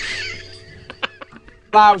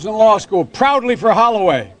 I was in law school, proudly for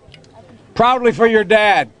Holloway, proudly for your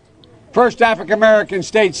dad, first African American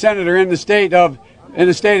state senator in the state of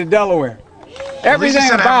Delaware. Everything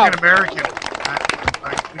about African American.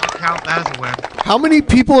 We can count that as a win. How many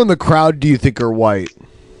people in the crowd do you think are white?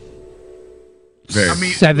 I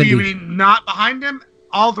mean, 70. you mean not behind him?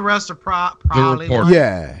 All the rest are probably.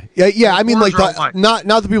 Yeah. I mean, like, Reporters are white.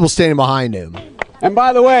 not the people standing behind him. And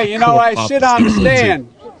by the way, you know, I sit on the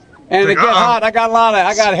stand and it get hot. I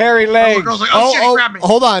got hairy legs.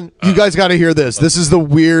 Hold on. You guys got to hear this. This is the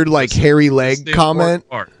weird, like, hairy leg comment.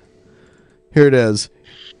 Here it is.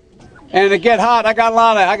 And it get hot. I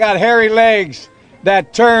got hairy legs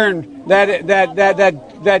that turn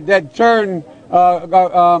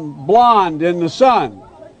blonde in the sun.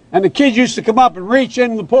 And the kids used to come up and reach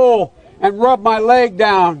in the pool and rub my leg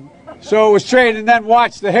down so it was straight, and then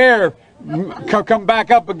watch the hair come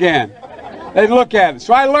back up again. They'd look at it.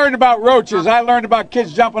 So I learned about roaches. I learned about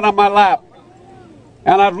kids jumping on my lap.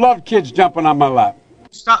 And I've loved kids jumping on my lap.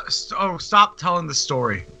 Stop telling the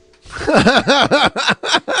story.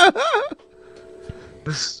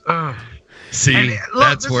 See,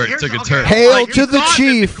 that's where it took a turn. Hail to the thought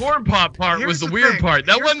chief. that The Corn Pop part was the weird part.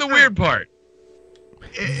 That wasn't the weird part.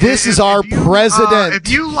 This is our president. If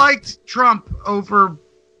you liked Trump over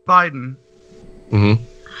Biden,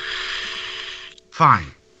 fine.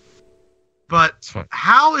 But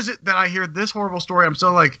how is it that I hear this horrible story? I'm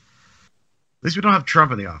so like, At least we don't have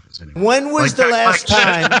Trump in the office anymore. When was the last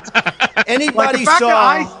time anybody the fact saw that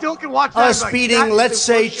I still can watch that, us beating, let's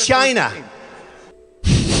say, China?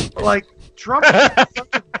 Like, Trump is such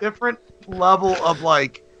a different level of,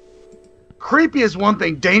 like, creepy is one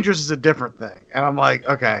thing, dangerous is a different thing. And I'm like,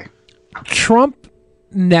 okay. Trump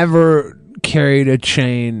never carried a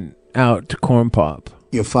chain out to Corn Pop.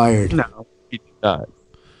 You're fired. No. He did not.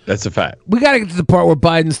 That's a fact. We got to get to the part where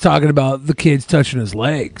Biden's talking about the kids touching his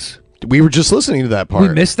legs. We were just listening to that part. We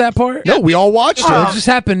missed that part? No, we all watched Oh, it. it just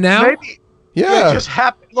happened now? Maybe. Yeah. It just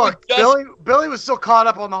happened. Look, Billy was still caught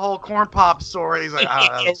up on the whole Corn Pop story. He's like,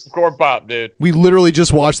 Corn Pop, dude. We literally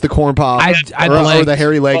just watched the Corn Pop I or blanked. the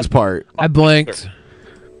hairy legs part. I blinked.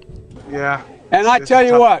 Yeah. And I tell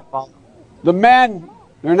you what, the men,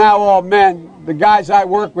 they're now all men, the guys I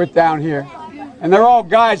work with down here, and they're all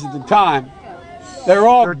guys at the time. They're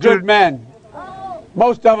all good men.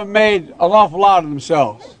 Most of them made an awful lot of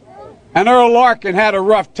themselves. And Earl Larkin had a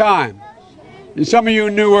rough time. And some of you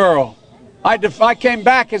knew Earl. I came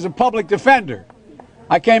back as a public defender.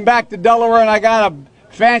 I came back to Delaware and I got a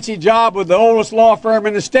fancy job with the oldest law firm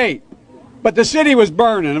in the state. But the city was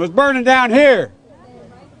burning. It was burning down here.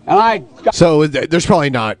 And So there's probably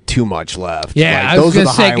not too much left. Yeah, Like, I was those are going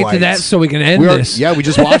the to say, get to highlights. that so we can end We are- this. Yeah, we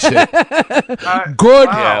just watched it. Good.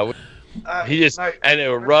 Yeah. He just and it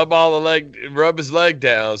would rub his leg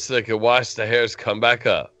down so they could watch the hairs come back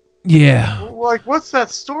up. Yeah. like, what's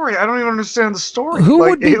that story? I don't even understand the story. Who like,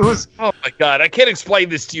 would be- It was. Oh my god, I can't explain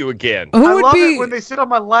this to you again. Who I would love be- it when they sit on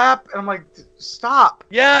my lap and I'm like, stop.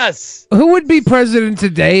 Yes. Who would be president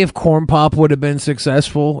today if Corn Pop would have been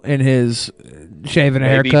successful in his shaving a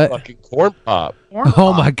Maybe haircut? fucking Corn Pop.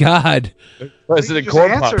 Oh my God. President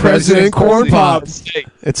Corn Pop. President Corn Pop.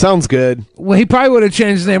 It sounds good. Well, he probably would have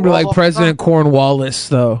changed his name to like President Cornwallis,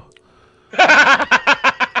 though.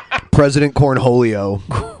 President Cornholio.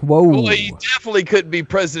 Whoa. Well, he definitely couldn't be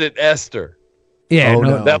President Esther. Yeah, Oh,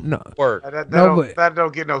 no, no. That no. would work. That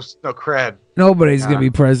don't get no cred. Nobody's going to be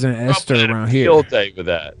President Esther around here. Field day with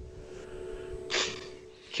that.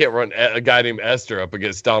 Can't run a guy named Esther up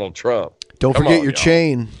against Donald Trump. Don't Come forget on, your y'all.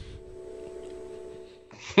 chain.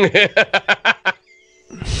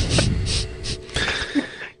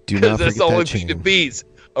 Do not Because that's forget the only that thing chain. that beats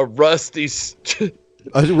a rusty,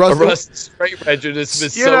 A a rusty straight razor that's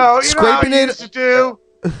been You know how Scraping you it- used to do?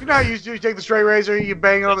 You know how you used to do? You take the straight razor, you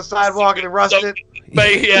bang it on the sidewalk and it rust it?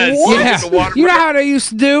 Yeah. You know how they used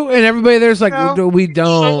to do? And everybody there's like, No. we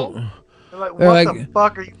don't. They're like, They're what like- the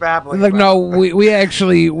fuck are you babbling Like, about? no, we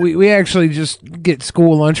actually just get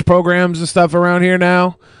school lunch programs and stuff around here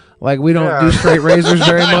now. Like, we don't do straight razors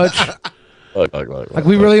very much. Like,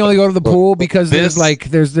 we really only go to the pool because there's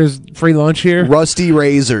free lunch here. Rusty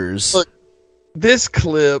razors. Look, this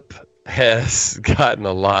clip has gotten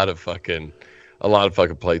a lot of fucking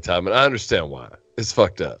playtime, and I understand why. It's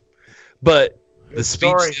fucked up. But the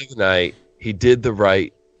speech the other night, he did the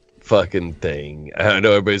right fucking thing. I know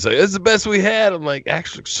everybody's like, "It's the best we had." I'm like,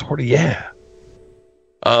 actually, sort of, yeah.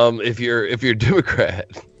 If you're a Democrat,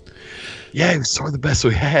 yeah, he was sort of the best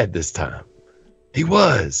we had this time. He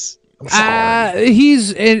was. I'm sorry.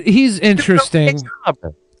 He's interesting.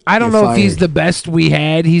 I don't know if he's the best we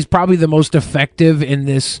had. He's probably the most effective in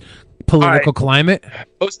this political climate.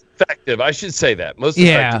 Most effective. I should say that. Most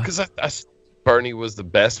Yeah. effective because Bernie was the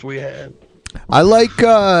best we had. I like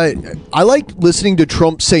listening to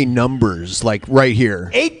Trump say numbers like right here.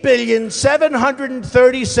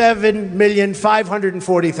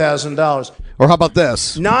 $8,737,540,000. Or how about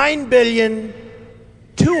this?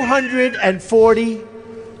 $9,240,000,000.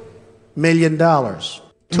 Million.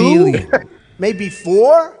 Maybe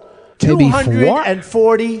four? Maybe four?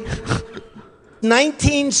 240.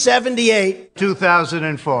 1978.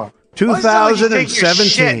 2004. Why does it sound like he's taking a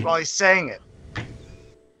shit 2017. while he's saying it.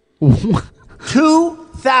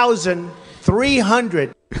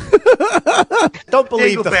 2,300. Don't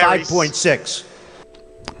believe the Dingleberries. 5.6.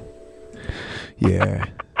 Yeah.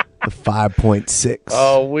 The 5.6.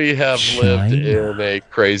 Oh, we have lived in a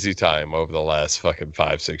crazy time over the last fucking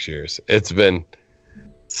 5-6 years. It's been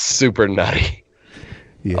super nutty.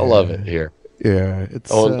 Yeah. I love it here. Yeah,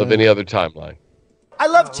 it's I won't live any other timeline. I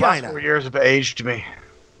love The last China. 4 years have aged me.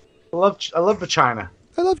 I love the China.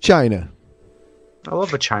 I love China. I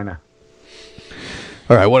love the China.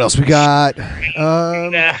 All right, what else we got?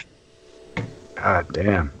 God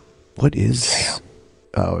damn. What is?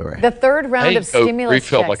 Oh, right. The third round of stimulus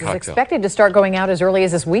refill my checks is cocktail. expected to start going out as early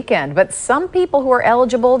as this weekend, but some people who are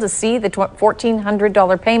eligible to see the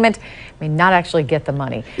 $1,400 payment may not actually get the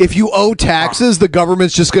money. If you owe taxes, the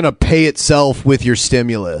government's just going to pay itself with your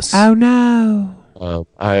stimulus. Oh no.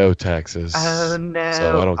 I owe taxes. Oh no!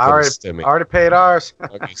 So I don't get a stimmy. Already paid ours. I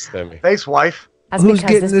get a stimmy. Thanks, wife. That's Who's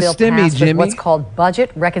because getting this the bill stimmy, passed with Jimmy? what's called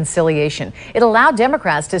budget reconciliation. It allowed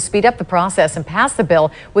Democrats to speed up the process and pass the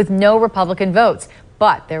bill with no Republican votes.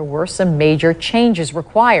 But there were some major changes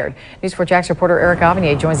required. News 4 Jax reporter Eric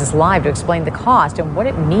Avanier joins us live to explain the cost and what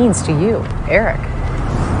it means to you. Eric.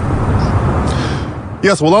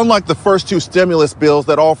 Yes, well, unlike the first two stimulus bills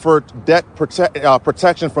that offered debt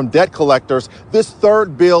protection from debt collectors, this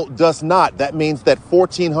third bill does not. That means that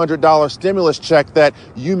 $1,400 stimulus check that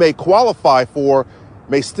you may qualify for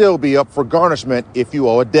may still be up for garnishment if you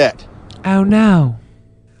owe a debt. Oh, no.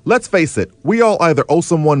 Let's face it, we all either owe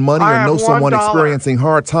someone money or know someone experiencing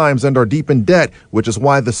hard times and are deep in debt, which is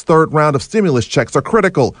why this third round of stimulus checks are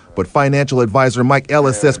critical. But financial advisor Mike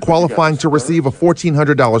Ellis says qualifying to receive a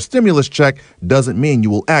 $1,400 stimulus check doesn't mean you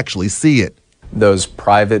will actually see it. Those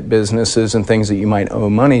private businesses and things that you might owe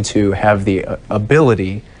money to have the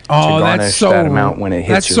ability to garnish that amount when it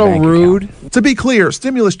hits your bank account. To be clear,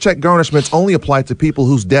 stimulus check garnishments only apply to people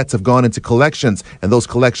whose debts have gone into collections, and those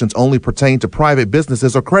collections only pertain to private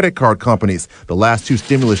businesses or credit card companies. The last two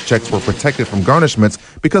stimulus checks were protected from garnishments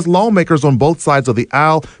because lawmakers on both sides of the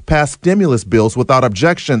aisle passed stimulus bills without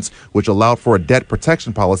objections, which allowed for a debt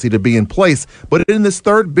protection policy to be in place. But in this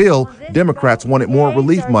third bill, Democrats wanted more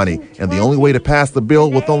relief money, and the only way to pass the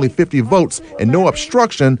bill with only 50 votes and no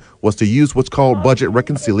obstruction was to use what's called budget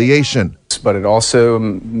reconciliation. But it also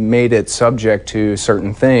made it subject to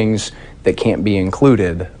certain things that can't be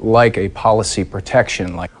included, like a policy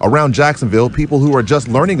protection. Around Jacksonville, people who are just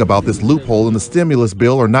learning about this loophole in the stimulus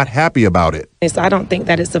bill are not happy about it. So I don't think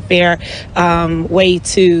that it's a fair way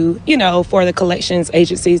to, for the collections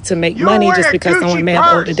agencies to make money just because someone may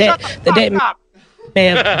have owed a debt. The debt may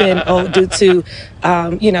have been owed due to,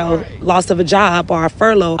 loss of a job or a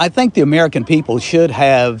furlough. I think the American people should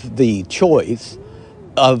have the choice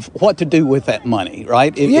of what to do with that money,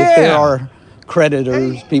 right? If there are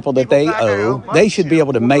creditors, people that they owe, they should be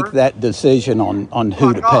able to make that decision on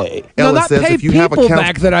who to pay. No, not pay people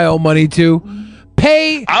back that I owe money to.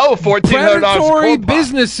 Pay predatory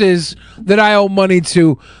businesses that I owe money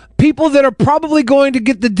to. People that are probably going to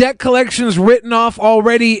get the debt collections written off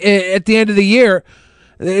already at the end of the year.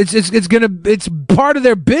 It's part of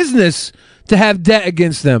their business to have debt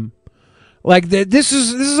against them. This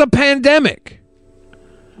is a pandemic.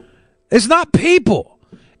 It's not people.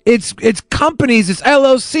 It's companies. It's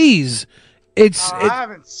LLCs. I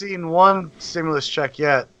haven't seen one stimulus check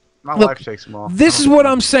yet. My wife takes them all. This is what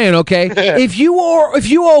I'm saying, okay? if you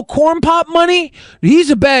owe Corn Pop money, he's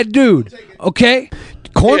a bad dude, okay?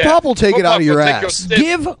 Corn Pop will take it out of your ass.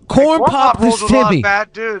 Give Corn Pop this Timmy.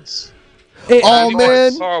 Bad dudes. Oh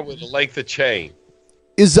man! With a length of chain.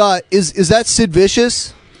 Is that Sid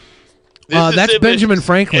Vicious? That's Benjamin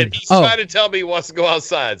Franklin. And he's trying to tell me he wants to go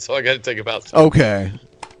outside, so I got to take him outside. Okay.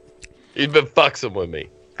 He's been fucksing with me.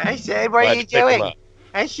 I said, what are you doing?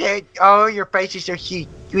 I said, oh, your face is so cute.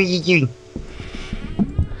 What are you doing?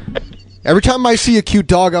 Every time I see a cute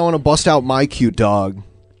dog, I want to bust out my cute dog.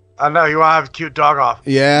 I know, you want to have a cute dog off.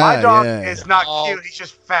 Yeah, my dog yeah. is not cute. He's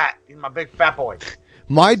just fat. He's my big fat boy.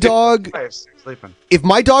 My dog, sleeping. If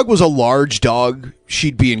my dog was a large dog,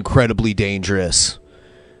 she'd be incredibly dangerous.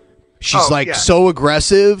 She's so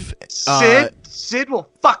aggressive. Sid will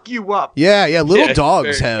fuck you up. Yeah, little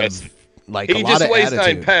dogs have a lot of attitude. He just weighs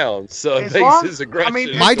 9 pounds, so it makes his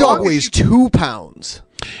aggression. My dog weighs 2 pounds.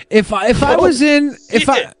 If I was in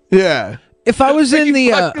the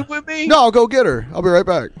No, I'll go get her. I'll be right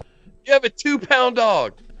back. You have a 2-pound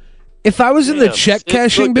dog. If I was in the check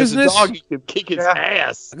cashing business, he could kick his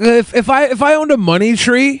ass. If I owned a money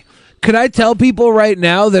tree, could I tell people right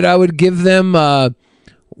now that I would give them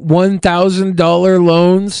 $1,000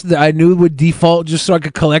 loans that I knew would default just so I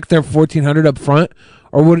could collect their $1,400 up front?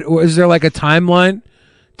 Or is there like a timeline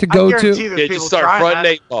to go to? Yeah, just start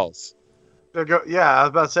fronting 8 balls. I was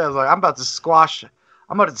about to say, I'm about to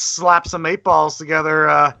slap some 8 balls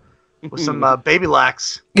together with some baby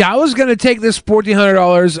lax. Yeah, I was going to take this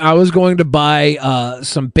 $1,400. I was going to buy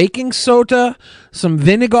some baking soda, some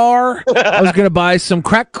vinegar. I was going to buy some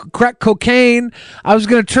crack cocaine. I was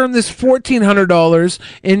going to turn this $1,400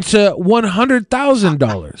 into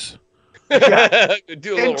 $100,000.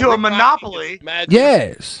 Into a monopoly.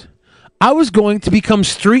 Yes. I was going to become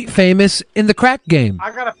street famous in the crack game.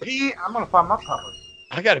 I gotta pee. I'm gonna find my pupper.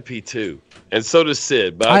 I gotta pee too, and so does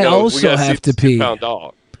Sid. But I also have to pee.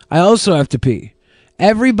 Dog. I also have to pee.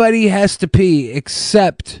 Everybody has to pee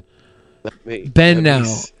except Ben now.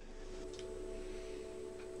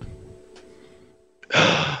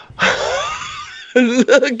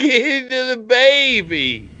 Look into the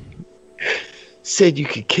baby. Sid, you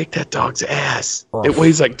could kick that dog's ass. It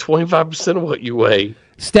weighs like 25% of what you weigh.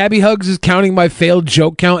 Stabby Hugs is counting my failed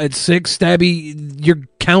joke count at 6. Stabby, your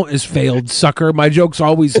count is failed, sucker. My jokes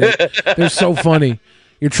always hit. They're so funny.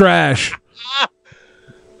 You're trash.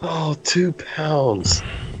 Oh, 2 pounds.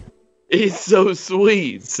 He's so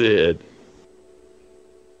sweet, Sid.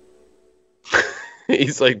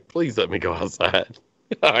 He's like, please let me go outside.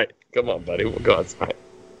 All right, come on, buddy. We'll go outside.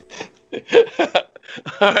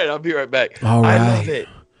 All right, I'll be right back. All right. I love it.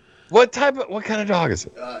 What kind of dog is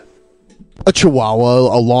it? A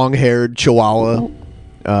Chihuahua, a long-haired Chihuahua.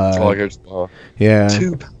 Long-haired Chihuahua. Yeah.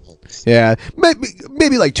 2 pounds. Yeah,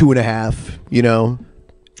 maybe like 2.5. You know.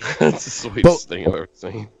 That's the sweetest thing I've ever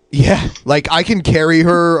seen. Yeah, like I can carry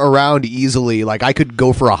her around easily. Like I could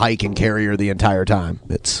go for a hike and carry her the entire time.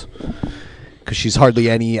 It's because she's hardly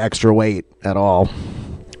any extra weight at all.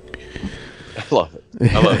 I love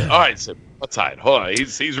it. All right, Sid. Outside. Hold on.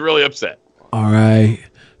 He's really upset. All right.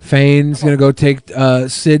 Fane's gonna go take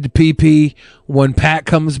Sid to pee-pee. When Pat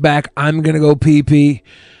comes back, I'm gonna go pee-pee,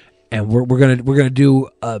 and we're gonna do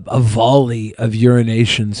a volley of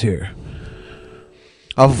urinations here.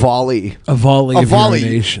 A volley. A volley of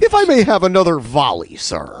urinations. If I may have another volley,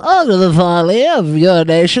 sir. Another volley of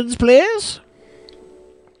urinations, please.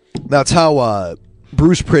 That's how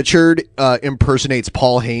Bruce Pritchard impersonates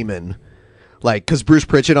Paul Heyman. Like, because Bruce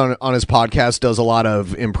Pritchard on his podcast does a lot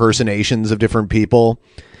of impersonations of different people.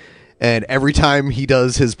 And every time he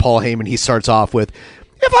does his Paul Heyman, he starts off with,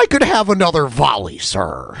 if I could have another volley,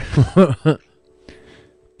 sir.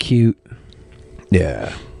 Cute.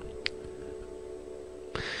 Yeah.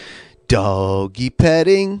 Doggy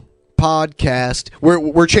petting podcast.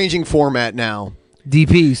 We're changing format now.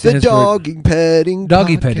 DP. The doggy petting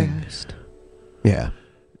Doggy podcast. petting. Yeah.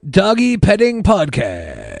 Doggy petting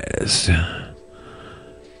podcast.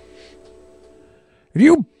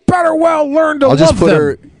 You better well learn to I'll just love put them.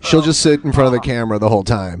 her. She'll just sit in front of the camera the whole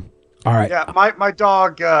time. All right. Yeah, my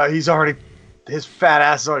dog, his fat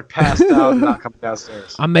ass is already passed out and not coming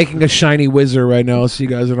downstairs. I'm making a shiny whizzer right now. I'll see you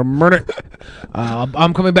guys in a minute.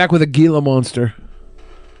 I'm coming back with a Gila monster.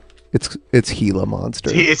 It's Gila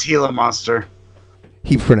monster. It's Gila monster.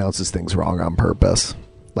 He pronounces things wrong on purpose,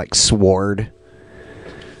 like sword.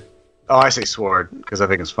 Oh, I say sword because I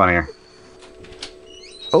think it's funnier.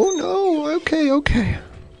 Oh no! Okay.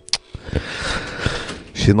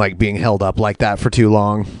 She didn't like being held up like that for too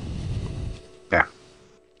long. Yeah.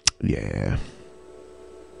 Yeah.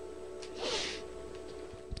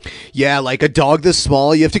 Yeah, like a dog this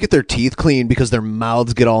small, you have to get their teeth cleaned because their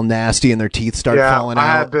mouths get all nasty and their teeth start falling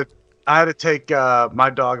out. I had to take my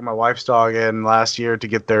dog and my wife's dog in last year to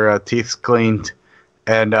get their teeth cleaned,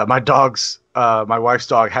 and my wife's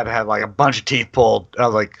dog had to have like a bunch of teeth pulled. I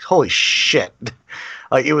was like, holy shit.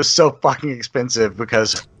 Like, it was so fucking expensive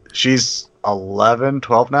because she's 11,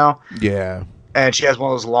 12 now. Yeah. And she has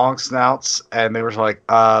one of those long snouts, and they were like,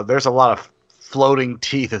 there's a lot of floating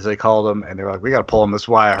teeth, as they call them, and they were like, we got to pull them. That's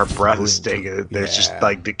why her breath is stinking. There's just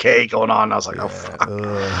like decay going on. I was like, oh,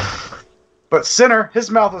 fuck. But Sinner,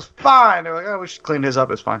 his mouth was fine. They were like, oh, we should clean his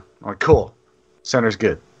up. It's fine. I'm like, cool. Sinner's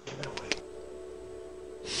good.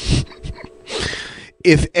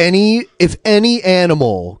 If any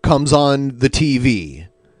animal comes on the TV,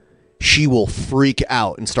 she will freak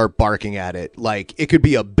out and start barking at it. Like, it could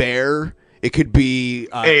be a bear, it could be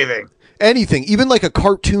anything, even like a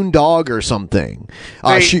cartoon dog or something.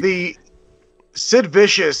 The Sid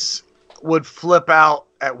Vicious would flip out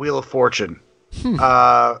at Wheel of Fortune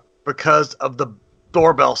because of the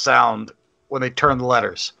doorbell sound when they turn the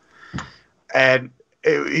letters. And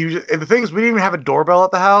the thing is, we didn't even have a doorbell at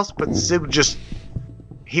the house, but Sid would just...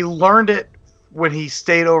 He learned it when he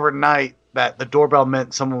stayed overnight that the doorbell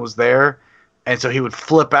meant someone was there, and so he would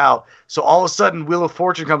flip out. So all of a sudden, Wheel of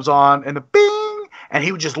Fortune comes on, and the bing, and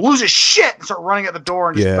he would just lose his shit and start running at the door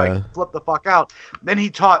and just like flip the fuck out. Then he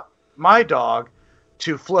taught my dog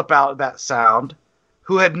to flip out that sound,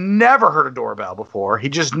 who had never heard a doorbell before. He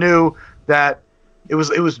just knew that it was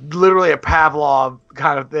literally a Pavlov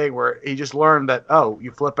kind of thing where he just learned that, oh, you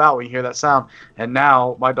flip out when you hear that sound, and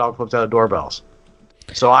now my dog flips out of doorbells.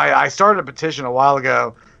 So I started a petition a while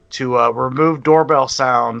ago to remove doorbell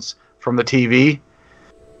sounds from the TV.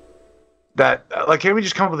 That can we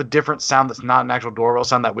just come up with a different sound that's not an actual doorbell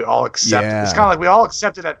sound that we all accept? Yeah. It's kind of like we all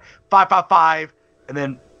accepted that 555 and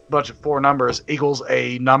then a bunch of 4 numbers equals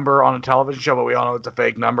a number on a television show, but we all know it's a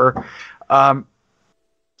fake number. Can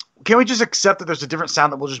we just accept that there's a different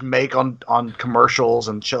sound that we'll just make on commercials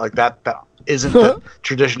and shit like that that isn't the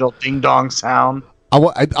traditional ding dong sound? I'm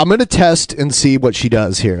going to test and see what she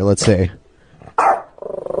does here. Let's see.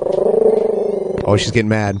 Oh, she's getting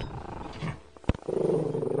mad.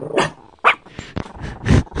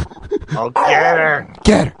 Oh, get her.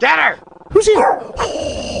 Get her. Get her. Who's here?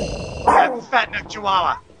 That fat neck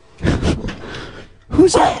chihuahua.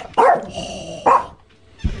 Who's that?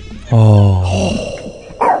 Oh.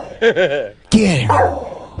 Get her.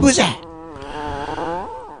 Who's that?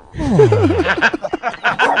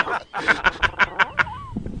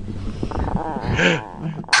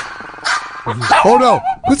 Oh no!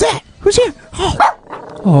 Who's that? Who's here?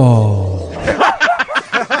 Oh.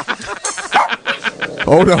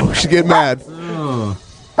 Oh no! She's getting mad.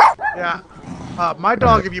 Yeah. My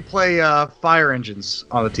dog, if you play fire engines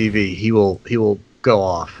on the TV, he will go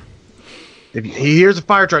off. If he hears a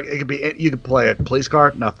fire truck, it could be you could play a police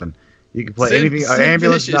car, nothing. You can play anything, an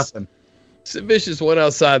ambulance, nothing. Sid Vicious went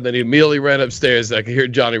outside, then he immediately ran upstairs. I could hear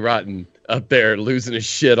Johnny Rotten up there losing his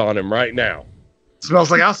shit on him right now.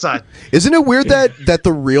 Smells like outside. Isn't it weird that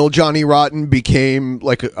the real Johnny Rotten became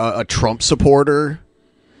like a Trump supporter?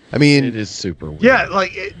 I mean, it is super weird. Yeah,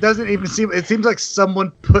 like it doesn't even seem. It seems like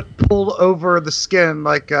someone pulled over the skin,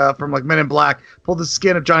 like from like Men in Black, pulled the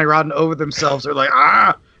skin of Johnny Rotten over themselves. They're like,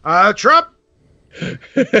 Trump.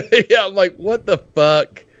 Yeah, I'm like, what the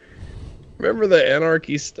fuck? Remember the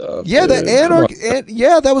anarchy stuff? Yeah, dude? the anarchy.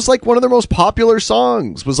 Yeah, that was like one of their most popular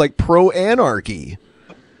songs. Was like pro anarchy.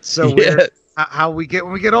 So weird. How we get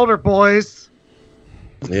when we get older, boys.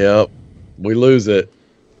 Yep, we lose it.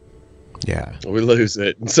 Yeah, we lose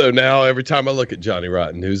it. And so now every time I look at Johnny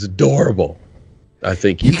Rotten, who's adorable, I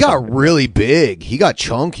think he got really big. He got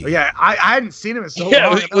chunky. Yeah, I hadn't seen him in so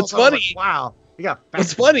long. What's funny? Like, wow, he got fat.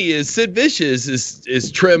 What's funny is Sid Vicious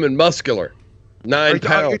is trim and muscular. 9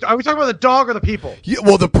 pounds. Are we talking about the dog or the people? Yeah,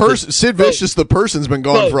 well, the person, Sid Vicious, the person's been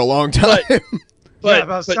gone for a long time. But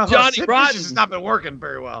Johnny Sid Rotten Vicious has not been working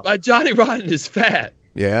very well. But Johnny Rotten is fat.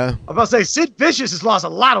 Yeah. I'm about to say Sid Vicious has lost a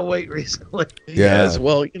lot of weight recently. Yeah. Yes,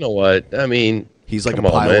 well, you know what? I mean, he's like a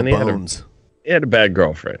pile of bones. He had a bad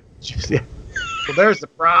girlfriend. Yeah. Well, there's the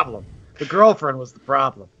problem. The girlfriend was the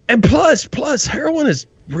problem. And plus, heroin is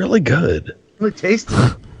really good. Really tasty.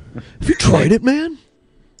 Have you tried it, man?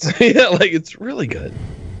 Yeah, like it's really good.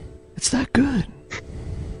 It's that good.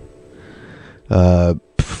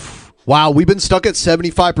 Wow, we've been stuck at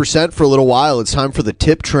 75% for a little while. It's time for the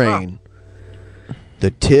tip train. The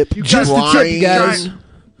tip train. Just the tip, guys.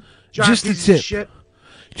 Just the tip.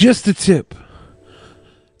 Just the tip.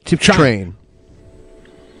 Tip train.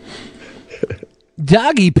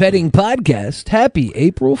 Doggy Petting Podcast. Happy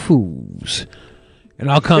April Fools.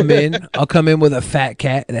 And I'll come in with a fat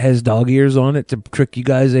cat that has dog ears on it to trick you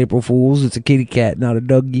guys, April Fools. It's a kitty cat, not a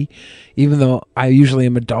doggy. Even though I usually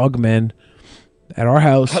am a dog man. At our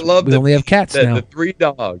house, we only have cats now. The 3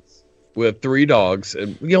 dogs. We have 3 dogs.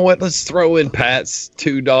 And you know what? Let's throw in Pat's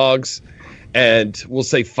 2 dogs. And we'll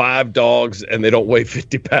say 5 dogs, and they don't weigh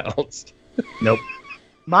 50 pounds. Nope.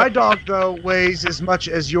 My dog, though, weighs as much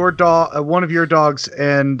as your dog, one of your dogs,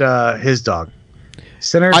 and his dog.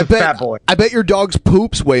 Center's a fat boy. I bet your dog's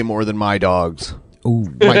poops weigh more than my dog's.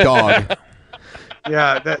 Ooh. My dog.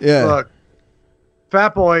 Yeah. Look,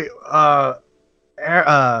 fat boy,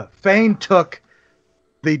 Fane took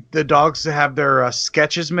the dogs to have their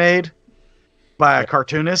sketches made by a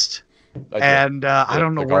cartoonist. And I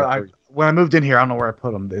don't know where when I moved in here, I don't know where I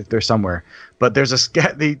put them. They're somewhere. But there's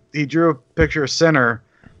he drew a picture of Center,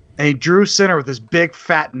 and he drew Center with this big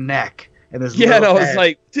fat neck. And I was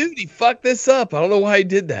like, dude, he fucked this up. I don't know why he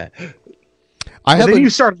did that. Then you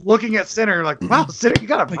start looking at Center, and you're like, wow, Center, you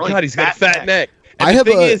got a really God, he's got a fat neck. And I the have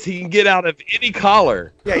thing is, he can get out of any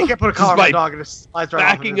collar. Yeah, you can't put a collar on a dog and it slides right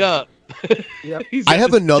backing up. Yep. I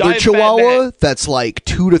have another Chihuahua that's like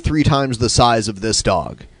 2 to 3 times the size of this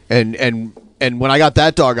dog. And when I got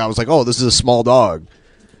that dog, I was like, oh, this is a small dog.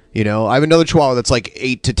 You know, I have another Chihuahua that's like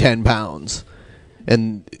 8 to 10 pounds.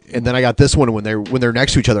 And then I got this one. When they're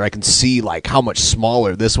next to each other, I can see like how much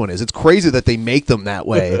smaller this one is. It's crazy that they make them that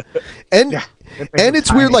way. And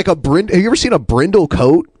it's weird. Like have you ever seen a brindle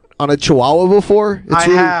coat on a Chihuahua before? I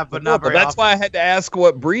have, but not very That's why I had to ask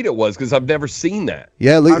what breed it was, because I've never seen that.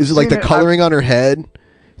 Yeah, is it like the coloring on her head?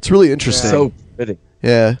 It's really interesting. Yeah. So pretty.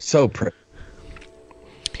 Yeah. So pretty.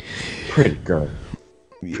 Pretty girl.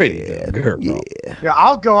 Pretty girl. Yeah,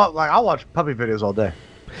 I'll watch puppy videos all day.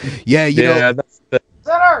 Yeah, you know.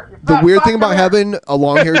 The weird thing about having a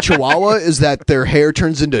long-haired Chihuahua is that their hair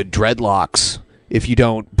turns into dreadlocks if you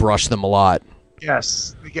don't brush them a lot.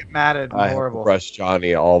 Yes, they get matted. I horrible. have to brush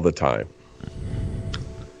Johnny all the time.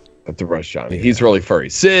 He's really furry.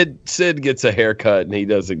 Sid gets a haircut and he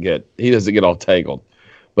doesn't get all tangled,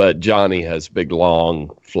 but Johnny has big, long,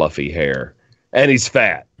 fluffy hair, and he's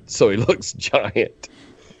fat, so he looks giant.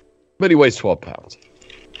 But he weighs 12 pounds.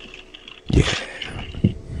 Yeah.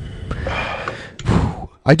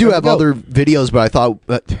 I do have other videos, but I thought,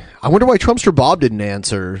 I wonder why Trumpster Bob didn't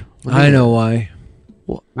answer. I know why.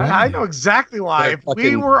 I know exactly why. If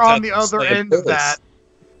we were on the other end of that,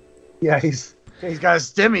 he's got a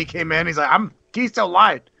stimmy came in. He's like, I'm Keystone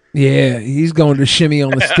Light. Yeah, he's going to shimmy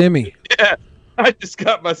on the stimmy. Yeah, I just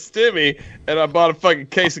got my stimmy and I bought a fucking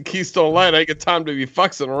case of Keystone Light. I ain't got time to be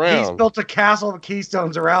fuxing around. He's built a castle of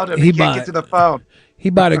Keystones around him. He can't get to the phone. He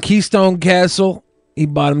bought a Keystone Castle. He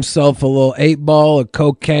bought himself a little 8-ball of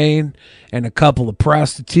cocaine and a couple of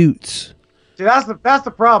prostitutes. See, that's the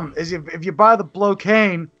problem. Is if you buy the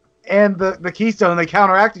Blocaine and the Keystone and they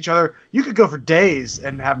counteract each other, you could go for days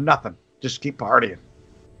and have nothing. Just keep partying.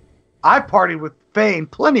 I partied with Fane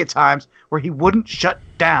plenty of times where he wouldn't shut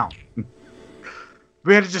down.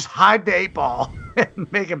 We had to just hide the 8-ball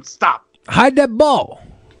and make him stop. Hide that ball.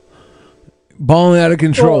 Balling out of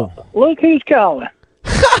control. Well, look who's calling.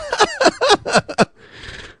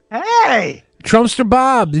 Hey! Trumpster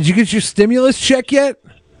Bob, did you get your stimulus check yet?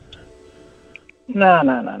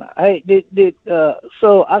 No. Hey,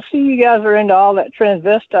 so I see you guys are into all that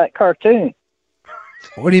transvestite cartoon.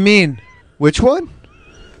 What do you mean? Which one?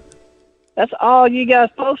 That's all you guys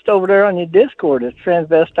post over there on your Discord is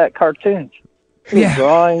transvestite cartoons. Little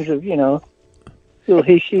drawings of, little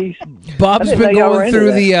hishies. Bob's been going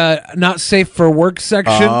through the not safe for work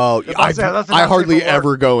section. Oh, I hardly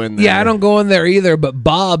ever go in there. Yeah, I don't go in there either, but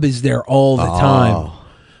Bob is there all the time.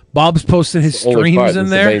 Bob's posting his streams in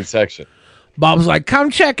there. The main section. Bob's like,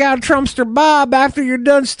 come check out Trumpster Bob after you're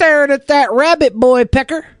done staring at that rabbit boy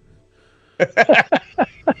pecker.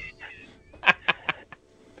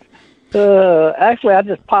 Actually, I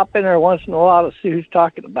just pop in there once in a while to see who's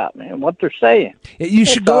talking about me and what they're saying. You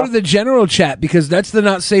should go to the general chat because that's the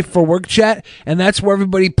not safe for work chat, and that's where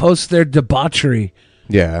everybody posts their debauchery.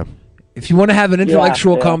 Yeah. If you want to have an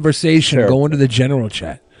intellectual conversation, go into the general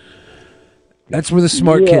chat. That's where the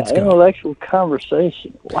smart kids go. Intellectual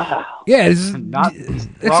conversation. Wow. Yeah, it's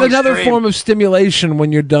another form of stimulation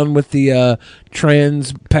when you're done with the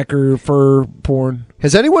trans pecker fur porn.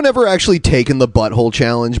 Has anyone ever actually taken the butthole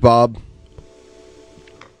challenge, Bob?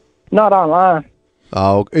 Not online.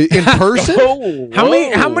 Oh, in person? How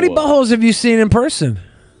many buttholes have you seen in person?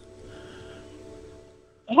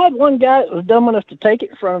 I had one guy that was dumb enough to take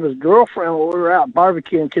it in front of his girlfriend while we were out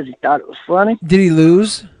barbecuing because he thought it was funny. Did he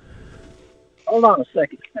lose? Hold on a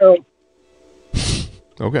second. So,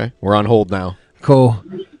 okay, we're on hold now. Cool.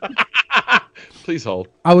 Please hold.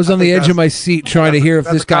 I was on the edge of my seat trying to hear if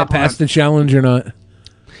this guy passed the challenge or not.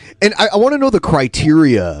 And I want to know the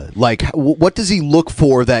criteria. Like, what does he look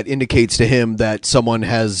for that indicates to him that someone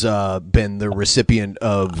has been the recipient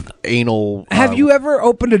of anal... Have you ever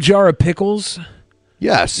opened a jar of pickles?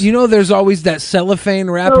 Yes. You know there's always that cellophane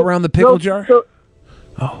wrap around the pickle jar?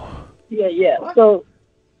 Yeah. So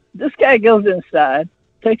this guy goes inside,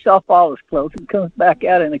 takes off all his clothes, and comes back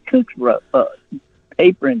out in a cook's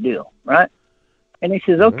apron deal, right? And he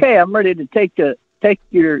says, okay, I'm ready to take your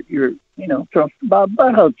Trumpster Bob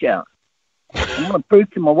butthole challenge. I'm going to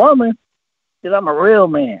prove to my woman that I'm a real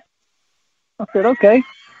man. I said, okay,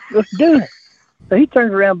 let's do it. So he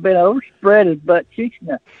turns around, bent over, spread his butt cheeks,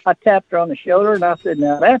 and I tapped her on the shoulder, and I said,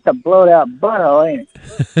 now that's a blowed out butthole, ain't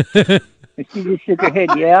it? And she just shook her head,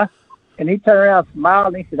 yeah. And he turned around,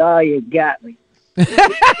 smiled, and he said, oh, you got me.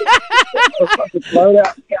 Blowed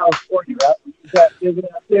out in California, right? When you got living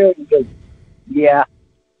out there, and he goes, yeah,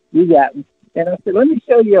 you got me. And I said, let me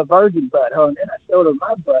show you a virgin butthole. And then I showed her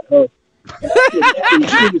my butthole. And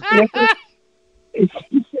I said, and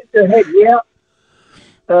she shook her head, yeah.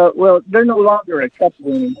 Well, they're no longer a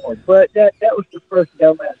couple anymore, but that was the first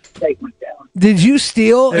dumbass statement down. Did you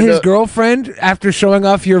steal his girlfriend after showing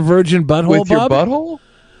off your virgin butthole, with your Bob? butthole?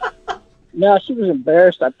 No, she was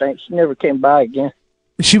embarrassed, I think. She never came by again.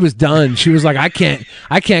 She was done. She was like, I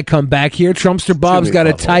can't come back here. Trumpster Bob's got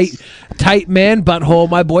a tight man butthole.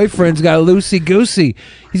 My boyfriend's got a loosey goosey.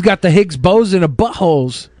 He's got the Higgs boson of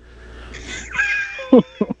buttholes.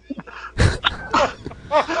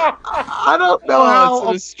 I don't know how it's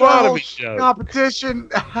an astronomy show. Competition.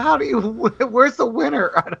 How do you? Where's the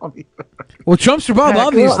winner? I don't even. Well, Trumpster Bob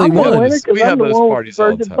obviously won. We have those parties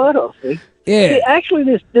all the time. Butthole, see? Yeah. See,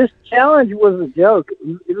 actually, this challenge was a joke.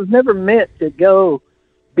 It was never meant to go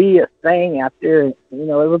be a thing out there. You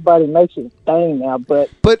know, everybody makes it a thing now, but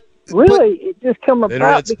really, it just come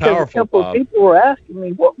about because a couple of people were asking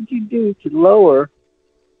me, "What would you do to lower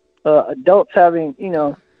adults having,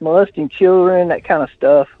 molesting children, that kind of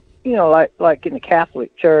stuff? Like in the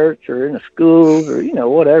Catholic Church or in the schools or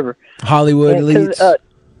whatever." Hollywood elites.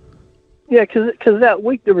 Because that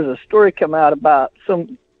week there was a story come out about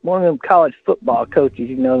one of them college football coaches,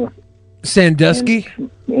 Sandusky?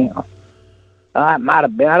 It might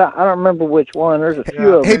have been. I don't remember which one. There's a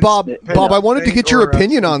few of them. Hey, Bob, I wanted to get your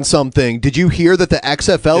opinion on something. Did you hear that the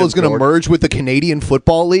XFL is going to merge with the Canadian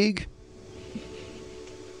Football League?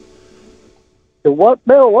 The what,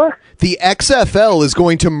 Bill? What? The XFL is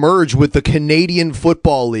going to merge with the Canadian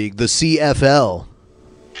Football League, the CFL.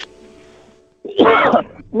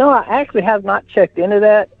 No, I actually have not checked into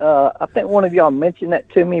that. I think one of y'all mentioned that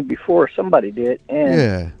to me before. Somebody did.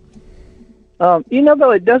 And,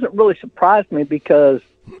 though, it doesn't really surprise me because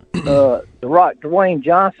The Rock, Dwayne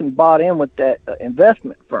Johnson, bought in with that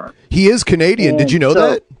investment firm. He is Canadian. And did you know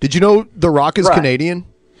that? Did you know The Rock is Canadian?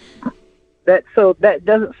 So that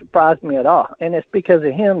doesn't surprise me at all. And it's because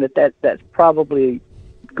of him that's probably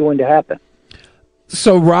going to happen.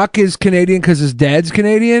 So Rock is Canadian because his dad's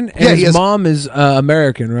Canadian, and his mom is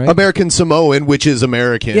American, right? American Samoan, which is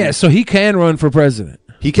American. Yeah, so he can run for president.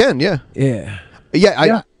 He can, yeah. Yeah.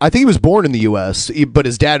 Yeah, I think he was born in the U.S., but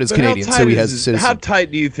his dad is Canadian, so he has a citizen. How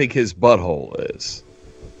tight do you think his butthole is?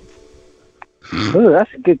 Ooh,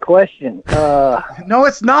 that's a good question. No,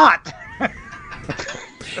 it's not.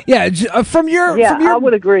 Yeah, from your I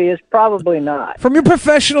would agree. It's probably not. From your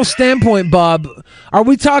professional standpoint, Bob, are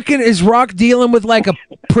we talking? Is Rock dealing with like a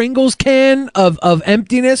Pringles can of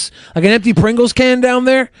emptiness, like an empty Pringles can down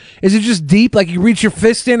there? Is it just deep, like you reach your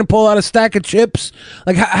fist in and pull out a stack of chips?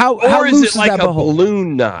 Like how is loose it is like that a butthole?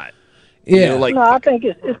 balloon knot? Yeah, no, I think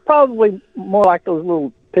it's probably more like those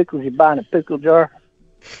little pickles you buy in a pickle jar.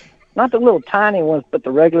 Not the little tiny ones, but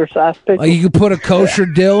the regular size pickles. Like you could put a kosher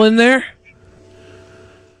dill in there.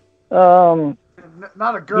 Not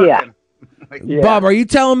a gherkin. Yeah. Bob, are you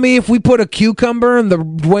telling me if we put a cucumber in the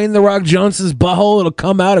Dwayne The Rock Johnson's butthole, it'll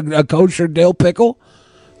come out a kosher dill pickle?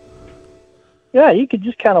 Yeah, you could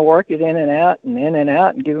just kind of work it in and out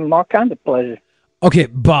and give him all kinds of pleasure. Okay,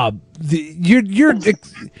 Bob, you're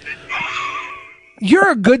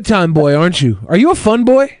a good time boy, aren't you? Are you a fun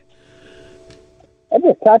boy? I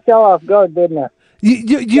just caught y'all off guard, didn't I?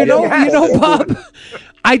 You know, Bob,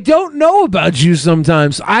 I don't know about you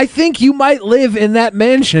sometimes. I think you might live in that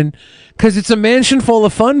mansion because it's a mansion full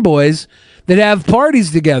of fun boys that have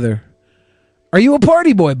parties together. Are you a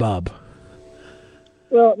party boy, Bob?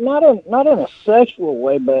 Well, not in a sexual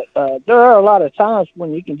way, but there are a lot of times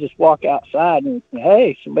when you can just walk outside and,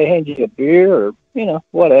 hey, somebody hands you a beer or,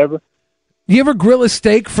 whatever. You ever grill a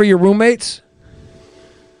steak for your roommates?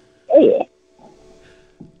 Oh, yeah.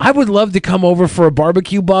 I would love to come over for a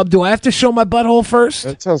barbecue, Bob. Do I have to show my butthole first?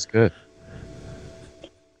 That sounds good.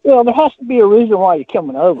 Well, there has to be a reason why you're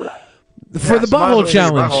coming over. For the butthole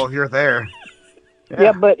challenge. Butthole, you're there.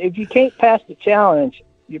 Yeah, but if you can't pass the challenge,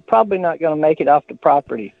 you're probably not going to make it off the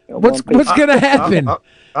property. What's going to happen?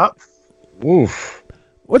 Oof.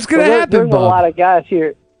 What's going to happen, There's Bob? a lot of guys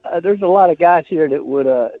here. There's a lot of guys here that would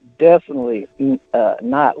definitely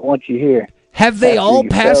not want you here. Have they all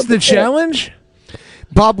passed the challenge?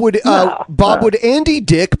 Bob, would Andy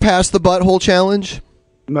Dick pass the butthole challenge?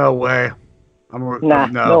 No way.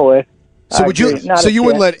 No way. So would you? So you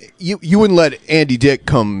wouldn't let you wouldn't let Andy Dick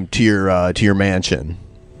come to your mansion?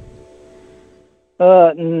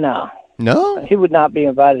 No. No? He would not be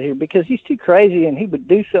invited here because he's too crazy and he would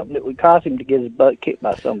do something that would cause him to get his butt kicked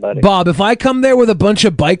by somebody. Bob, if I come there with a bunch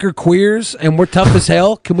of biker queers and we're tough as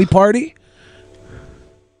hell, can we party?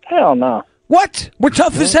 Hell no. What? We're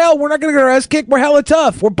tough as hell. We're not going to get our ass kicked. We're hella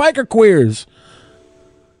tough. We're biker queers.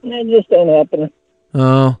 That just ain't happening.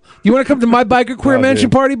 Oh. You want to come to my biker queer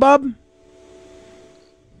mansion party, Bob?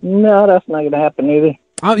 No, that's not going to happen either.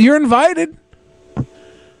 You're invited.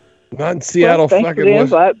 Not in Seattle, fucking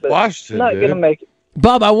Washington. Not going to make it.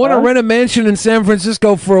 Bob, I want to rent a mansion in San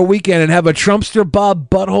Francisco for a weekend and have a Trumpster Bob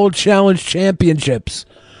Butthole Challenge Championships.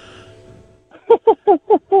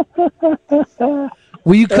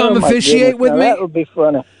 Will you come officiate with me? That would be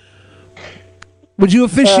funny. Would you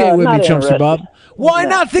officiate with me, not Trumpster Bob? Why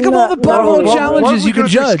not? Think of all the butthole challenges you can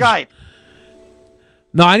judge.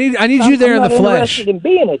 No, I need you there in the flesh. I'm not interested in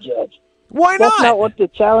being a judge. Why That's not? not what the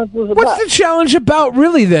challenge was about. What's the challenge about,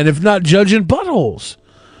 really, then, if not judging buttholes?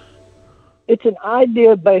 It's an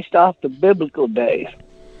idea based off the biblical days.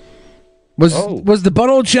 Was the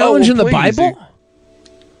butthole challenge in the Bible?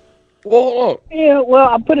 Well, yeah, well,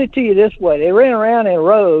 I'll put it to you this way. They ran around in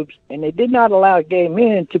robes, and they did not allow gay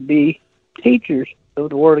men to be teachers of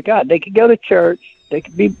the Word of God. They could go to church. They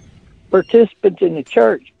could be participants in the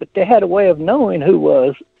church, but they had a way of knowing who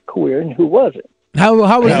was queer and who wasn't. How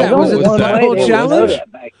was that? Was it the butthole challenge?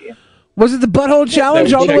 Was it the butthole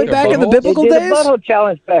challenge all the way back in the biblical days? They did the butthole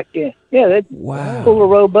challenge back then. Yeah, they'd pull a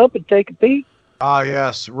robe up and take a peek. Ah,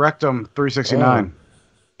 yes, Rectum 369.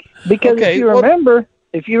 Because if you remember,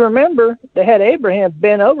 if you remember, they had Abraham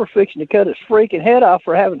bent over fixing to cut his freaking head off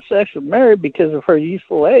for having sex with Mary because of her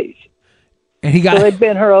youthful age. And he got. So they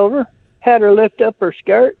bent her over, had her lift up her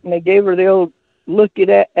skirt, and they gave her the old look at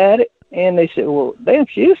it, and they said, "Well, damn,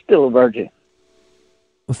 she is still a virgin."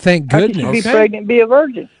 Well, thank goodness. How could she be pregnant and be a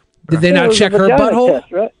virgin? Did they not check her butthole?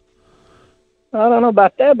 Test, right? I don't know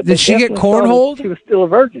about that, but did she get cornholed? She was still a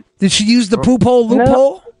virgin. Did she use the poop hole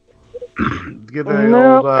loophole? Give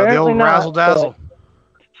the old razzle dazzle.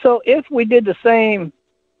 So if we did the same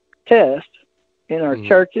test in our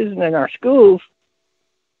churches and in our schools,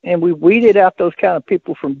 and we weeded out those kind of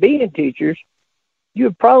people from being teachers, you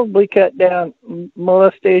would probably cut down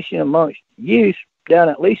molestation amongst youth down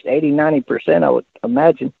at least 80-90%, I would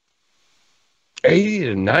imagine. 80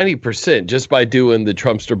 to 90% just by doing the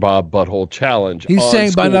Trumpster Bob Butthole Challenge. He's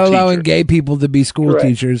saying by not allowing gay people to be school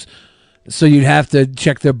teachers, so you'd have to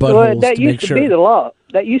check their buttholes that to used make to sure. be the law.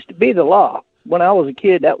 That used to be the law. When I was a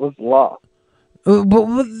kid, that was the law. But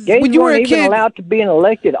gays when you were weren't a even kid, allowed to be in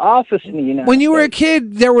elected office in the United when you were a States.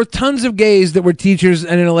 kid, there were tons of gays that were teachers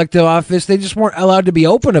and in elected office. They just weren't allowed to be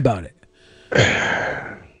open about it.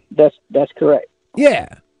 That's correct. Yeah.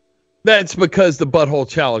 That's because the Butthole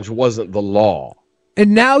Challenge wasn't the law.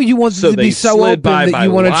 And now you want them to they be so slid open by that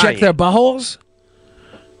you want to check lying. their buttholes?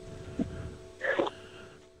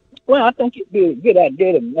 Well, I think it'd be a good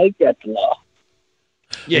idea to make that the law.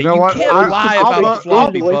 Yeah, you know what? can't lie about a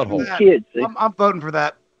floppy butthole. Kids, I'm voting for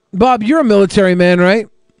that. Bob, you're a military man, right?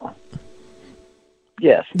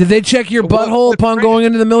 Yes. Did they check your butthole upon going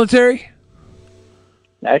into the military?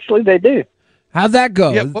 Actually, they do. How'd that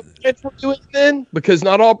go? Yeah, what branch were you in then? Because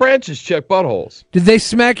not all branches check buttholes. Did they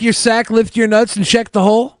smack your sack, lift your nuts, and check the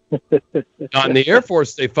hole? Not in the Air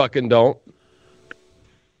Force, they fucking don't.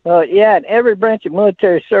 Yeah, in every branch of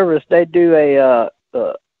military service, they do a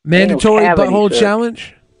Mandatory anal cavity butthole search.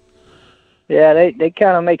 challenge? Yeah, they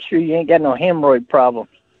kind of make sure you ain't got no hemorrhoid problems.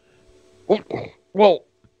 Well,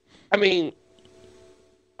 I mean,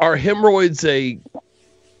 are hemorrhoids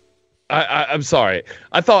I'm sorry.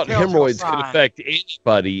 I thought hemorrhoids could affect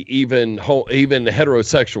anybody, even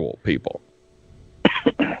heterosexual people.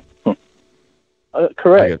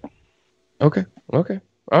 Correct. Okay.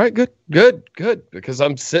 All right, good. Because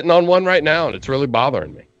I'm sitting on one right now, and it's really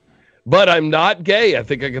bothering me. But I'm not gay. I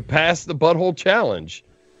think I could pass the butthole challenge.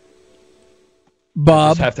 Bob, I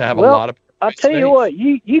just have to have a Well, lot of. I'll tell you what,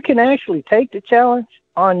 you can actually take the challenge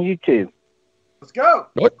on YouTube. Let's go.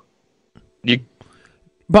 What?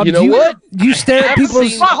 Bob, You know what? Do you stare at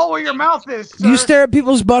people's butthole where your mouth is. Do you stare at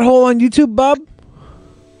people's butthole on YouTube, Bob?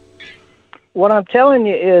 What I'm telling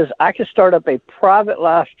you is I can start up a private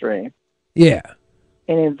live stream Yeah.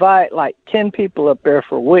 and invite like 10 people up there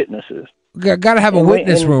for witnesses. Got to have a And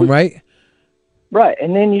witness room, right? Right,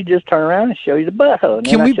 and then you just turn around and show you the butthole. And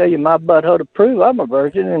Can then we- I show you my butthole to prove I'm a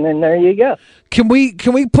virgin, and then there you go. Can we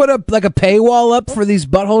put up like a paywall up for these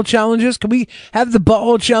butthole challenges? Can we have the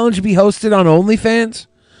butthole challenge be hosted on OnlyFans?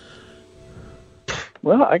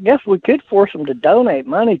 Well, I guess we could force them to donate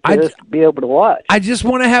money to us to be able to watch. I just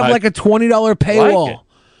want to have like a $20 paywall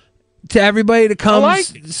to everybody to come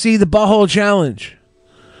see the butthole challenge.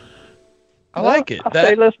 I like it. I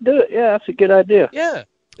say let's do it. Yeah, that's a good idea. Yeah,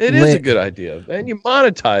 it is a good idea, and you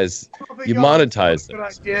monetize. You monetize Good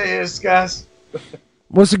it. idea is, guys,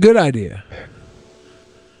 What's a good idea?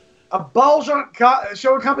 a ball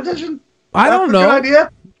show competition. I That's don't a know. Good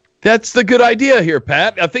idea. That's the good idea here,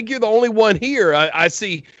 Pat. I think you're the only one here. I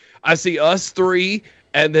see us three,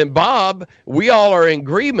 and then Bob. We all are in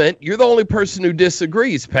agreement. You're the only person who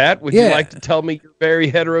disagrees, Pat. Would you like to tell me your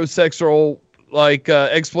very heterosexual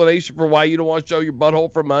explanation for why you don't want to show your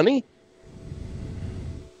butthole for money?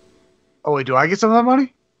 Oh wait, do I get some of that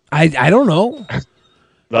money? I don't know.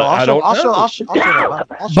 I don't know. I'll show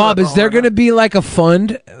Bob, that is there going to be like a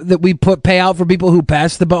fund that we pay out for people who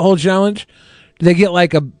pass the butthole challenge? Do they get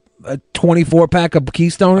like a 24-pack of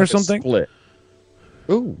Keystone or something? Split.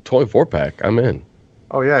 Ooh, 24-pack. I'm in.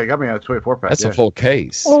 Oh yeah, you got me a 24-pack. That's a full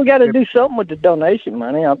case. Well, we got to do something with the donation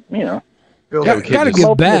money. Gotta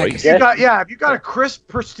give back. If you got a crisp,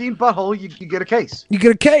 pristine butthole, you get a case. You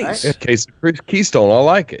get a case. A case of Keystone. I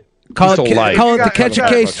like it. Call it Keystone Light. the catch a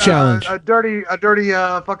case challenge. A dirty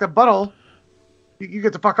fucked up butthole. You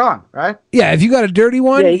get the fuck on, right? Yeah, if you got a dirty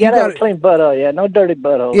one, Yeah, you got to have a clean butthole. Yeah, no dirty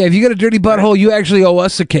butthole. Yeah, if you got a dirty butthole, you actually owe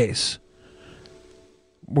us a case.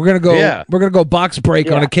 We're gonna go. Yeah. We're gonna go box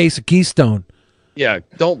break on a case of Keystone. Yeah,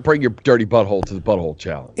 don't bring your dirty butthole to the butthole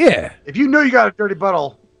challenge. Yeah. If you know you got a dirty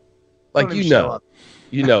butthole, Like don't even show up.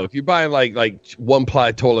 if you're buying like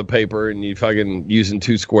 1-ply toilet paper and you fucking using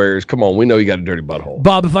 2 squares, come on, we know you got a dirty butthole.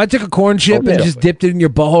 Bob, if I took a corn chip and just dipped it in your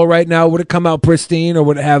butthole right now, would it come out pristine or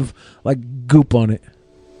would it have like goop on it?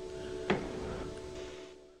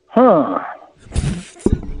 Huh.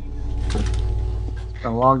 A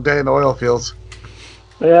long day in the oil fields.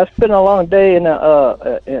 Yeah, it's been a long day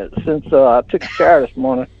since I took a shower this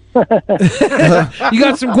morning. You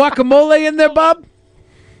got some guacamole in there, Bob?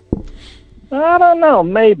 I don't know,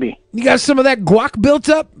 maybe. You got some of that guac built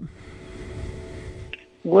up?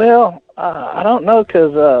 Well, I don't know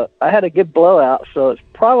because I had a good blowout, so it's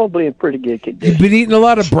probably in pretty good condition. You've been eating a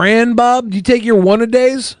lot of bran, Bob? Do you take your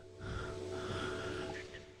one-a-days?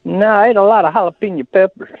 No, I ate a lot of jalapeno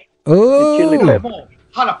peppers. Oh, chili peppers.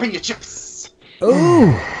 Jalapeno chips.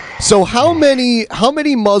 Oh. So how many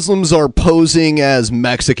Muslims are posing as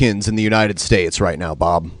Mexicans in the United States right now,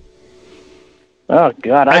 Bob? Oh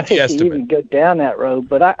God, I hate to even go down that road,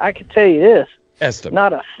 but I can tell you this: there's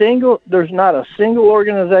not a single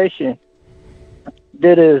organization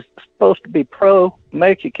that is supposed to be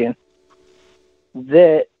pro-Mexican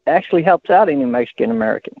that actually helps out any Mexican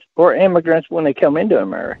Americans or immigrants when they come into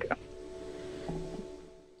America.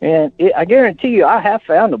 And I guarantee you, I have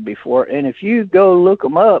found them before. And if you go look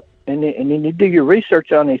them up and you do your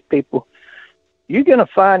research on these people, you're going to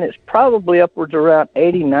find it's probably upwards around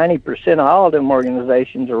 80-90% of all of them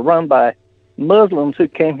organizations are run by Muslims who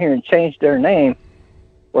came here and changed their name,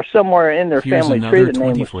 or somewhere in their family tree the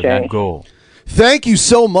name was changed. That goal. Thank you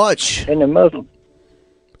so much. And the Muslim.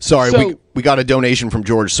 Sorry, we got a donation from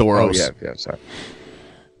George Soros. Oh, yeah, sorry.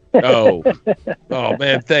 Oh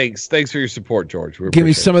man, thanks for your support, George. Give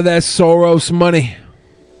me some of that Soros money.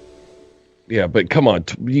 Yeah, but come on,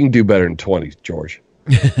 you can do better than 20, George.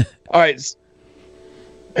 All right.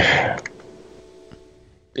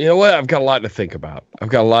 You know what? I've got a lot to think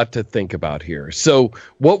about. Here. So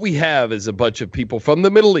what we have is a bunch of people from the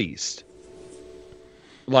Middle East,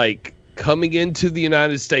 like coming into the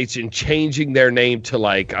United States and changing their name to,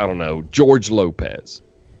 like, I don't know, George Lopez.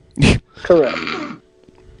 Correct.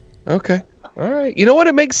 Okay. All right. You know what?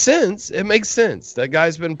 It makes sense. That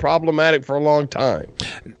guy's been problematic for a long time.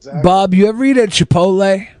 Exactly. Bob, you ever eat at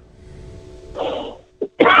Chipotle?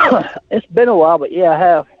 It's been a while, but yeah, I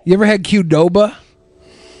have. You ever had Qdoba?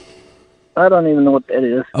 I don't even know what that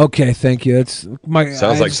is. Okay, thank you. That's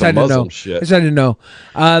sounds like some Muslim shit. I just had to know.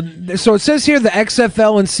 So it says here the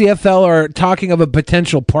XFL and CFL are talking of a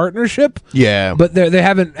potential partnership. Yeah, but they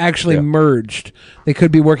haven't actually merged. They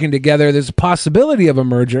could be working together. There's a possibility of a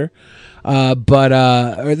merger, but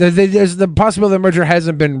there's the possibility the merger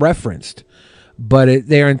hasn't been referenced, but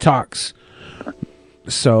they are in talks.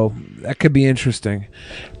 So that could be interesting.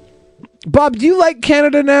 Bob, do you like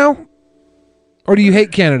Canada now? Or do you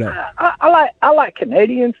hate Canada? I like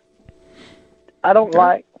Canadians. I don't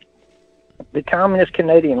like the communist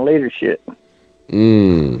Canadian leadership.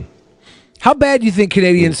 How bad do you think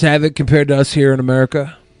Canadians have it compared to us here in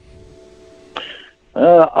America?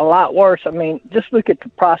 A lot worse. I mean, just look at the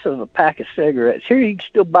price of a pack of cigarettes. Here you can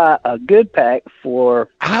still buy a good pack for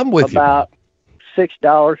about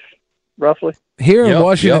 $6, roughly. Here in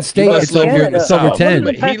Washington State, it's over 10.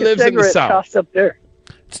 But he lives in the South. Cost up there?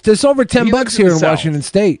 It's over $10 here in Washington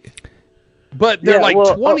State. But they're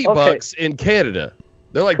 $20 in Canada.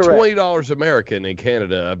 They're like $20 American in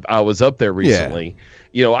Canada. I was up there recently. Yeah.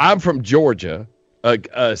 You know, I'm from Georgia,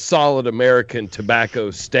 a solid American tobacco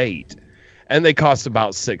state, and they cost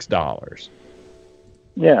about $6.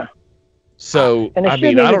 Yeah. So, I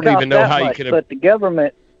mean, I don't even know how you could have... But the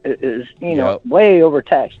government is, way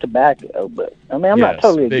overtaxed tobacco. But, I mean, I'm not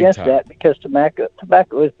totally against that because tobacco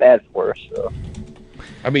is bad for us, so...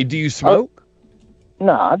 I mean, do you smoke?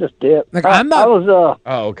 No, I just dip. I'm not. Oh,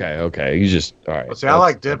 okay. You just all right. Well, see, I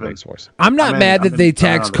like dipping. I'm not mad that they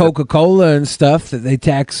tax Coca-Cola and stuff. That they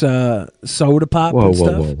tax soda pop and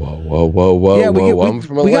stuff. Whoa! Yeah, I'm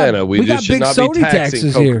from Atlanta. We just should not be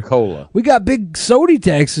taxing Coca-Cola. We got big soda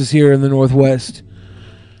taxes here in the Northwest.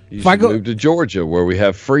 You should move to Georgia where we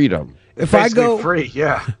have freedom. If I go free,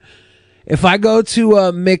 yeah. If I go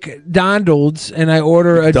to McDonald's and I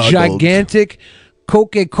order a gigantic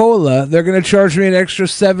Coca-Cola, they're going to charge me an extra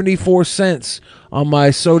 74 cents on my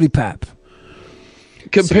soda pop.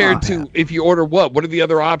 Compared to if you order what? What are the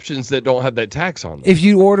other options that don't have that tax on them? If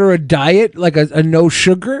you order a diet, like a no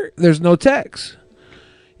sugar, there's no tax.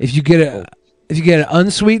 If you get an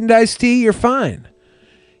unsweetened iced tea, you're fine.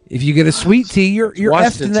 If you get a sweet tea, you're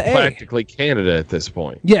effed in the A. Practically Canada at this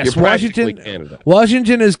point. Yes, you're Canada.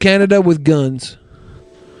 Washington is Canada with guns.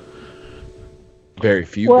 Very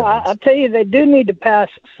few. Well, I'll tell you, they do need to pass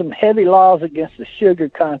some heavy laws against the sugar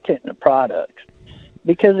content in the products.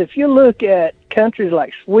 Because if you look at countries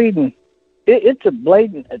like Sweden, it's a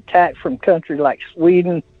blatant attack from countries like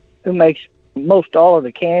Sweden, who makes most all of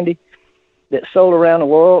the candy that's sold around the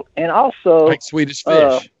world, and also like Swedish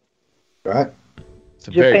fish. Right. It's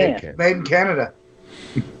a Japan. very good candy. Made in Canada.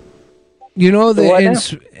 You know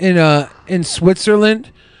that in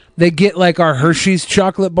Switzerland, they get like our Hershey's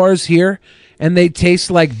chocolate bars here, and they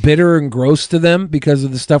taste like bitter and gross to them because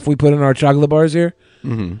of the stuff we put in our chocolate bars here.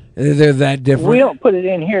 Mm-hmm. They're that different. We don't put it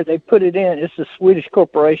in here. They put it in. It's a Swedish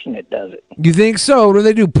corporation that does it. You think so? What do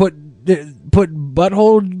they do? Put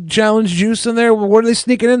butthole challenge juice in there? What are they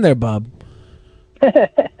sneaking in there, Bob?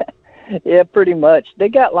 Yeah, pretty much. They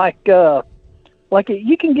got like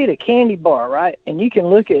you can get a candy bar, right? And you can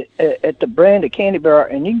look at the brand of candy bar,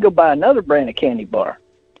 and you can go buy another brand of candy bar.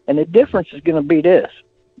 And the difference is going to be this.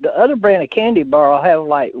 The other brand of candy bar will have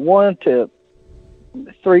like 1 to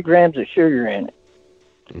 3 grams of sugar in it.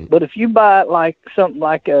 But if you buy like something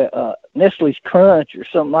like a Nestle's Crunch or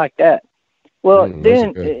something like that, well,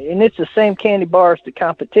 then, and it's the same candy bar as the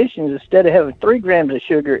competitions, instead of having 3 grams of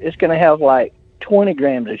sugar, it's going to have like 20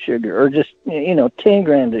 grams of sugar or just, 10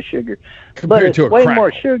 grams of sugar. But it's way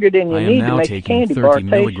more sugar than you need to make a candy bar taste. I am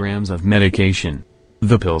now taking 30 milligrams of medication.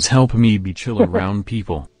 The pills help me be chill around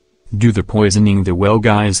people. Do the poisoning the well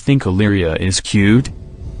guys think Illyria is cute?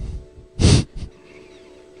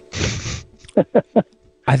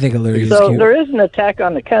 I think Illyria is so cute. There is an attack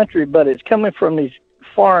on the country, but it's coming from these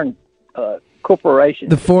foreign corporations.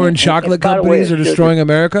 The foreign chocolate companies are destroying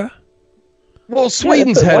America? Well,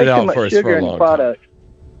 Sweden's had it out for us for a long time.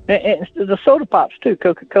 And the soda pops, too.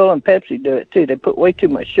 Coca-Cola and Pepsi do it, too. They put way too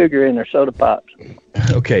much sugar in their soda pops.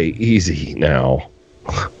 Okay, easy now.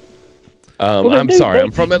 I'm sorry.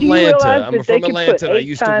 I'm from Atlanta. I'm from Atlanta, and I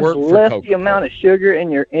used to work for Coca-Cola. The amount of sugar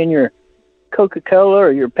in your Coca-Cola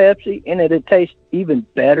or your Pepsi, and it'd taste even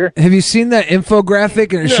better. Have you seen that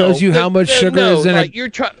infographic, and it shows you how much sugar is in it? You're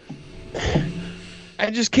trying. I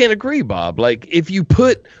just can't agree, Bob. Like, if you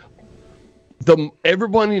put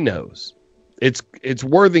everybody knows it's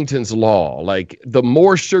Worthington's law. Like, the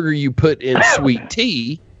more sugar you put in sweet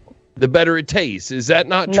tea, the better it tastes. Is that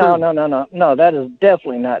not true? No, that is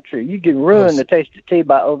definitely not true. You can ruin the taste of tea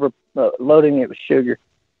by overloading it with sugar.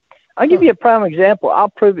 I'll give you a prime example. I'll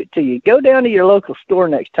prove it to you. Go down to your local store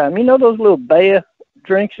next time. You know those little Baya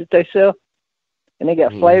drinks that they sell? And they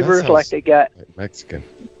got flavors like they got... Mexican.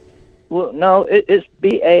 Well, no, it's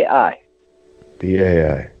BAI.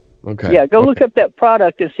 BAI. Okay. Yeah, go look up that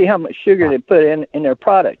product and see how much sugar they put in their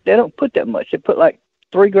product. They don't put that much. They put like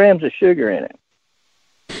 3 grams of sugar in it.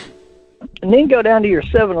 And then go down to your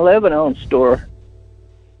 7-Eleven owned store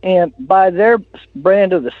and buy their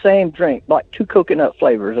brand of the same drink, like 2 coconut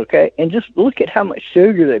flavors, okay? And just look at how much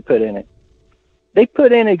sugar they put in it. They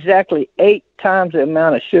put in exactly 8 times the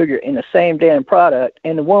amount of sugar in the same damn product,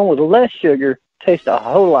 and the one with less sugar tastes a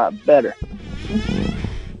whole lot better.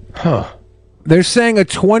 Huh. They're saying a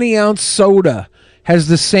 20-ounce soda has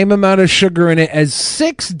the same amount of sugar in it as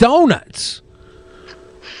 6 donuts.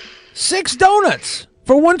 6 donuts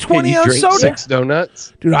for one 20-ounce soda. 6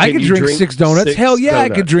 donuts? Dude, I could drink 6 donuts. Hell yeah, I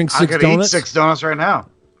could drink 6 donuts. I could eat 6 donuts right now.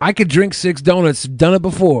 I could drink 6 donuts. Done it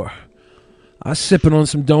before. I was sipping on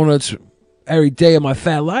some donuts every day of my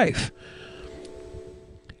fat life.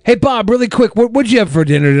 Hey, Bob, really quick, what'd you have for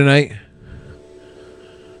dinner tonight?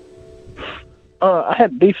 I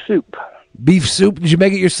had beef soup. Beef soup? Did you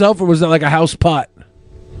make it yourself, or was that like a house pot?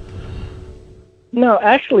 No,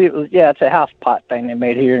 actually, it was. Yeah, it's a house pot thing they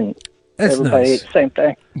made here, and That's everybody nice. ate the same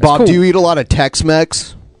thing. Bob, cool. do you eat a lot of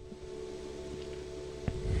Tex-Mex?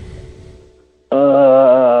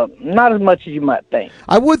 Not as much as you might think.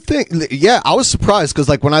 I would think. Yeah, I was surprised because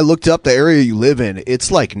like when I looked up the area you live in, it's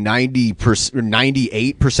like 90% or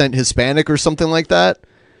 98% Hispanic or something like that.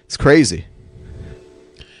 It's crazy.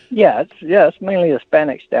 Yeah, it's mainly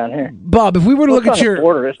Hispanics down here. Bob, if we were to look at your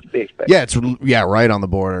border, is to be expected. Yeah, it's right on the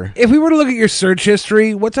border. If we were to look at your search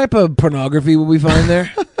history, what type of pornography would we find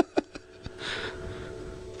there?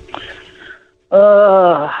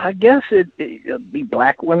 I guess it'd be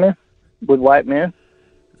black women with white men.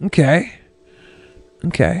 Okay.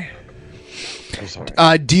 I'm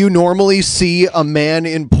sorry. Do you normally see a man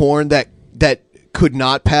in porn that could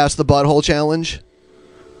not pass the butthole challenge?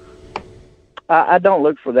 I don't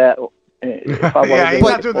look for that. Yeah, he's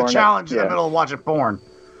not doing the challenge in the middle of watching porn.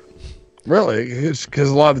 Really? Because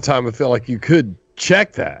a lot of the time I feel like you could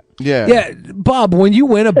check that. Yeah, Bob, when you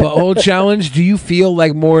win a butthole challenge, do you feel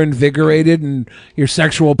like more invigorated and your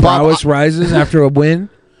sexual prowess rises after a win?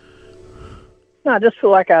 No, I just feel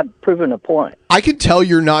like I've proven a point. I can tell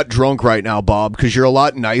you're not drunk right now, Bob, because you're a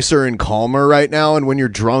lot nicer and calmer right now, and when you're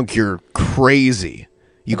drunk, you're crazy.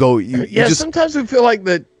 You go, you just... sometimes I feel like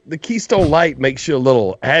the Keystone Light makes you a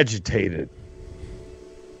little agitated.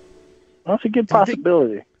 That's a good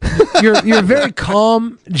possibility. You're very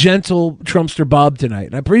calm, gentle Trumpster Bob tonight,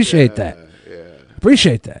 and I appreciate that.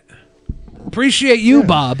 Appreciate that. Appreciate you,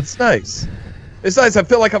 Bob. It's nice. It's nice. I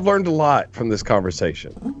feel like I've learned a lot from this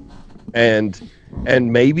conversation, and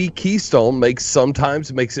maybe Keystone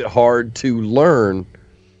sometimes makes it hard to learn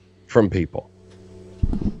from people.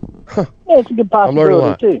 Yeah, it's a good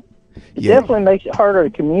possibility too. It definitely makes it harder to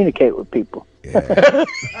communicate with people.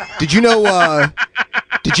 Did you know?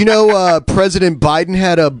 President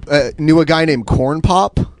Biden knew a guy named Corn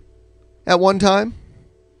Pop at one time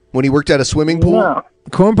when he worked at a swimming pool. No.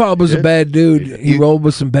 Corn Pop was a bad dude. He rolled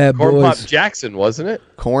with some bad boys. Corn Pop Jackson, wasn't it?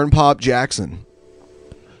 Corn Pop Jackson.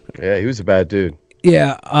 Yeah, he was a bad dude.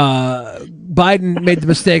 Yeah, Biden made the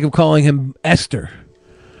mistake of calling him Esther.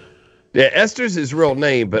 Yeah, Esther's his real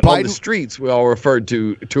name, but on the streets we all referred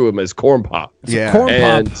to him as Corn Pop. Yeah, Corn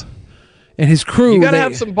Pop and his crew. You gotta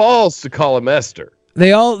have some balls to call him Esther.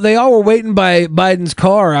 They all were waiting by Biden's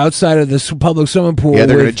car outside of the public swimming pool. Yeah,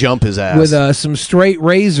 they're gonna jump his ass with some straight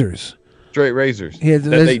razors. Straight razors. Yeah,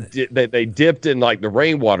 they dipped in like the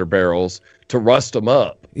rainwater barrels to rust them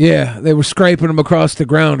up. Yeah, they were scraping them across the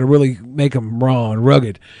ground to really make them raw and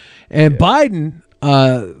rugged. And Biden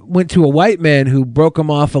went to a white man who broke him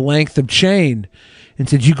off a length of chain and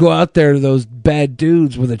said, "You go out there to those bad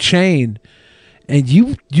dudes with a chain, and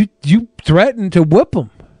you threatened to whip them."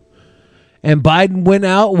 And Biden went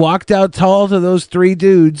out, walked out tall to those three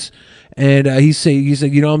dudes, and he said,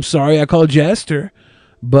 "I'm sorry, I called you Esther,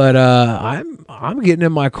 but I'm getting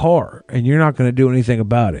in my car, and you're not going to do anything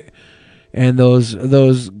about it." And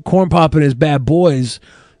those Corn Pop and his bad boys,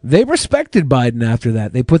 they respected Biden after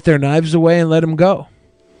that. They put their knives away and let him go.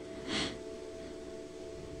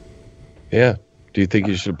 Yeah. Do you think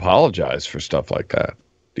you should apologize for stuff like that?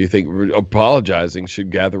 Do you think apologizing should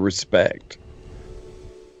gather respect?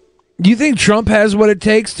 Do you think Trump has what it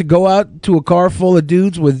takes to go out to a car full of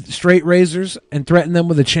dudes with straight razors and threaten them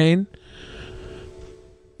with a chain?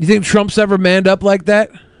 You think Trump's ever manned up like that?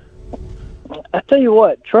 I tell you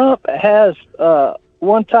what, Trump has.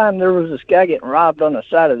 One time there was this guy getting robbed on the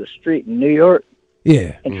side of the street in New York.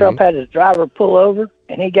 Yeah. And Trump had his driver pull over,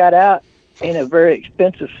 and he got out in a very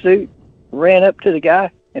expensive suit, ran up to the guy,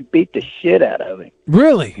 and beat the shit out of him.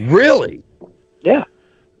 Really? Really? Yeah.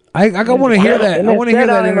 I want to hear that. I want to hear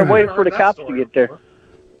that. And waiting for the cops to get there.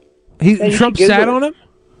 Trump sat on him?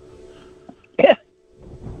 Yeah.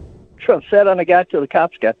 Trump sat on the guy till the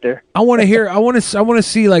cops got there. I want to hear. I want to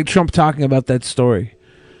see like Trump talking about that story.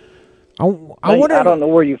 I don't know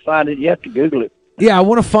where you find it. You have to Google it. Yeah, I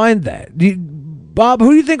want to find that. Bob, who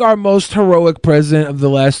do you think our most heroic president of the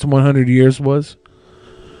last 100 years was?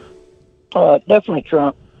 Definitely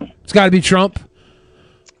Trump. It's got to be Trump.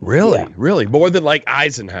 Really? Yeah. Really? More than like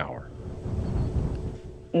Eisenhower?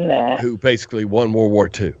 Nah. Who basically won World War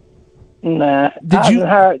II? Nah.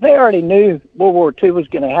 Eisenhower, they already knew World War II was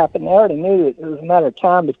going to happen. They already knew that it was a matter of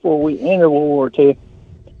time before we entered World War II.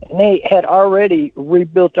 And they had already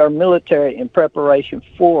rebuilt our military in preparation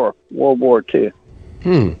for World War II.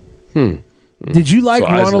 Did you like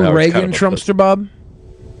Ronald Reagan, Trumpster Bob?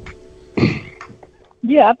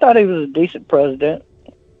 Yeah, I thought he was a decent president.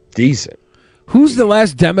 Decent. Who's the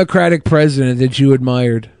last Democratic president that you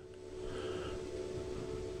admired?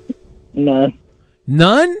 None.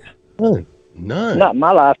 None? None. Not in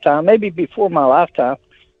my lifetime. Maybe before my lifetime.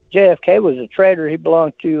 JFK was a traitor. He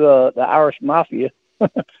belonged to the Irish Mafia.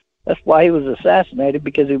 That's why he was assassinated,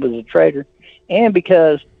 because he was a traitor, and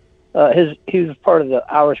because he was part of the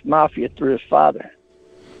Irish Mafia through his father.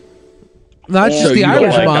 Not just the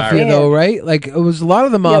Irish Mafia, though, right? Like, it was a lot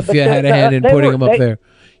of the Mafia had a hand in putting him up there.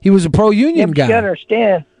 He was a pro-union guy. You got to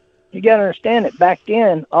understand that back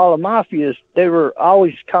then, all the mafias, they were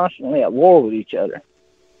always constantly at war with each other.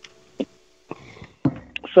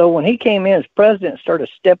 So when he came in as president and started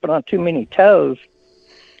stepping on too many toes,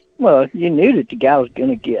 well, you knew that the guy was going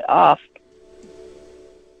to get off.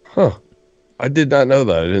 Huh. I did not know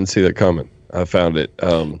that. I didn't see that coming. I found it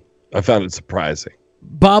surprising.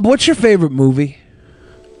 Bob, what's your favorite movie?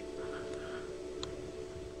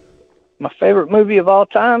 My favorite movie of all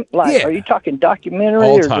time? Like, Are you talking documentary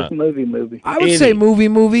or just movie? I would say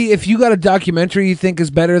movie. If you got a documentary you think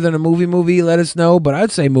is better than a movie, let us know. But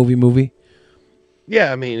I'd say movie.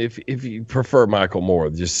 Yeah, I mean, if you prefer Michael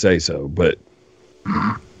Moore, just say so. But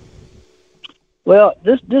well,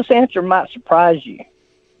 this answer might surprise you,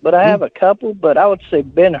 but I have a couple. But I would say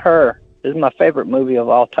Ben-Hur is my favorite movie of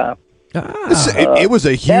all time. It was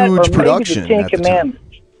a huge production. The Ten Commandments.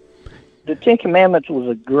 The Ten Commandments was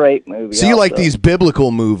a great movie. So you like these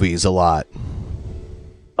biblical movies a lot?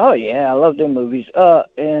 Oh yeah, I love them movies.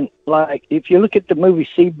 And like if you look at the movie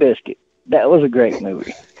Seabiscuit, that was a great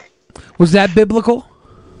movie. Was that biblical?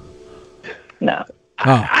 No.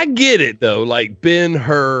 I get it though, like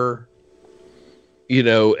Ben-Hur,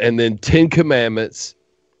 and then 10 Commandments,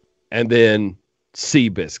 and then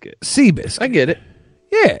Seabiscuit. Seabiscuit. I get it.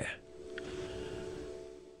 Yeah.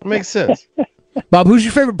 Makes sense. Bob, who's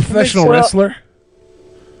your favorite professional wrestler?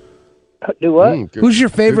 Do what? Who's your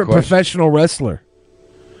favorite professional wrestler?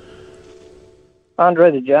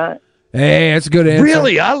 Andre the Giant. Hey, that's a good answer.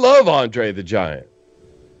 Really? I love Andre the Giant.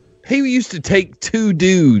 He used to take two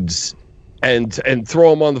dudes and throw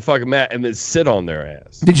them on the fucking mat and then sit on their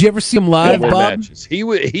ass. Did you ever see him live, Bob? Matches. He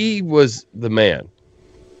was the man.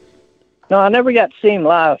 No, I never got to see him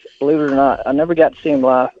live, believe it or not. I never got to see him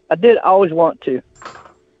live. I did always want to.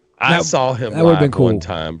 I saw him that would've live been cool. one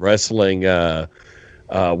time wrestling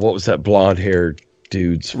what was that blonde-haired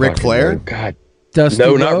dude's Ric fucking Flair? name? God. Dusty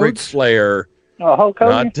No, not Rhodes? Ric Flair. Oh, Hulk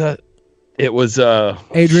Hogan? It was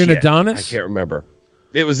Adrian shit, Adonis? I can't remember.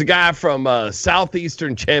 It was a guy from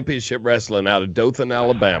Southeastern Championship Wrestling out of Dothan,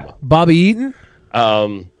 Alabama. Bobby Eaton?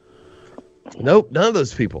 Nope, none of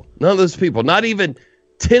those people. None of those people. Not even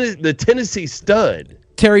the Tennessee Stud.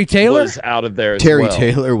 Terry Taylor was out of there as Terry well.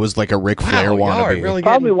 Taylor was like a Ric Flair wannabe. Really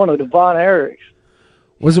Probably one of the Von Erichs.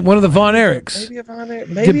 Was it one of the Von Erichs? Maybe a Von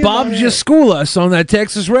Erich. Did Bob just school us on that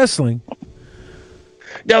Texas wrestling?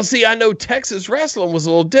 Now, see, I know Texas wrestling was a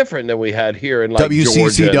little different than we had here in like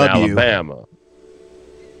Georgia and Alabama.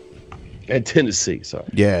 And Tennessee, sorry.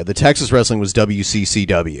 Yeah, the Texas wrestling was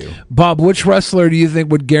WCCW. Bob, which wrestler do you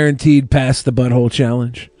think would guaranteed pass the butthole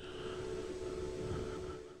challenge?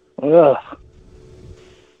 Ugh.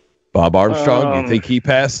 Bob Armstrong, you think he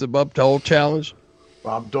passed the butthole challenge?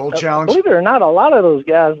 Bob Dole challenge. Believe it or not, a lot of those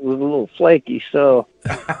guys was a little flaky. So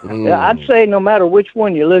yeah, I'd say no matter which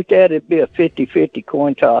one you looked at, it'd be a 50-50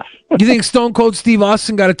 coin toss. You think Stone Cold Steve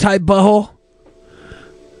Austin got a tight butthole?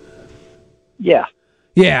 Yeah.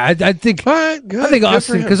 Yeah, I think. I think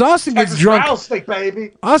Austin, because Austin gets drunk. Rattlesnake,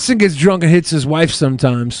 baby. Austin gets drunk and hits his wife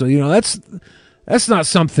sometimes. So that's not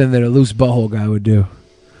something that a loose butthole guy would do.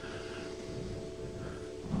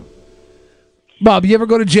 Bob, you ever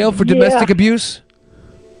go to jail for domestic abuse?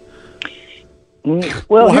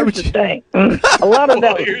 Well, here's the thing. A lot of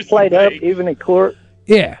that was played up, even in court.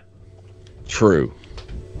 Yeah. True.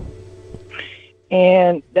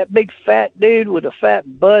 And that big fat dude with a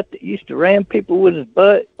fat butt that used to ram people with his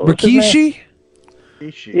butt. Rikishi?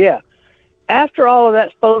 Yeah. After all of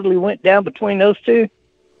that supposedly went down between those two,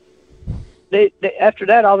 they after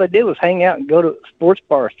that, all they did was hang out and go to sports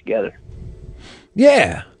bars together.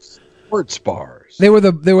 Yeah. Sports bars. They were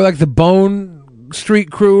like the Bone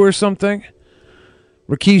Street Crew or something.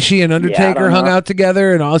 Rikishi and Undertaker hung out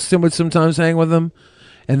together, and Austin would sometimes hang with them.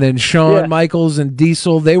 And then Shawn Michaels and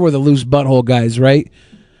Diesel, they were the loose butthole guys, right?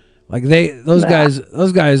 Like those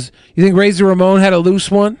guys. You think Razor Ramon had a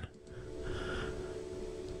loose one?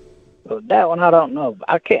 That one I don't know.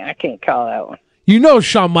 I can't call that one. You know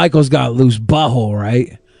Shawn Michaels got a loose butthole,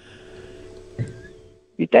 right?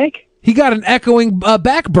 You think? He got an echoing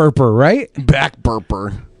back burper, right? Back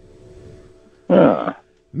burper.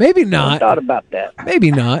 Maybe not. I thought about that. Maybe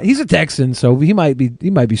not. He's a Texan, so he might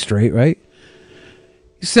be straight, right?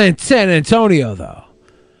 He's saying San Antonio, though.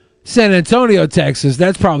 San Antonio, Texas.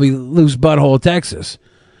 That's probably loose butthole, Texas.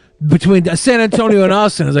 Between San Antonio and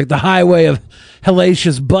Austin is like the highway of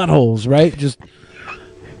hellacious buttholes, right? Just.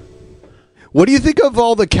 What do you think of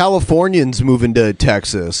all the Californians moving to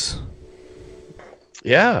Texas?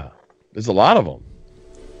 Yeah, there's a lot of them.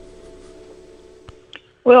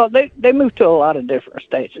 Well, they moved to a lot of different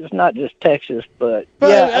states. It's not just Texas, but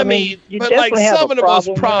yeah, I mean, you definitely have some of the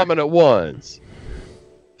most prominent ones.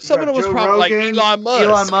 Some of the most prominent, like Elon Musk.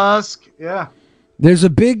 Elon Musk, yeah. There's a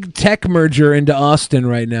big tech merger into Austin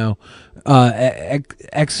right now,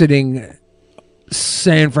 exiting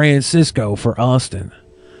San Francisco for Austin.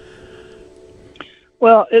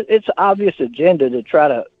 Well, it's an obvious agenda to try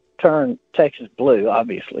to turn Texas blue,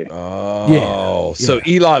 obviously. Oh, so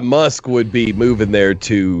Elon Musk would be moving there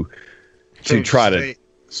to try to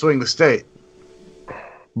swing the state,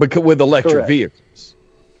 because with electric Correct. vehicles.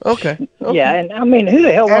 Okay. Yeah, and I mean, who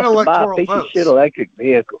the hell wants to buy a piece of shit electric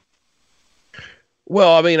vehicle?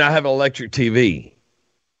 Well, I mean, I have an electric TV,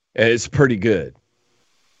 and it's pretty good.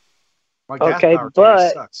 Okay,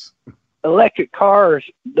 but electric cars,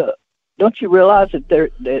 don't you realize that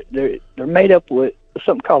they're made up with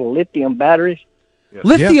something called lithium batteries?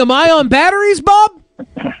 Lithium-ion batteries, Bob?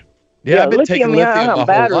 Yeah, I've been taking lithium my whole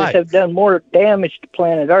batteries life. have done more damage to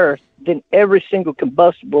planet Earth than every single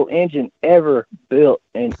combustible engine ever built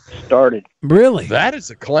and started. Really? That is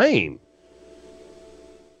a claim.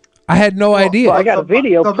 I had no idea. Well, I got a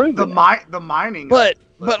video proving the mining. But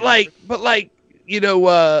like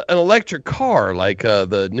an electric car, like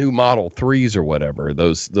the new Model 3s or whatever,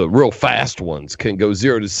 the real fast ones can go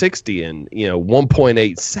 0 to 60 in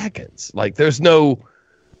 1.8 seconds. Like there's no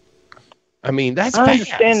I mean, that's I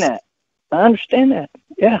fast. I understand that.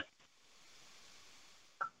 Yeah.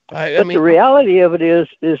 I mean, the reality of it is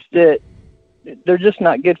that they're just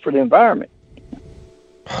not good for the environment.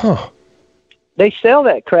 Huh. They sell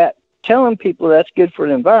that crap telling people that's good for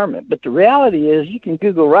the environment. But the reality is you can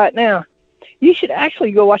Google right now. You should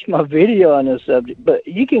actually go watch my video on this subject, but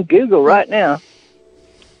you can Google right now,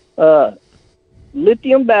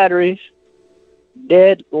 lithium batteries,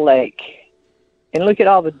 dead lake. And look at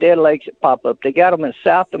all the dead lakes that pop up. They got them in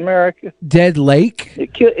South America. Dead lake?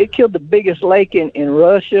 It killed the biggest lake in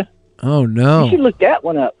Russia. Oh, no. You should look that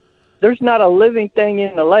one up. There's not a living thing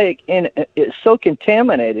in the lake, and it's so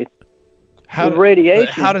contaminated with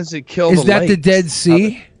radiation. How does it kill Is that the Dead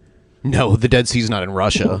Sea? No, the Dead Sea's not in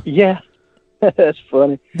Russia. Yeah. That's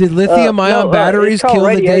funny. Did lithium-ion batteries kill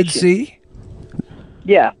the Dead Sea?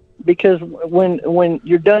 Yeah, because when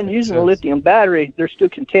you're done using a lithium battery, they're still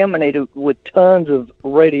contaminated with tons of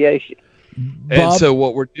radiation. And so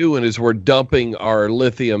what we're doing is we're dumping our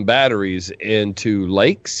lithium batteries into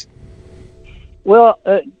lakes? Well,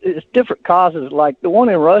 it's different causes. Like the one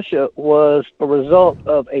in Russia was a result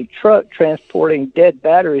of a truck transporting dead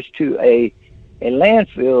batteries to a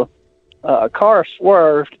landfill. A car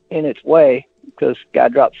swerved in its way because guy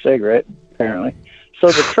dropped a cigarette, apparently. So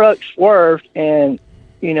the truck swerved and,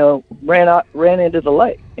 ran into the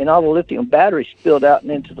lake. And all the lithium batteries spilled out and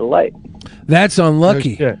into the lake. That's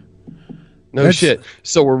unlucky. No shit.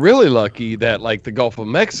 So we're really lucky that, like, the Gulf of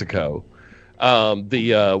Mexico,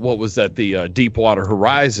 what was that? The Deepwater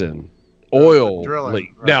Horizon oil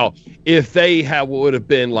leak. Right. Now, if they would have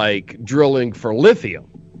been like drilling for lithium,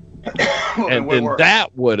 and then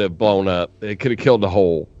that would have blown up, it could have killed the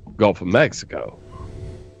whole Gulf of Mexico.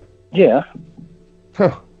 Yeah.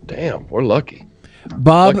 Huh. Damn, we're lucky.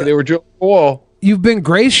 Bob, lucky they were drilling oil. You've been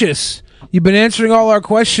gracious. You've been answering all our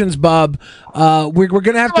questions, Bob. We're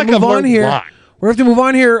going to have to move on here. We're going to have to move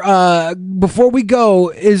on here. Before we go,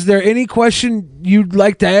 is there any question you'd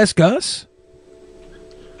like to ask us?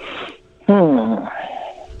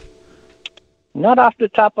 Not off the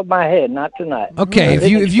top of my head, not tonight. Okay,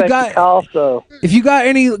 if you got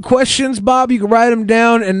any questions, Bob, you can write them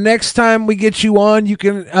down, and next time we get you on, you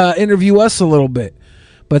can interview us a little bit.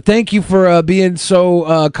 But thank you for being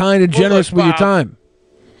so kind and generous with your time.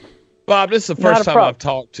 Bob, this is the first time I've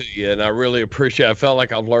talked to you, and I really appreciate it. I felt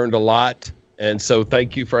like I've learned a lot, and so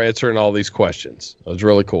thank you for answering all these questions. It was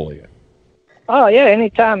really cool of you. Oh, yeah,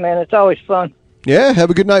 anytime, man. It's always fun. Yeah, have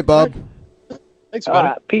a good night, Bob. Thanks, buddy. All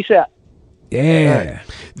right, peace out. Yeah.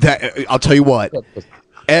 That I'll tell you what.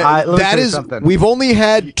 That is, we've only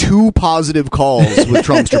had 2 positive calls with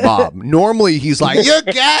Trumpster Bob. Normally, he's like, "You're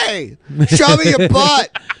gay. Show me your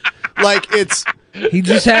butt." Like it's. He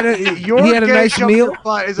just had a nice meal.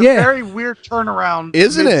 It's a very weird turnaround,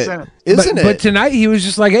 isn't it? Isn't it? But tonight he was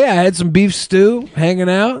just like, "Hey, I had some beef stew, hanging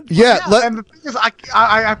out." Yeah. And the thing is,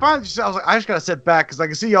 I finally just, I was like, I just gotta sit back because I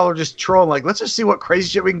can see y'all are just trolling. Like, let's just see what crazy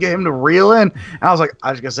shit we can get him to reel in. And I was like,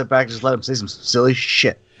 I just gotta sit back and just let him say some silly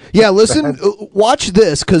shit. Yeah, listen, watch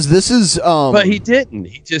this because this is. But he didn't.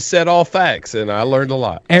 He just said all facts, and I learned a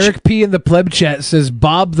lot. Eric P. in the pleb chat says,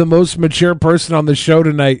 "Bob, the most mature person on the show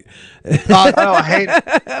tonight." I hate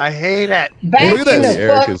it. I hate it. Look at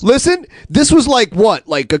this. Listen, this was like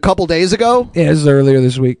a couple days ago? Yeah, this is earlier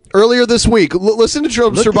this week. Earlier this week. Listen to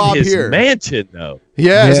Trumpster Bob his here. Mansion, though.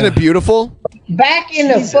 Yeah, isn't it beautiful? Back in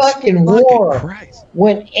the fucking war,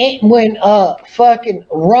 when fucking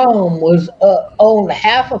Rome was owned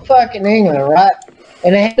half of fucking England, right?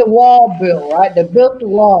 And they had the wall built, right? They built the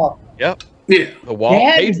wall. Yep. Yeah. The wall. They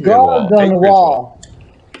had the guards on the wall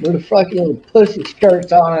with the fucking little pussy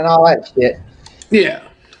skirts on and all that shit. Yeah.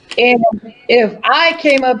 And if I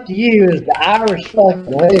came up to you as the Irish fucking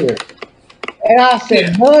leader, and I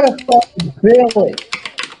said, "Motherfucking Billy,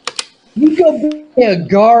 you go be a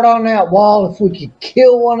guard on that wall if we could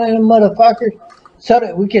kill one of them motherfuckers so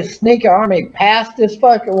that we could sneak our army past this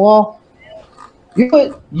fucking wall,"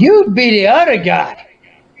 you'd be the other guy,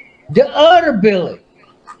 the other Billy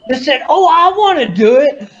that said, "Oh, I want to do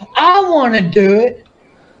it. I want to do it."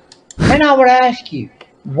 And I would ask you,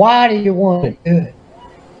 why do you want to do it?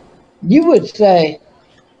 You would say,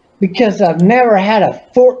 because I've never had a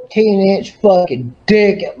 14-inch fucking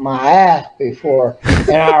dick at my ass before,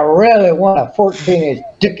 and I really want a 14-inch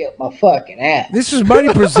dick at my fucking ass. This is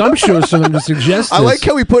mighty presumptuous of him to suggest this. I like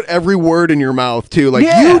how he put every word in your mouth, too. Like,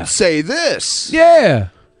 you'd say this. Yeah.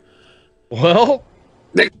 Well,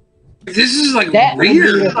 this is like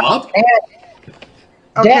weird, Bob.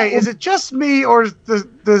 Okay, is it just me or is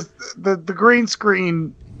the green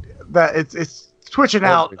screen that it's twitching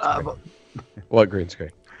out? What green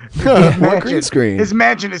screen? What green screen? His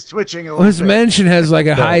mansion is twitching a Well, little his bit. mansion has like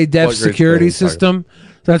a high def what green security screen are you system.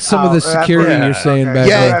 That's some of the that's- security yeah, you're saying okay. back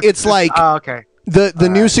Yeah, there. it's like okay. the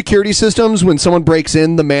new security systems. When someone breaks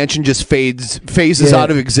in, the mansion just phases Yeah.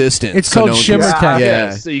 out of existence. It's so called no one shimmer can- tech. Yeah.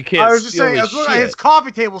 So you can't I was just steal saying, I his was looking at his shit.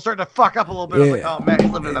 coffee table starting to fuck up a little bit. I was Yeah. like, oh man,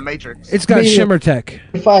 he's living in the Matrix. It's got shimmer tech.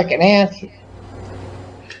 Fucking answer.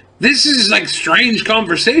 This is like strange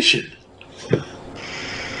conversation.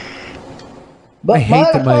 But I hate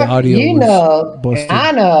that my motherfucker, audio you was know, busted. and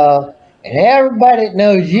I know, and everybody that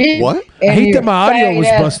knows you. What? I and hate your that my audio was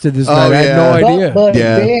faggot ass busted this Oh, night. I had no yeah. idea. butt buddy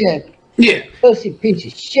Yeah. Ben, Yeah. pussy piece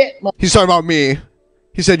of shit. He's talking about me.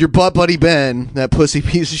 He said your butt buddy Ben, that pussy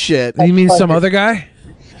piece of shit. You mean some other guy?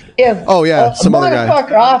 If Oh, yeah, some a other guy.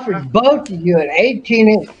 motherfucker offered both of you an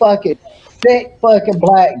 18-inch fucking thick fucking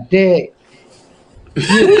black dick,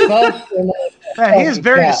 you both gonna Man, he is fucking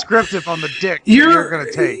very couch. descriptive on the dick that you're going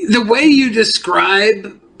to take. The way you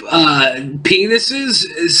describe penises,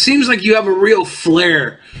 it seems like you have a real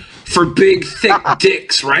flair for big, thick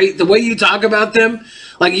dicks, right? The way you talk about them,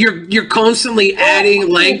 like you're constantly adding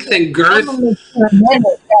length and girth. I'm a man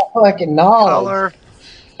that's got fucking knowledge, Color.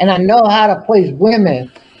 and I know how to please women,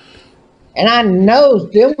 and I know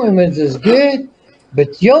them women's is good,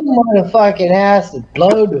 but your motherfucking ass is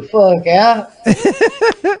blow the fuck out.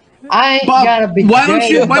 I ain't Bob, gotta be. why don't gay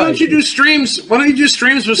you about do streams? Why don't you do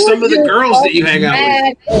streams with some of the girls that you hang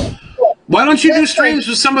out with? Why don't you do streams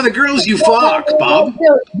with some of the girls you fuck, Bob?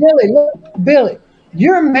 Billy,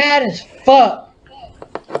 you're mad as fuck.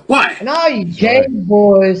 Why? And all you gay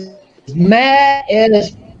boys is mad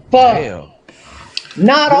as fuck. Damn.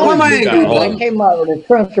 Not What am I only angry because I about? came out with a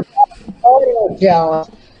Trump audio challenge,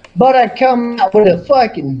 but I come out with a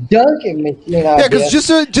fucking dunking machine. Yeah, because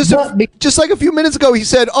just like a few minutes ago, he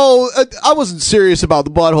said, "Oh, I wasn't serious about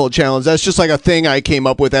the butthole challenge. That's just like a thing I came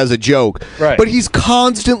up with as a joke." Right. But he's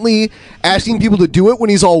constantly asking people to do it when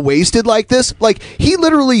he's all wasted like this. Like he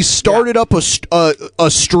literally started up a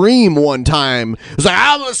stream one time. He was like,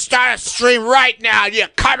 "I'm gonna start a stream right now. You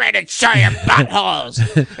come in and show your buttholes."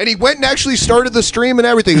 And he went and actually started the stream and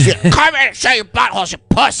everything. He's like, "Come in and show your buttholes, you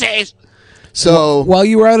pussies." So while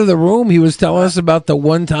you were out of the room, he was telling us about the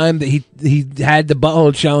one time that he had the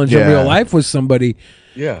butthole challenge in Yeah. real life with somebody.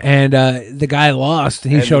 Yeah. And the guy lost.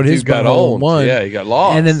 He And showed the his dude got butthole and owned. won. Yeah, he got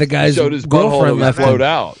lost. And then the guy's Showed his butthole girlfriend that left flowed him.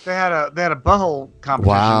 out. They had a butthole competition.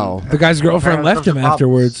 Wow. The guy's girlfriend left him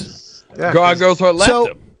afterwards. Yeah, Girlfriend left so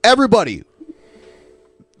him. everybody,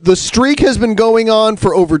 the streak has been going on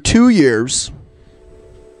for over 2 years.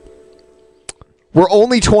 We're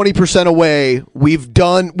only 20% away. We've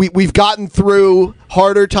gotten through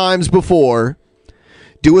harder times before.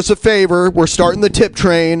 Do us a favor. We're starting the tip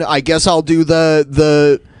train. I guess I'll do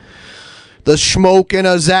the smoke and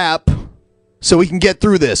a zap so we can get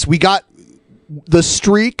through this. The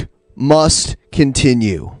streak must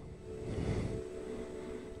continue.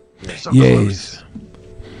 Yes.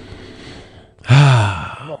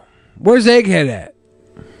 Where's Egghead at?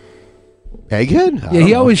 Egghead? Yeah,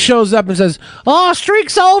 he always shows up and says, "Oh,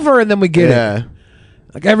 streak's over," and then we get it.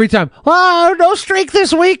 Like every time, "Oh, no streak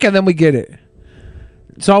this week," and then we get it.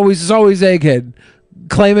 It's always Egghead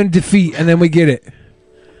claiming defeat, and then we get it.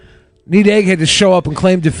 Need Egghead to show up and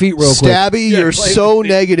claim defeat real quick. Stabby, you're so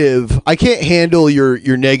negative. I can't handle your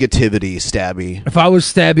negativity, Stabby. If I was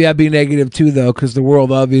Stabby, I'd be negative too, though, because the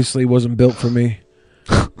world obviously wasn't built for me.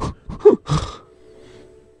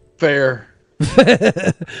 Fair.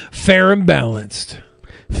 Fair and balanced.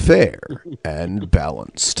 Fair and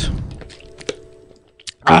balanced.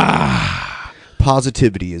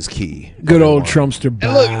 Positivity is key. Good old Trumpster.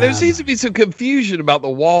 And look, there seems to be some confusion about the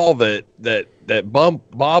wall that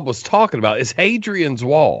Bob was talking about. It's Hadrian's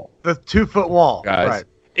wall. The 2-foot wall. Guys. Right.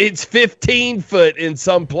 It's 15 foot in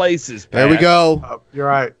some places. There we Pat. go. You're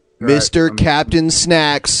right. Mr. Captain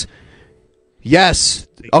Snacks. Yes.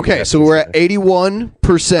 Okay, so we're at 81%.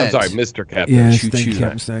 I'm sorry, Mr. Captain. Yes, Choo thank you, choo.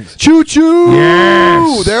 Captain Snacks. Choo choo.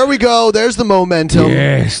 Yes. There we go. There's the momentum.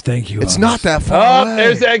 Yes, thank you. It's not that far Oh, away.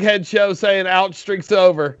 there's Egghead Show saying ouch, streak's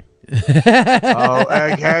over. Oh,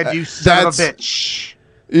 Egghead, you son of a bitch.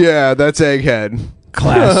 Yeah, that's Egghead.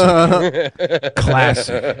 Classic.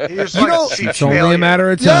 Classic. He's You like know- a cheap It's only a failure.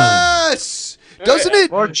 matter of time. Yes. Doesn't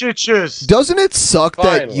it? Or choo-choos. Doesn't it suck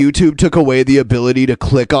that Finally. YouTube took away the ability to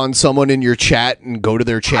click on someone in your chat and go to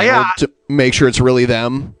their channel yeah. to make sure it's really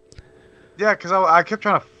them? Yeah, because I kept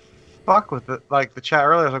trying to fuck with it, like the chat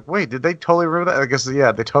earlier. I was like, wait, did they totally remove that? I guess,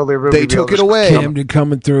 yeah, they totally removed They took it away. Camden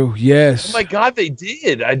coming through. Yes. Oh my God, they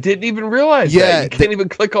did. I didn't even realize Yeah, that. You can't even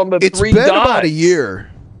click on the It's three been dots. about a year.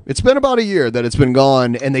 It's been about a year that it's been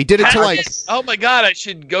gone, and they did it to like. Oh my god! I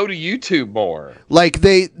should go to YouTube more. Like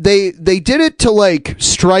they did it to like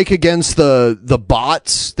strike against the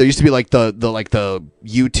bots. There used to be like the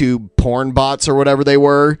YouTube porn bots or whatever they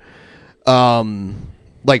were,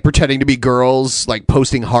 like pretending to be girls, like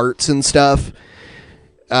posting hearts and stuff.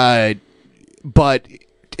 But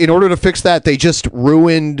in order to fix that, they just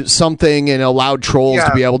ruined something and allowed trolls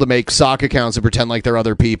to be able to make sock accounts and pretend like they're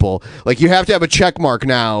other people. Like, you have to have a check mark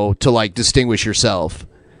now to, like, distinguish yourself.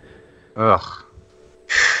 Ugh.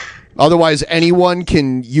 Otherwise, anyone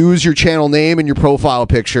can use your channel name and your profile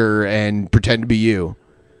picture and pretend to be you.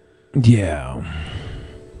 Yeah.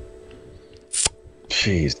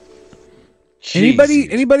 Jeez.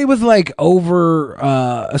 Anybody with like over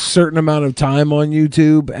a certain amount of time on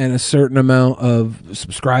YouTube and a certain amount of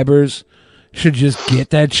subscribers should just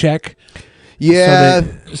get that check. Yeah.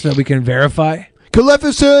 So that we can verify.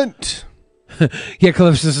 Caleficent. Yeah,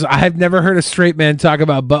 Caleficent says, I have never heard a straight man talk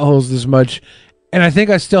about buttholes this much, and I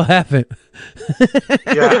think I still haven't.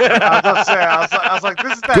 Yeah, I was like,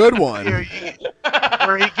 this is that good one. Where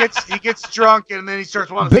he gets drunk and then he starts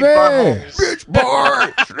wanting to see buttholes. Bitch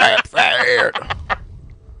boy, slap fire.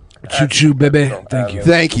 Choo choo, baby. Thank you.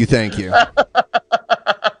 Thank you.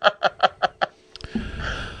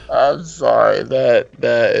 I'm sorry. That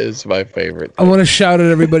is my favorite I want to shout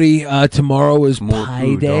at everybody. Tomorrow is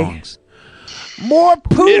Pie Day. Dogs. More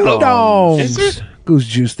poo dogs. Is it? Goose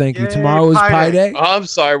Juice, thank you. Tomorrow is Pie Day. I'm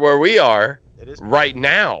sorry, where we are right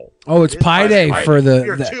now. Oh, it's Pie Day for the.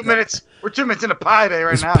 We're 2 minutes. We're 2 minutes into Pie Day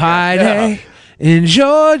right now. Pie Day in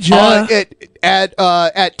Georgia.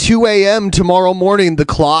 At 2 a.m. tomorrow morning, the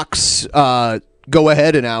clocks go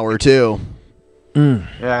ahead an hour too.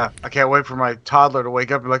 Yeah, I can't wait for my toddler to wake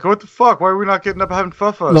up and be like, what the fuck? Why are we not getting up having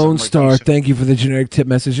fuffas? Lone Star, thank you for the generic tip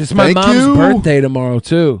message. It's my Thank mom's you. birthday tomorrow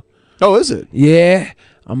too. Oh, is it? Yeah,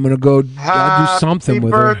 I'm gonna go. I'll do something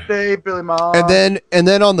with her. Happy birthday, Billy Mom. And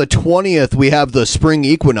then on the 20th we have the spring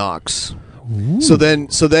equinox. Ooh. So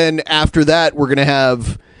then after that we're gonna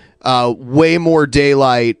have way more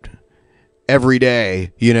daylight every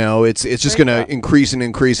day. You know, it's just gonna increase and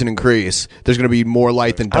increase and increase. There's gonna be more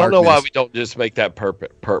light than I don't darkness. know why we don't just make that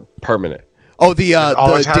permanent. Oh, the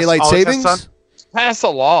daylight savings? Pass a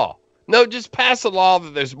law. No, just pass a law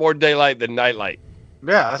that there's more daylight than nightlight.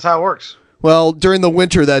 Yeah, that's how it works. Well, during the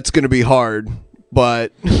winter that's going to be hard,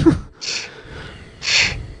 but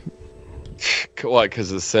What? Because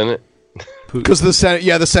of the Senate? because the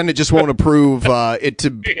Senate just won't approve it for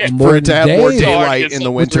it More to have more days. daylight in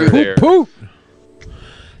the winter. There. Poop.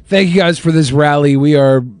 Thank you guys for this rally. We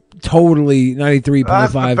are totally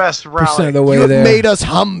 93.5% of the way You there. made us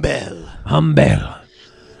humble. Humble.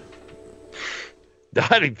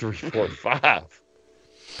 93.5.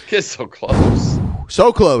 Get so close.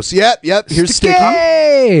 So close. Yep. Here's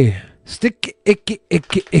Sticky. Sticky,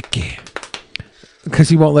 icky. Because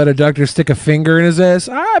he won't let a doctor stick a finger in his ass.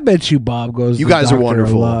 I bet you Bob goes. You to the guys are doctor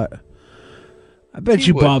wonderful. A lot. I bet He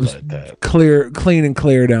you wouldn't Bob's let that. clean and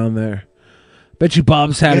clear down there. Bet you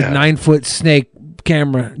Bob's had a 9-foot snake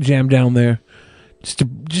camera jammed down there,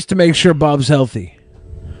 just to make sure Bob's healthy.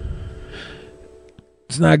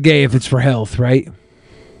 It's not gay if it's for health, right?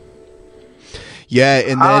 Yeah,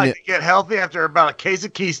 and I then like to get healthy after about a case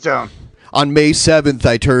of Keystone. on May 7th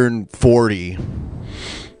I turn 40.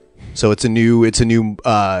 So it's a new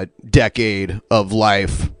decade of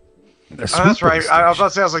life. Oh, that's right. I was about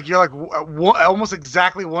to say, I was like, you're like almost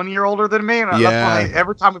exactly 1 year older than me. And that's why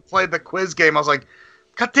every time we played the quiz game, I was like,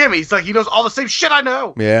 God damn it. He's like, he knows all the same shit I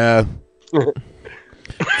know. Yeah.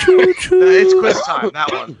 It's quiz time,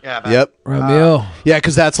 that one. Yeah. That. Yep. Ramil. Yeah,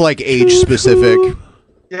 because that's like age specific.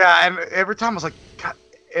 Yeah, and every time I was like, God,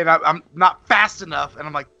 and I'm not fast enough. And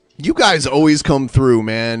I'm like, You guys always come through,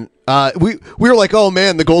 man. We were like, oh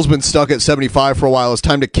man, the goal's been stuck at 75 for a while. It's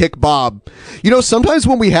time to kick Bob. You know, sometimes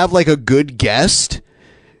when we have like a good guest,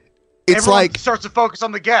 it's everyone like starts to focus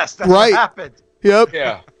on the guest. That's Right. what happened. Yep.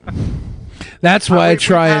 Yeah. That's why I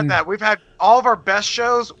try we've had and. that. We've had all of our best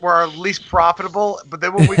shows were our least profitable, but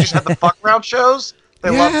then when we just had the fuck around shows, they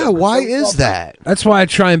loved Yeah, them. why They is loved that? That's why I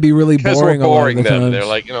try and be really Because boring we're a lot of boring the them. times. They're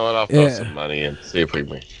like, you know what? I'll throw Yeah. some money and see if we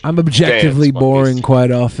can. I'm objectively Fans, boring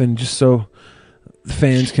quite often, just so the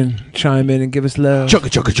fans can chime in and give us love. Chugga,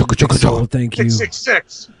 chugga, chugga, chugga, So, chugga. thank you.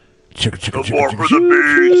 666. Chugga, chugga, No chugga, more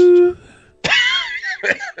chugga,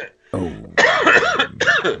 for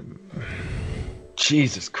the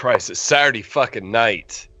Jesus Christ! It's Saturday fucking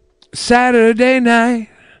night. Saturday night.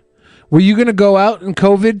 Were you gonna go out in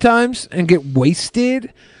COVID times and get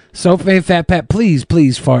wasted? So, Fat Pat, please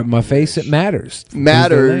fart in my face. It matters.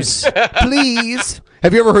 Matters. Please.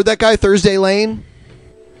 Have you ever heard that guy, Thursday Lane?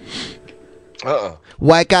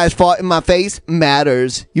 White guys fart in my face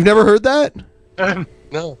matters. You've never heard that?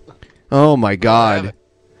 No. Oh my God.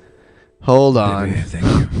 Hold on.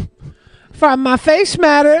 Fart in my face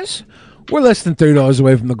matters. We're less than $30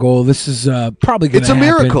 away from the goal. This is probably going to happen.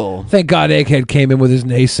 It's a miracle. Thank God Egghead came in with his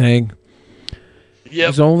naysaying. It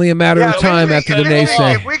was only a matter of time after the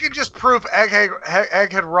naysay. If we can just prove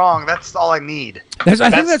Egghead wrong, that's all I need. I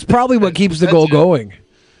think that's probably what keeps the goal going.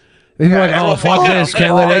 Maybe like, oh, fuck this,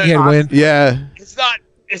 can't let Egghead win. Yeah.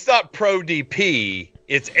 It's not pro DP.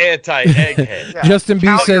 It's anti Egghead. Justin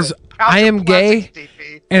B says, I am gay,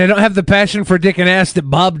 and I don't have the passion for dick and ass that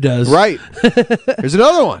Bob does. Right. Here's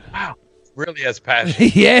another one. Wow. Really has passion.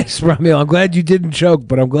 Yes, Ramil. I'm glad you didn't choke,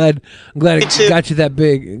 but I'm glad it got you that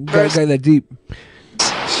big, got that deep.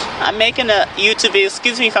 I'm making a YouTube video.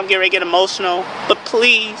 Excuse me if I'm getting ready to get emotional, but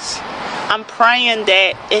please, I'm praying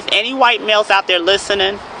that if any white males out there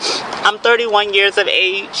listening, I'm 31 years of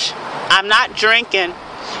age. I'm not drinking,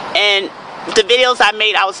 and the videos I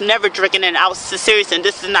made, I was never drinking, and I was serious, and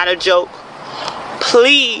this is not a joke.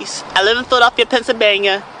 Please, I live in Philadelphia,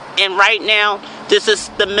 Pennsylvania, and right now, this is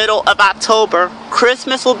the middle of October.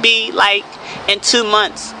 Christmas will be like in 2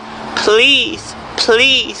 months. Please,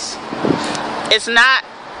 please.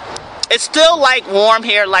 It's still like warm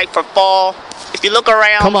here, like for fall. If you look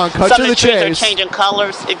around, come on, cut some to of the the trees chase. are changing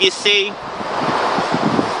colors. If you see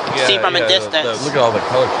from a distance. Look at all the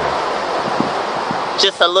color change.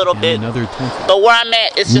 Just a little bit. Another But where I'm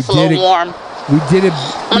at, it's just a little warm. We did it.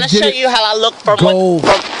 I'm gonna show you how I look from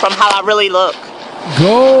how I really look.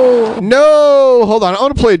 Go. No, hold on. I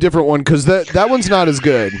want to play a different one because that one's not as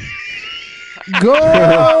good.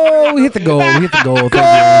 Go. We hit the goal. We hit the goal. Go.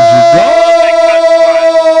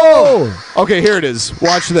 Okay, here it is.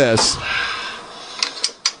 Watch this.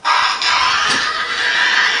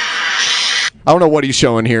 I don't know what he's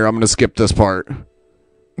showing here. I'm going to skip this part.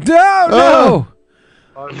 No.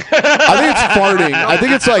 I think it's farting. I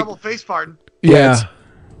think it's like double face farting. Yeah.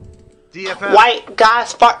 DFF. White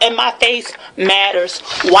guys fart in my face matters.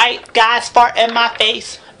 White guys fart in my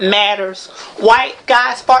face matters. White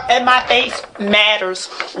guys fart in my face matters.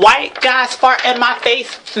 White guys fart in my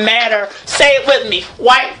face matter. Say it with me.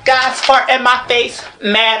 White guys fart in my face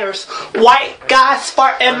matters. White guys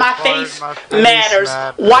fart in my face matters.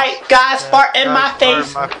 White guys fart in my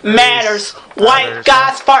face matters. White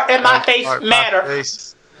guys fart in my face matter.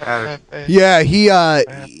 Yeah,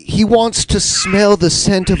 he wants to smell the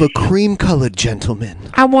scent of a cream-colored gentleman.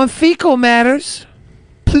 I want fecal matters.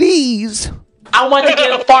 Please. I want to get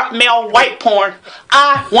in fart male white porn.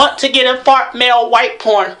 I want to get in fart male white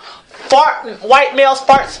porn. White males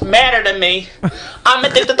farts matter to me. I'm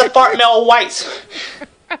addicted to fart male whites.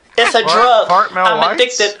 It's a drug. I'm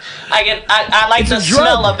addicted. I like the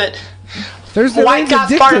smell of it. White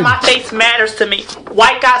guys fart in my face matters to me.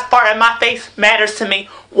 White guys fart in my face matters to me.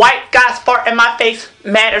 White guys fart in my face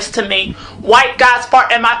matters to me. White guys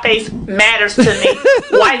fart in my face matters to me.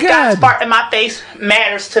 White guys fart in my face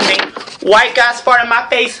matters to me. White guys fart in my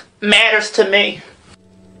face matters to me.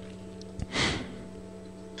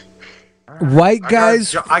 White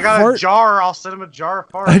guys. I got a jar. I'll send him a jar of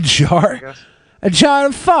farts. A jar. A jar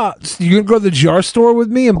of farts. You gonna go to the jar store with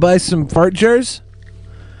me and buy some fart jars?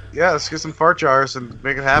 Yeah, let's get some fart jars and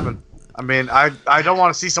make it happen. I mean, I don't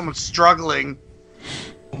want to see someone struggling.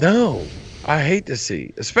 No, I hate to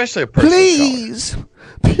see, especially a person. Please.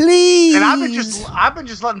 And I've been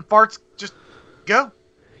just letting farts just go.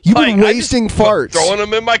 You've been wasting farts. Throwing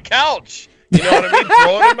them in my couch. You know what I mean?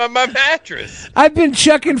 Throwing them on my mattress. I've been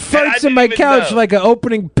chucking farts in my couch like an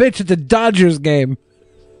opening pitch at the Dodgers game.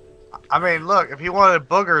 I mean, look, if he wanted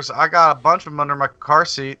boogers, I got a bunch of them under my car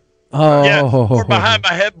seat. Oh. Yeah, or behind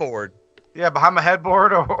my headboard. Yeah, behind my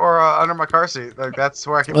headboard or under my car seat. Like that's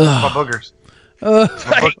where I keep my boogers.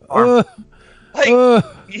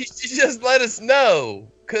 You just let us know,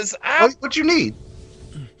 cause what you need.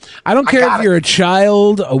 I don't care if you're a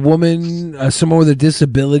child, a woman, someone with a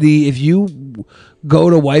disability. If you go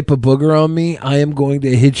to wipe a booger on me, I am going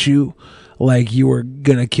to hit you like you were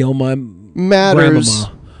gonna kill my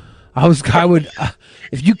grandmama. I would.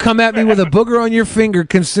 If you come at me with a booger on your finger,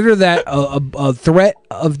 consider that a threat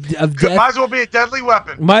of death. Might as well be a deadly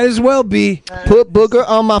weapon. Might as well be. Put booger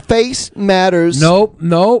on my face matters. Nope.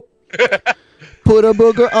 Put a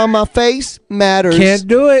booger on my face matters. Can't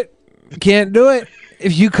do it.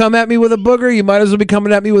 If you come at me with a booger, you might as well be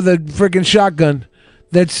coming at me with a freaking shotgun.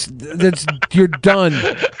 That's you're done.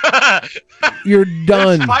 You're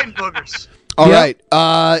done. Fighting boogers. All right.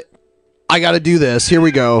 I got to do this. Here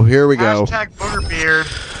we go. Hashtag booger beard.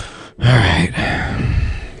 All right.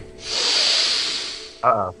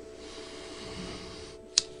 Uh-oh.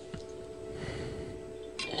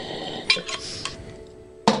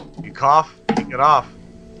 cough, get off.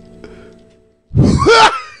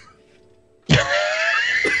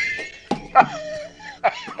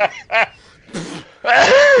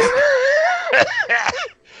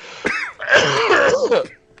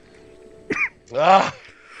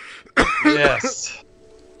 Yes.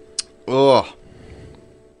 Oh.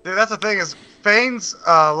 Dude, that's the thing is Fane's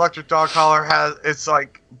electric dog collar it's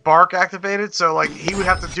like bark activated, so like he would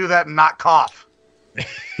have to do that and not cough.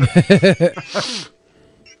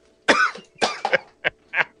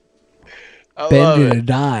 Bend to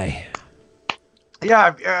die.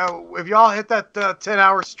 Yeah, if y'all hit that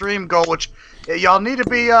 10-hour stream goal, which y'all need to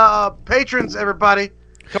be patrons, everybody.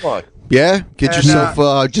 Come on. Yeah, get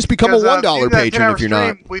yourself. Just become a $1 patron if you're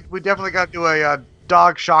not. We definitely got to do a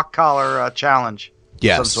dog shock collar challenge.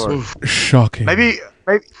 Yes. Of some sort. Shocking. Maybe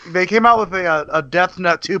they came out with a Death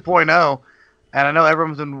Nut 2.0, and I know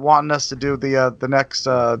everyone's been wanting us to do the next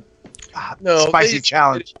spicy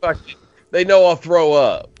challenge. They know I'll throw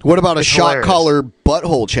up. What about a shock hilarious. collar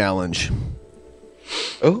butthole challenge?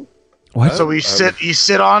 Oh, what? So you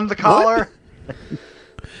sit on the collar.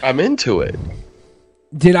 I'm into it.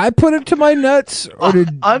 Did I put it to my nuts, or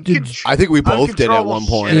did I think we both did at one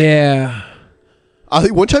point. Yeah. I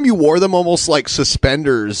think one time you wore them almost like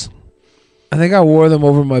suspenders. I think I wore them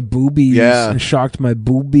over my boobies. Yeah. And shocked my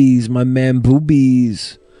boobies, my man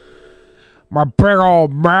boobies. My big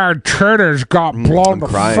old mad titties got blown the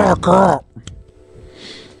fuck up.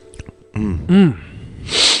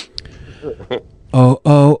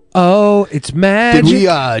 Oh, it's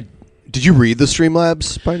magic. Did you read the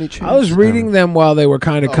Streamlabs by any chance? I was reading them while they were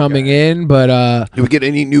kind of coming in, but did we get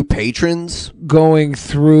any new patrons? Going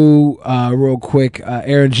through real quick,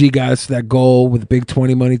 Aaron G got us that goal with big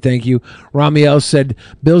 20 money. Thank you. Ramiel said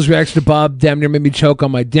Bill's reaction to Bob damn near made me choke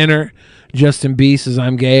on my dinner. Justin B says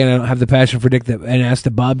I'm gay and I don't have the passion for dick that and asked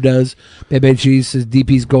that Bob does. Bebe Cheese says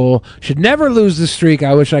DP's goal should never lose the streak.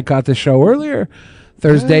 I wish I caught the show earlier.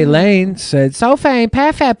 Thursday Lane said, "So fame,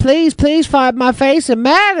 Pat, please fight my face. It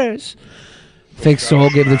matters." Fake Soul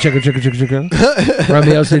gave the chicka.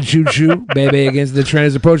 Romeo said, "Choo-choo, baby." Against the trend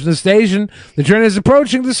is approaching the station. The trend is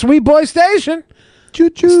approaching the Sweet Boy station.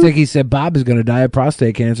 Choo-choo. Sticky said Bob is going to die of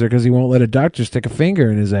prostate cancer because he won't let a doctor stick a finger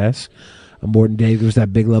in his ass. Morton Dave gives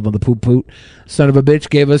that big love on the poot. Son of a bitch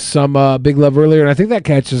gave us some big love earlier, and I think that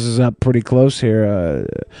catches us up pretty close here.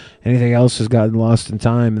 Anything else has gotten lost in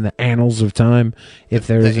time, in the annals of time. If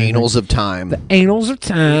there is the annals of time. The annals of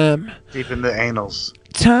time. Deep in the annals.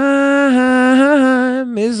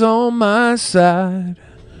 Time is on my side.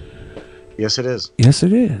 Yes, it is. Yes,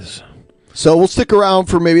 it is. So we'll stick around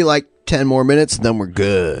for maybe like 10 more minutes, and then we're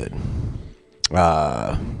good.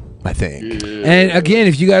 I think. And again,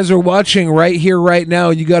 if you guys are watching right here, right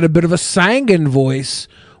now, and you got a bit of a singing voice,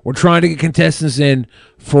 we're trying to get contestants in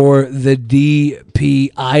for the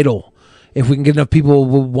DP Idol. If we can get enough people,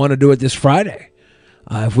 we'll want to do it this Friday.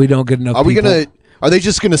 If we don't get enough people. Are they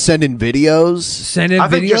just gonna send in videos? Send in I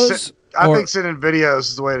think videos? I think sending videos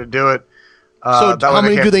is the way to do it. So how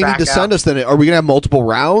many do they need to send us then? Are we gonna have multiple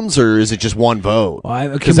rounds, or is it just one vote?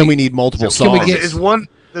 Because then we need multiple songs.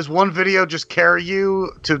 Does one video just carry you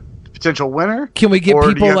to potential winner? Can we get or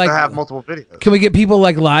people do you have like to have multiple videos? Can we get people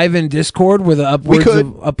like live in Discord with upwards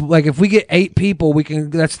of like if we get 8 people, we can.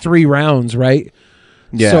 That's 3 rounds, right?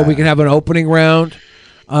 Yeah. So we can have an opening round,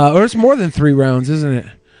 or it's more than 3 rounds, isn't it?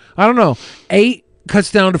 I don't know. 8 cuts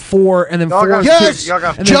down to 4, and then 4. Yes,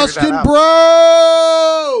 Justin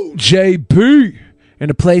Bro, JP, and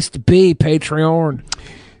a place to be. Patreon.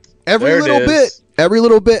 Every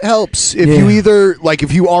little bit helps. If you either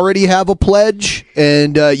if you already have a pledge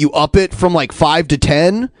and you up it from like 5 to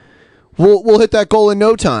 10, we'll hit that goal in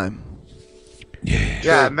no time.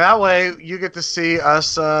 Yeah, and that way you get to see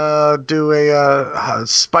us do a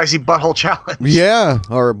spicy butthole challenge. Yeah,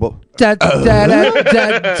 or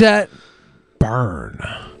burn.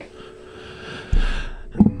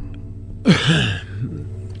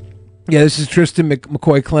 Yeah, this is Tristan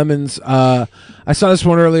McCoy Clemens. I saw this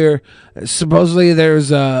one earlier. Supposedly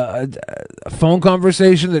there's a phone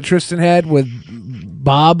conversation that Tristan had with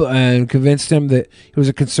Bob and convinced him that he was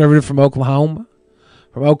a conservative from Oklahoma.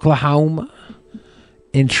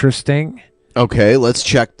 Interesting. Okay, let's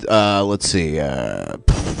check. Let's see.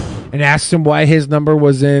 And asked him why his number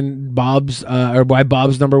was in Bob's, or why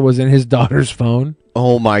Bob's number was in his daughter's phone.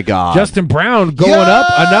 Oh my God! Justin Brown going up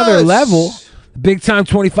another level. Big time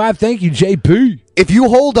 25. Thank you, JP. If you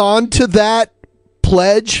hold on to that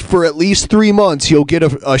pledge for at least 3 months, you'll get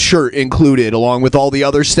a shirt included along with all the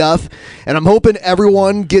other stuff. And I'm hoping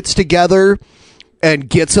everyone gets together and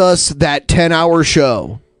gets us that 10-hour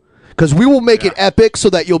show, because we will make it epic so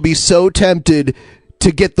that you'll be so tempted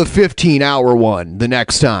to get the 15-hour one the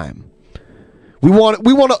next time. We want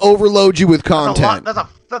to overload you with content.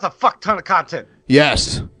 That's a fuck ton of content.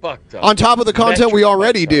 Yes. Fucked up. On top of the content we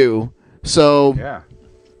already do. So yeah.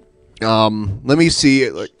 Let me see.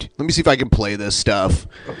 Let me see if I can play this stuff.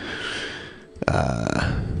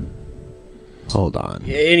 Hold on.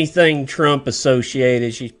 Yeah, anything Trump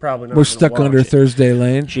associated, she's probably not. We're stuck under it. Thursday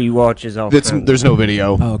Lane. She watches all. There's no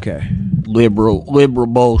video. Oh, okay. Liberal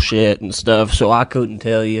bullshit and stuff. So I couldn't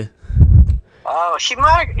tell you. Oh, she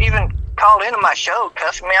might have even called into my show,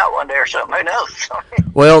 cussing me out one day or something. Who knows?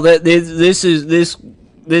 Well,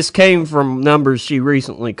 this came from numbers she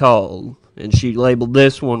recently called, and she labeled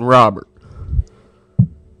this one Robert.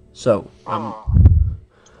 So. Well,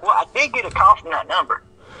 I did get a call from that number.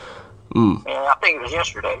 And I think it was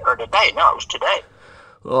yesterday or today. No, it was today.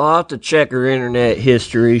 Well, I'll have to check her internet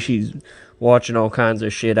history. She's watching all kinds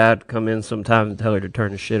of shit. I have to come in sometimes and tell her to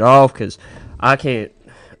turn the shit off because I can't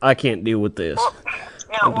deal with this.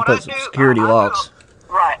 Now, what I do, security locks.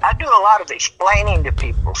 Right, I do a lot of explaining to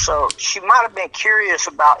people. So she might have been curious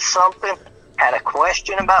about something, had a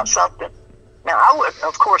question about something. Now, I would,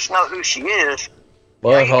 of course, know who she is.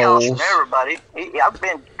 He calls from everybody. I've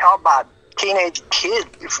been called by teenage kids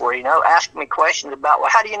before, asking me questions about, well,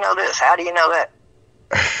 how do you know this? How do you know that?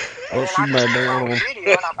 Well, she might be on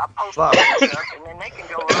video, and I post it, and then they can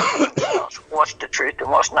go look themselves what's the truth and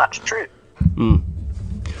what's not the truth.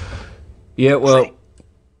 Yeah, well,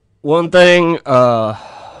 one thing, let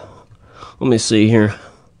me see here.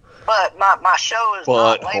 But my show is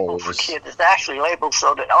not labeled for kids. It's actually labeled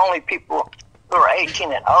so that only people who are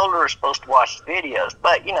 18 and older are supposed to watch the videos.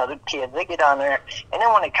 But, the kids, they get on there. And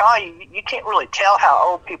then when they call you, you can't really tell how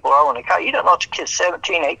old people are when they call you. You don't know if the kid's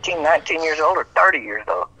 17, 18, 19 years old or 30 years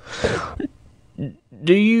old.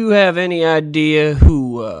 Do you have any idea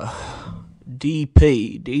who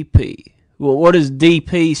DP? Well, what does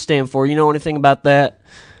DP stand for? You know anything about that?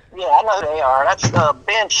 Yeah, I know who they are. That's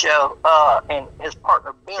Ben's show and his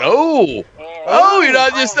partner Billy. Oh, you're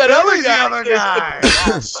not just that other guy.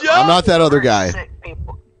 I'm not that other guy.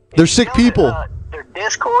 They're sick people. Their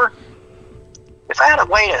Discord. If I had a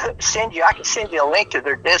way to send you, I could send you a link to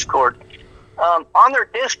their Discord. On their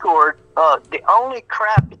Discord, the only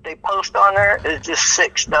crap that they post on there is just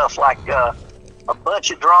sick stuff, like a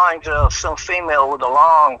bunch of drawings of some female with a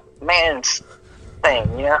long man's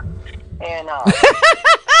thing, and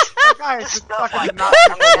stuff like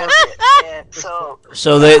that. So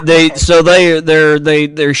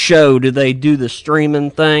their show, do they do the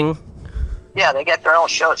streaming thing? Yeah, they got their own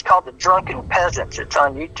show. It's called The Drunken Peasants. It's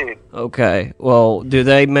on YouTube. Okay. Well, do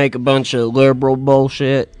they make a bunch of liberal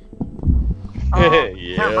bullshit?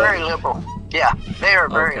 They're very liberal. Yeah, they are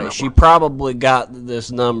very liberal. She probably got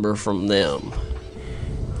this number from them.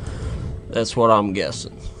 That's what I'm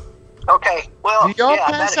guessing. Okay, well, did y'all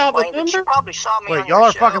pass out the number? She probably saw me. Wait, y'all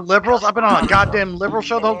are fucking liberals? I've been on a goddamn liberal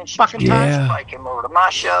show the whole fucking time. I came over to my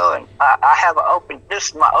show, and I have this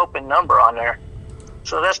is my open number on there.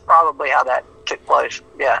 So that's probably how that took place.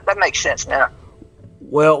 Yeah, that makes sense now.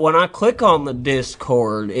 Well, when I click on the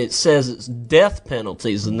Discord, it says it's Death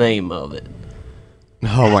Penalty is the name of it.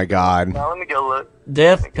 Oh, my God. Now, let me go look.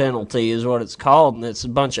 Death Penalty is what it's called, and it's a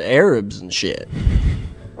bunch of Arabs and shit.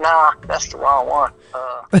 Nah, that's the wrong one.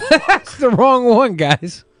 That's the wrong one,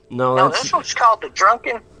 guys. No, this one's called The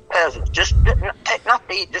Drunken Peasants. Just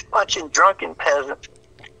punch in Drunken Peasants.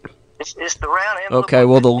 It's the round envelope. Okay,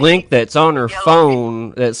 well, the link that's on her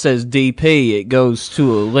phone that says DP, it goes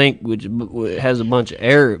to a link which has a bunch of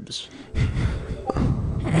Arabs.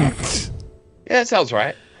 Yeah, that sounds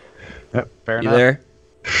right. Yep, fair enough. You there?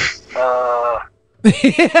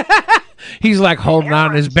 He's like holding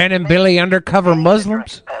on. Is Ben and Billy undercover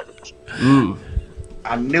Muslims?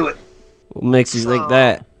 I knew it. What makes you think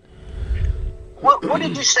that? What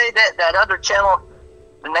did you say that other channel,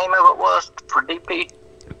 the name of it was for DP?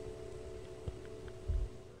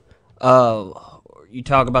 You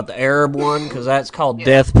talk about the Arab one? Because that's called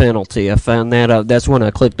Death Penalty. I found that out. That's when I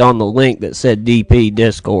clicked on the link that said DP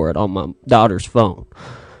Discord on my daughter's phone.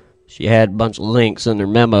 She had a bunch of links in her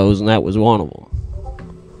memos, and that was one of them.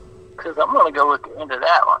 Because I'm going to go look into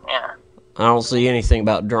that one, yeah. I don't see anything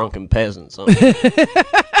about drunken peasants on it. They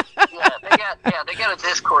got a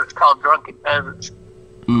Discord. It's called Drunken Peasants.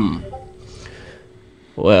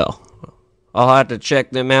 Well, I'll have to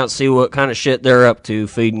check them out, see what kind of shit they're up to,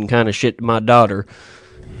 feeding kind of shit to my daughter.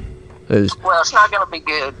 Well, it's not going to be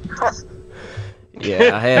good.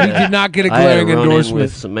 Yeah, I had. He did not get a glaring endorsement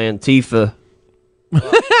with some Antifa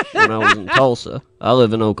when I was in Tulsa. I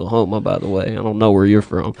live in Oklahoma, by the way. I don't know where you're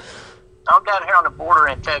from. I'm down here on the border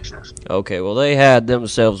in Texas. Okay, well, they had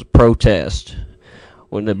themselves a protest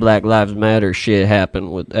when the Black Lives Matter shit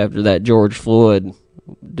happened after that George Floyd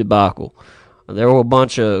debacle. There were a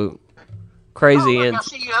bunch of crazy. I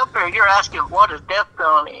see you up there. You're asking what is death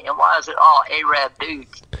penalty and why is it all Arab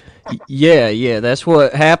dudes? Yeah, that's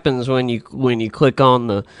what happens when you click on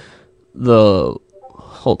the.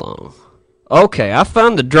 Hold on. Okay, I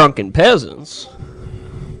found the drunken peasants.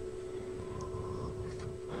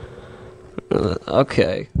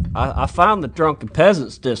 Okay, I found the drunken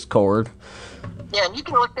peasants Discord. Yeah, and you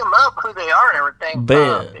can look them up, who they are and everything.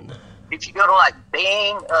 Ben. If you go to like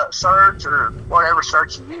Bing search or whatever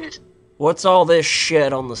search you use. What's all this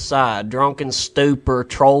shit on the side? Drunken stupor,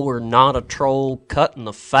 troll or not a troll, cutting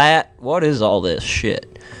the fat? What is all this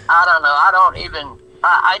shit? I don't know.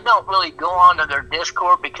 I don't really go onto their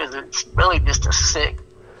Discord because it's really just a sick.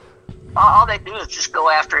 All they do is just go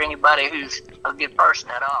after anybody who's a good person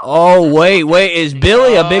at all. Oh, wait. Is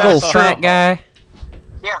Billy a big old fat guy?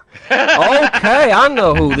 Yeah. Okay, I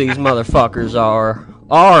know who these motherfuckers are.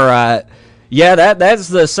 All right. Yeah, that's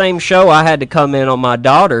the same show I had to come in on my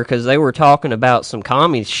daughter because they were talking about some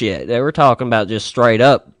commie shit. They were talking about just straight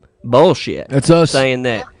up bullshit. That's us. Saying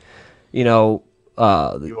that, you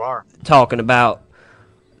are talking about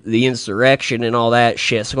the insurrection and all that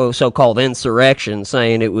shit, so-called insurrection,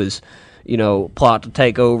 saying it was, plot to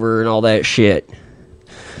take over and all that shit.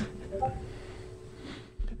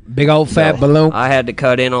 Big old fat balloon. I had to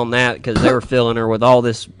cut in on that because they were filling her with all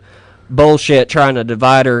this bullshit, trying to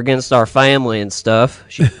divide her against our family and stuff.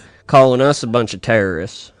 She calling us a bunch of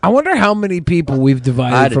terrorists. I wonder how many people we've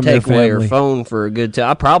divided I had to from take their away family. her phone for a good time.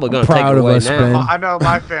 I'm probably going to take proud it of away us, now. Ben. I know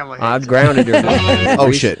my family. I've grounded her.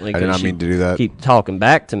 Oh, shit. recently I did not 'cause mean she to do that. Keep talking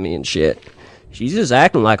back to me and shit. She's just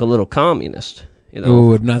acting like a little communist.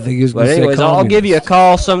 Ooh, nothing is But anyways, I'll give you a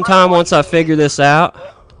call sometime once I figure this out.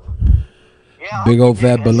 Big old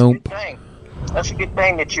fat balloon. That's a good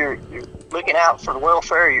thing that you're looking out for the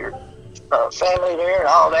welfare of your family there and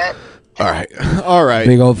all that. All right.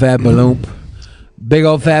 Big old fat balloon. Big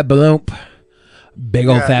old fat balloon. Big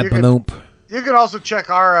old fat balloon. You can also check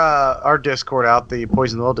our Discord out, the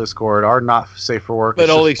Poison the Well Discord. Our not safe for work. But is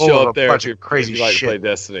only just full show of up a there bunch if you of crazy like to shit. play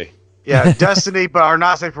Destiny. Yeah, Destiny, but our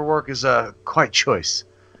not safe for work is quite choice.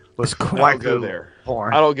 With I don't go waifu there.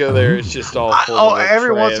 porn. I don't go there. It's just all. Full of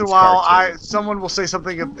Every once in a while, cartoons. someone will say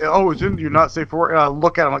something. Oh, it's in you're not safe for work. And I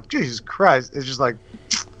look at it, I'm like, Jesus Christ! It's just like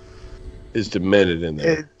It's demented in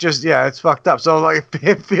there. it's fucked up. So like,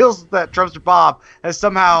 it feels that Trumpster Bob has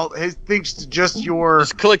somehow thinks just your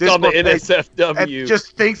clicked on the Discord page NSFW and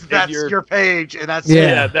just thinks that's your- your page, and that's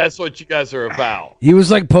Yeah, that's what you guys are about. He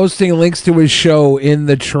was like posting links to his show in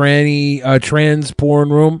the trans porn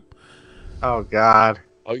room. Oh God.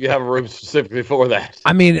 Oh, you have a room specifically for that.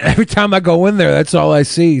 I mean, every time I go in there, that's all I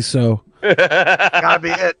see. So Gotta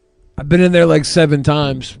be it. I've been in there like 7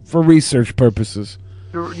 times for research purposes.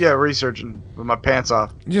 Yeah, researching with my pants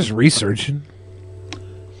off. Just researching.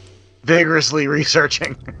 Vigorously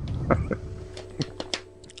researching.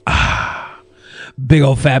 Big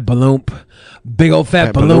old fat balloon. Big old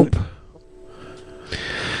fat balloon.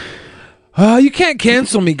 You can't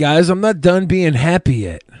cancel me, guys. I'm not done being happy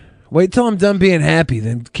yet. Wait till I'm done being happy,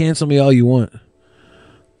 then cancel me all you want.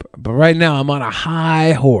 But right now, I'm on a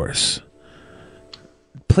high horse.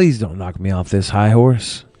 Please don't knock me off this high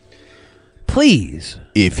horse. Please.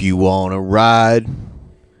 If you want to ride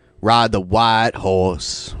the white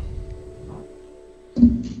horse.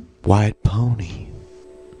 White pony.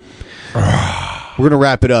 We're going to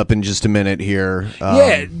wrap it up in just a minute here.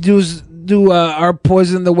 Yeah, do our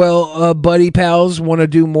Poison the Well buddy pals want to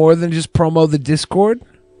do more than just promo the Discord?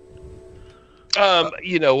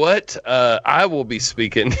 You know what? I will be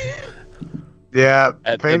speaking. Yeah,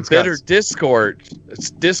 at the Bitter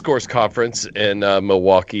Discourse Conference in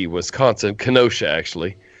Milwaukee, Wisconsin, Kenosha,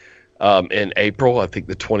 actually, in April. I think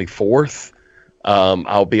the 24th.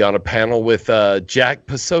 I'll be on a panel with Jack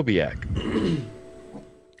Posobiec.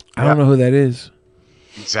 I don't know who that is.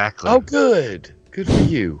 Exactly. Oh, good for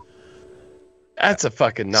you. That's a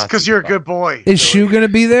fucking Nazi. Because you're a good boy. Is Shu going to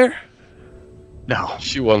be there? No.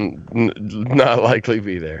 She will not likely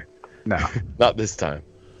be there. No. Not this time.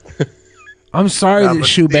 I'm sorry that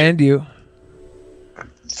Shu banned you.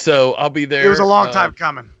 So I'll be there. It was a long time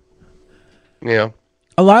coming. Yeah.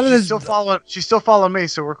 A lot of She's still following me,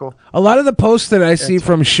 so we're cool. A lot of the posts that I see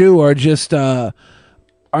from Shu are just we're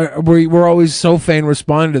always Sofane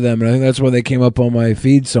responding to them, and I think that's why they came up on my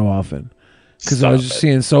feed so often. Because I was just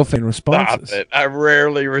seeing Sofane responses. Stop it. I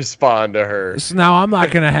rarely respond to her. So now I'm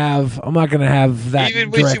not gonna have that.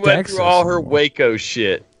 Even when she direct went access. through all her Waco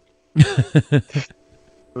shit.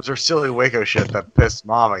 It was her silly Waco shit that pissed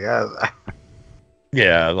Mom, I guess.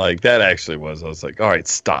 Yeah, like that actually was. I was like, all right,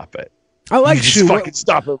 stop it. I like You just Shu. fucking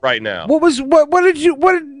stop it right now. How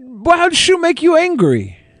did Shu make you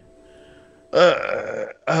angry?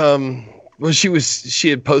 Well, she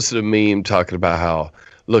had posted a meme talking about how,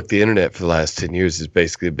 look, the internet for the last 10 years has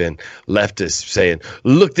basically been leftists saying,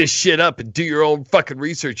 look this shit up and do your own fucking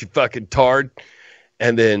research, you fucking tard.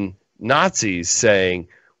 And then Nazis saying,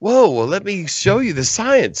 whoa, well, let me show you the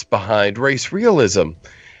science behind race realism.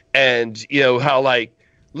 And, you know, how like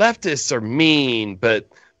leftists are mean, but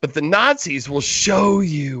the Nazis will show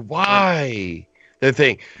you why the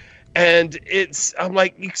thing. And I'm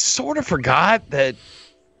like, you sort of forgot that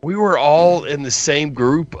we were all in the same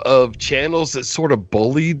group of channels that sort of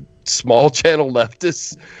bullied small channel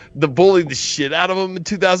leftists, bullied the shit out of them in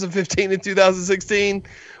 2015 and 2016.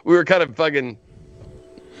 We were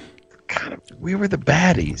we were the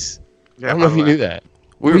baddies. Yeah, I don't know if you knew that.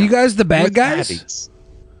 Were you guys the bad guys?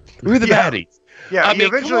 We were the baddies. Yeah, you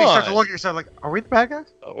eventually start to look at yourself like, are we the bad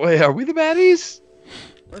guys? Wait, are we the baddies?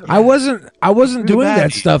 I wasn't doing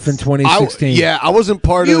that stuff in 2016. I wasn't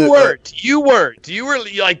part of it. You weren't. You were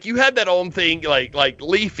like, you had that own thing, like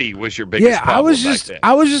Leafy was your biggest problem.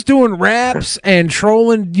 I was just doing raps and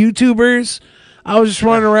trolling YouTubers. I was just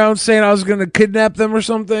running around saying I was going to kidnap them or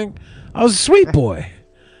something. I was a sweet boy.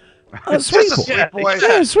 Sweet boy.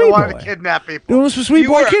 Yeah, sweet wanted boy. to kidnap people. Doing some sweet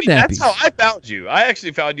boy kidnapping. That's how I found you. I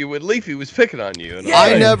actually found you when Leafy was picking on you. And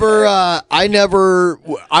I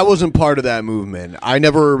wasn't part of that movement. I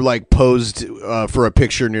never like posed for a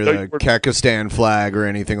picture near the Kyrgyzstan flag or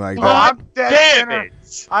anything like that. I'm dead center.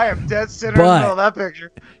 I am dead center in the middle of that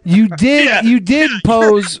picture. You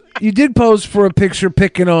did pose for a picture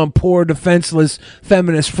picking on poor defenseless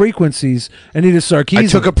feminist frequencies. Anita Sarkeesian. I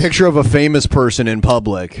took a picture of a famous person in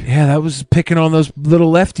public. Yeah, that was picking on those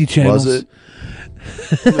little lefty channels. Was it?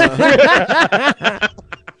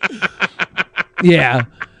 Yeah.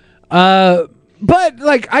 But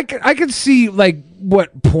like I could see like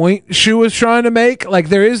what point she was trying to make. Like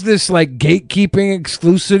there is this like gatekeeping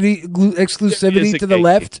exclusivity to the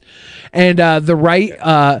left, and the right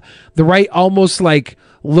almost like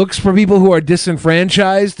looks for people who are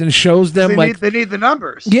disenfranchised and shows them they need the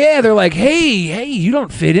numbers. Yeah, they're like, hey, you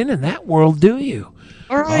don't fit in that world, do you?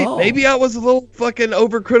 All right, maybe I was a little fucking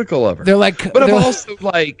overcritical of her. They're like, but I'm also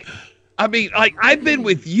like, I mean, like I've been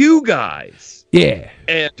with you guys,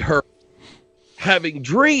 and her having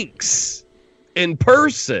drinks in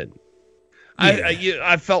person.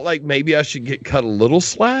 I felt like maybe I should get cut a little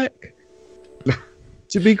slack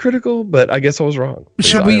to be critical, but I guess I was wrong.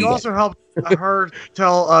 Should we also help her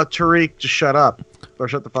tell Tariq to shut up or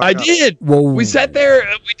shut the fuck up? I did. Whoa. We sat there,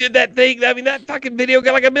 we did that thing. I mean, that fucking video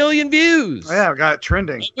got like 1 million views. Oh, yeah, we got it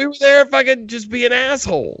trending. We were there fucking just being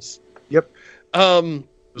assholes. Yep.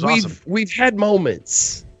 We've had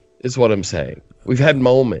moments, is what I'm saying. We've had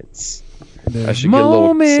moments. I should moments get a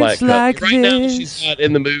little slack like cut. Right now, this. she's not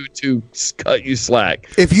in the mood to cut you slack.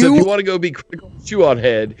 So If if you you want to go be critical chew on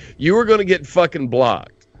head, you are going to get fucking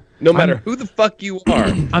blocked. No matter who the fuck you are.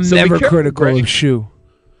 I'm So be never careful, critical Greg. of Shu.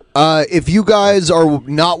 If you guys are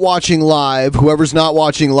not watching live, whoever's not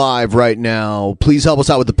watching live right now, please help us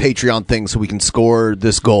out with the Patreon thing so we can score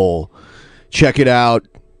this goal. Check it out,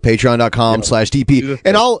 patreon.com/DP.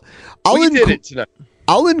 And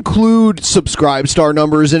I'll include subscribe star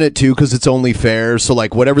numbers in it too, because it's only fair. So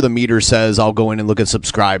like whatever the meter says, I'll go in and look at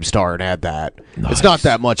subscribe star and add that. Nice. It's not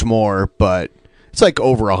that much more, but it's like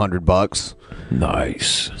over $100.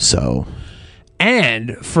 Nice. So.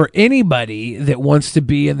 And for anybody that wants to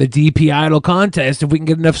be in the DP Idol contest, if we can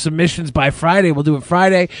get enough submissions by Friday, we'll do it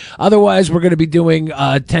Friday. Otherwise, we're going to be doing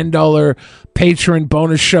a $10 patron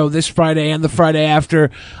bonus show this Friday and the Friday after.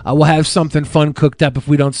 We'll have something fun cooked up if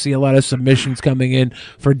we don't see a lot of submissions coming in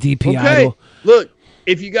for DP Idol. Look,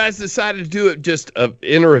 if you guys decided to do it just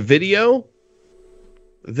enter a video,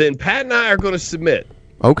 then Pat and I are going to submit.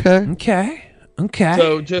 Okay.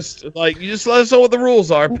 So just like you just let us know what the rules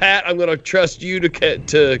are, Pat. I'm going to trust you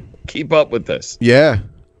to keep up with this. Yeah.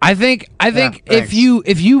 I think if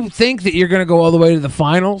you think that you're going to go all the way to the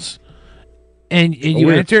finals and you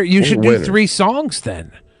enter, you should do 3 songs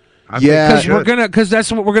then. Because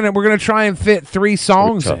that's what we're gonna try and fit 3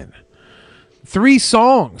 songs in. 3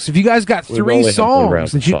 songs. If you guys got 3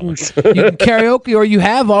 songs that you can karaoke, or you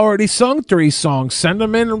have already sung 3 songs, send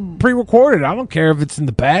them in pre-recorded. I don't care if it's in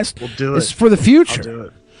the past. We'll do It's it. for the future. I'll do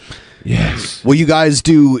it. Yes. Will you guys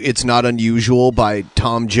do "It's Not Unusual" by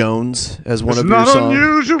Tom Jones as one of your songs? It's not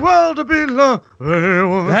unusual to be loved.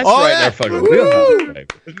 That's right in our fucking wheelhouse, baby.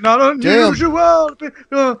 It's not unusual to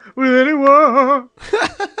be loved with anyone. All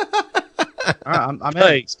right, I'm in.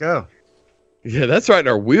 Let's go. Yeah, that's right in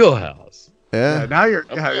our wheelhouse. Yeah. Now you're.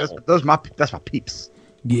 That's my peeps.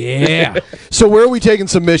 Yeah. So where are we taking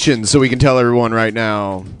submissions so we can tell everyone right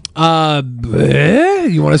now?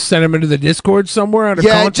 You want to send them into the Discord somewhere? On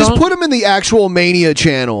Yeah, just put them in the Actual Mania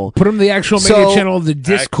channel. Put them in the Actual Mania channel of the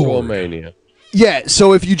Discord. Actual Mania. Yeah,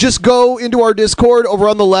 so if you just go into our Discord, over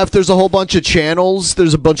on the left, there's a whole bunch of channels.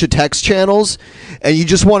 There's a bunch of text channels, and you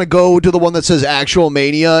just want to go to the one that says Actual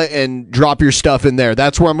Mania and drop your stuff in there.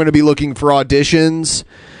 That's where I'm going to be looking for auditions.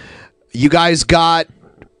 You guys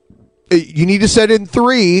you need to send in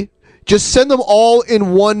 3. Just send them all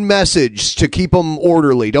in one message to keep them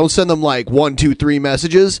orderly. Don't send them like 1, 2, 3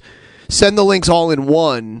 messages. Send the links all in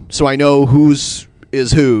one so I know whose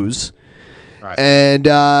is whose. Right. And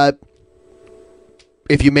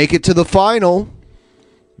if you make it to the final,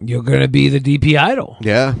 you're going to be the DP Idol.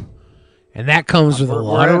 Yeah. And that comes with a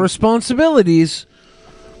lot of responsibilities.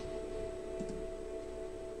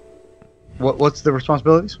 What's the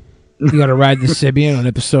responsibilities? You got to ride the Sibian on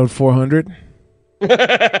episode 400.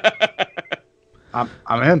 I'm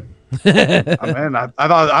in. I'm in. I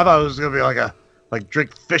thought it was gonna be like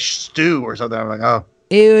drink fish stew or something. I'm like, oh,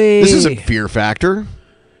 this isn't Fear Factor.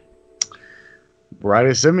 Ride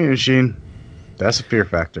a semi machine. That's a fear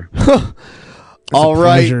factor. All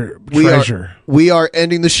right, treasure. We are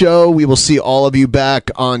ending the show. We will see all of you back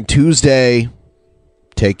on Tuesday.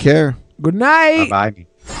 Take care. Good night. Bye.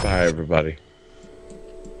 Bye, everybody.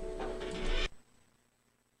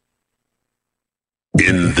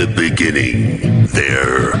 In the beginning,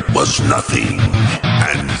 there was nothing.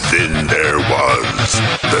 And then there was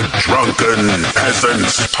the Drunken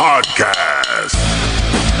Peasants Podcast.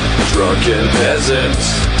 Drunken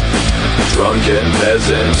Peasants. Drunken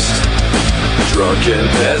Peasants. Drunken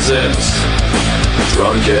Peasants.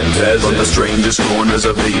 Drunken Peasants. From the strangest corners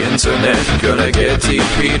of the internet, gonna get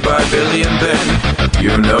TP'd by Billy and Ben.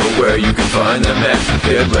 You know where you can find them at.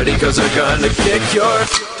 Get ready, cause they're gonna kick your...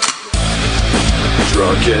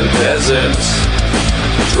 Drunken Peasants.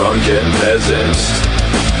 Drunken Peasants.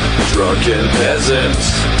 Drunken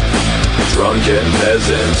Peasants. Drunken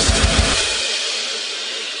Peasants.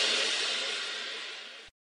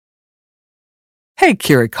 Hey,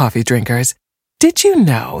 Keurig coffee drinkers. Did you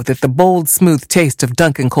know that the bold, smooth taste of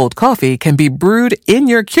Dunkin' cold coffee can be brewed in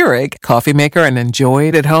your Keurig coffee maker and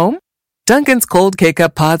enjoyed at home? Dunkin's cold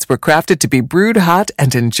K-Cup pods were crafted to be brewed hot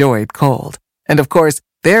and enjoyed cold. And of course,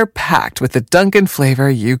 they're packed with the Dunkin' flavor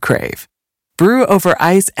you crave. Brew over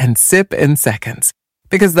ice and sip in seconds.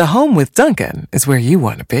 Because the home with Dunkin' is where you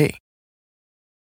want to be.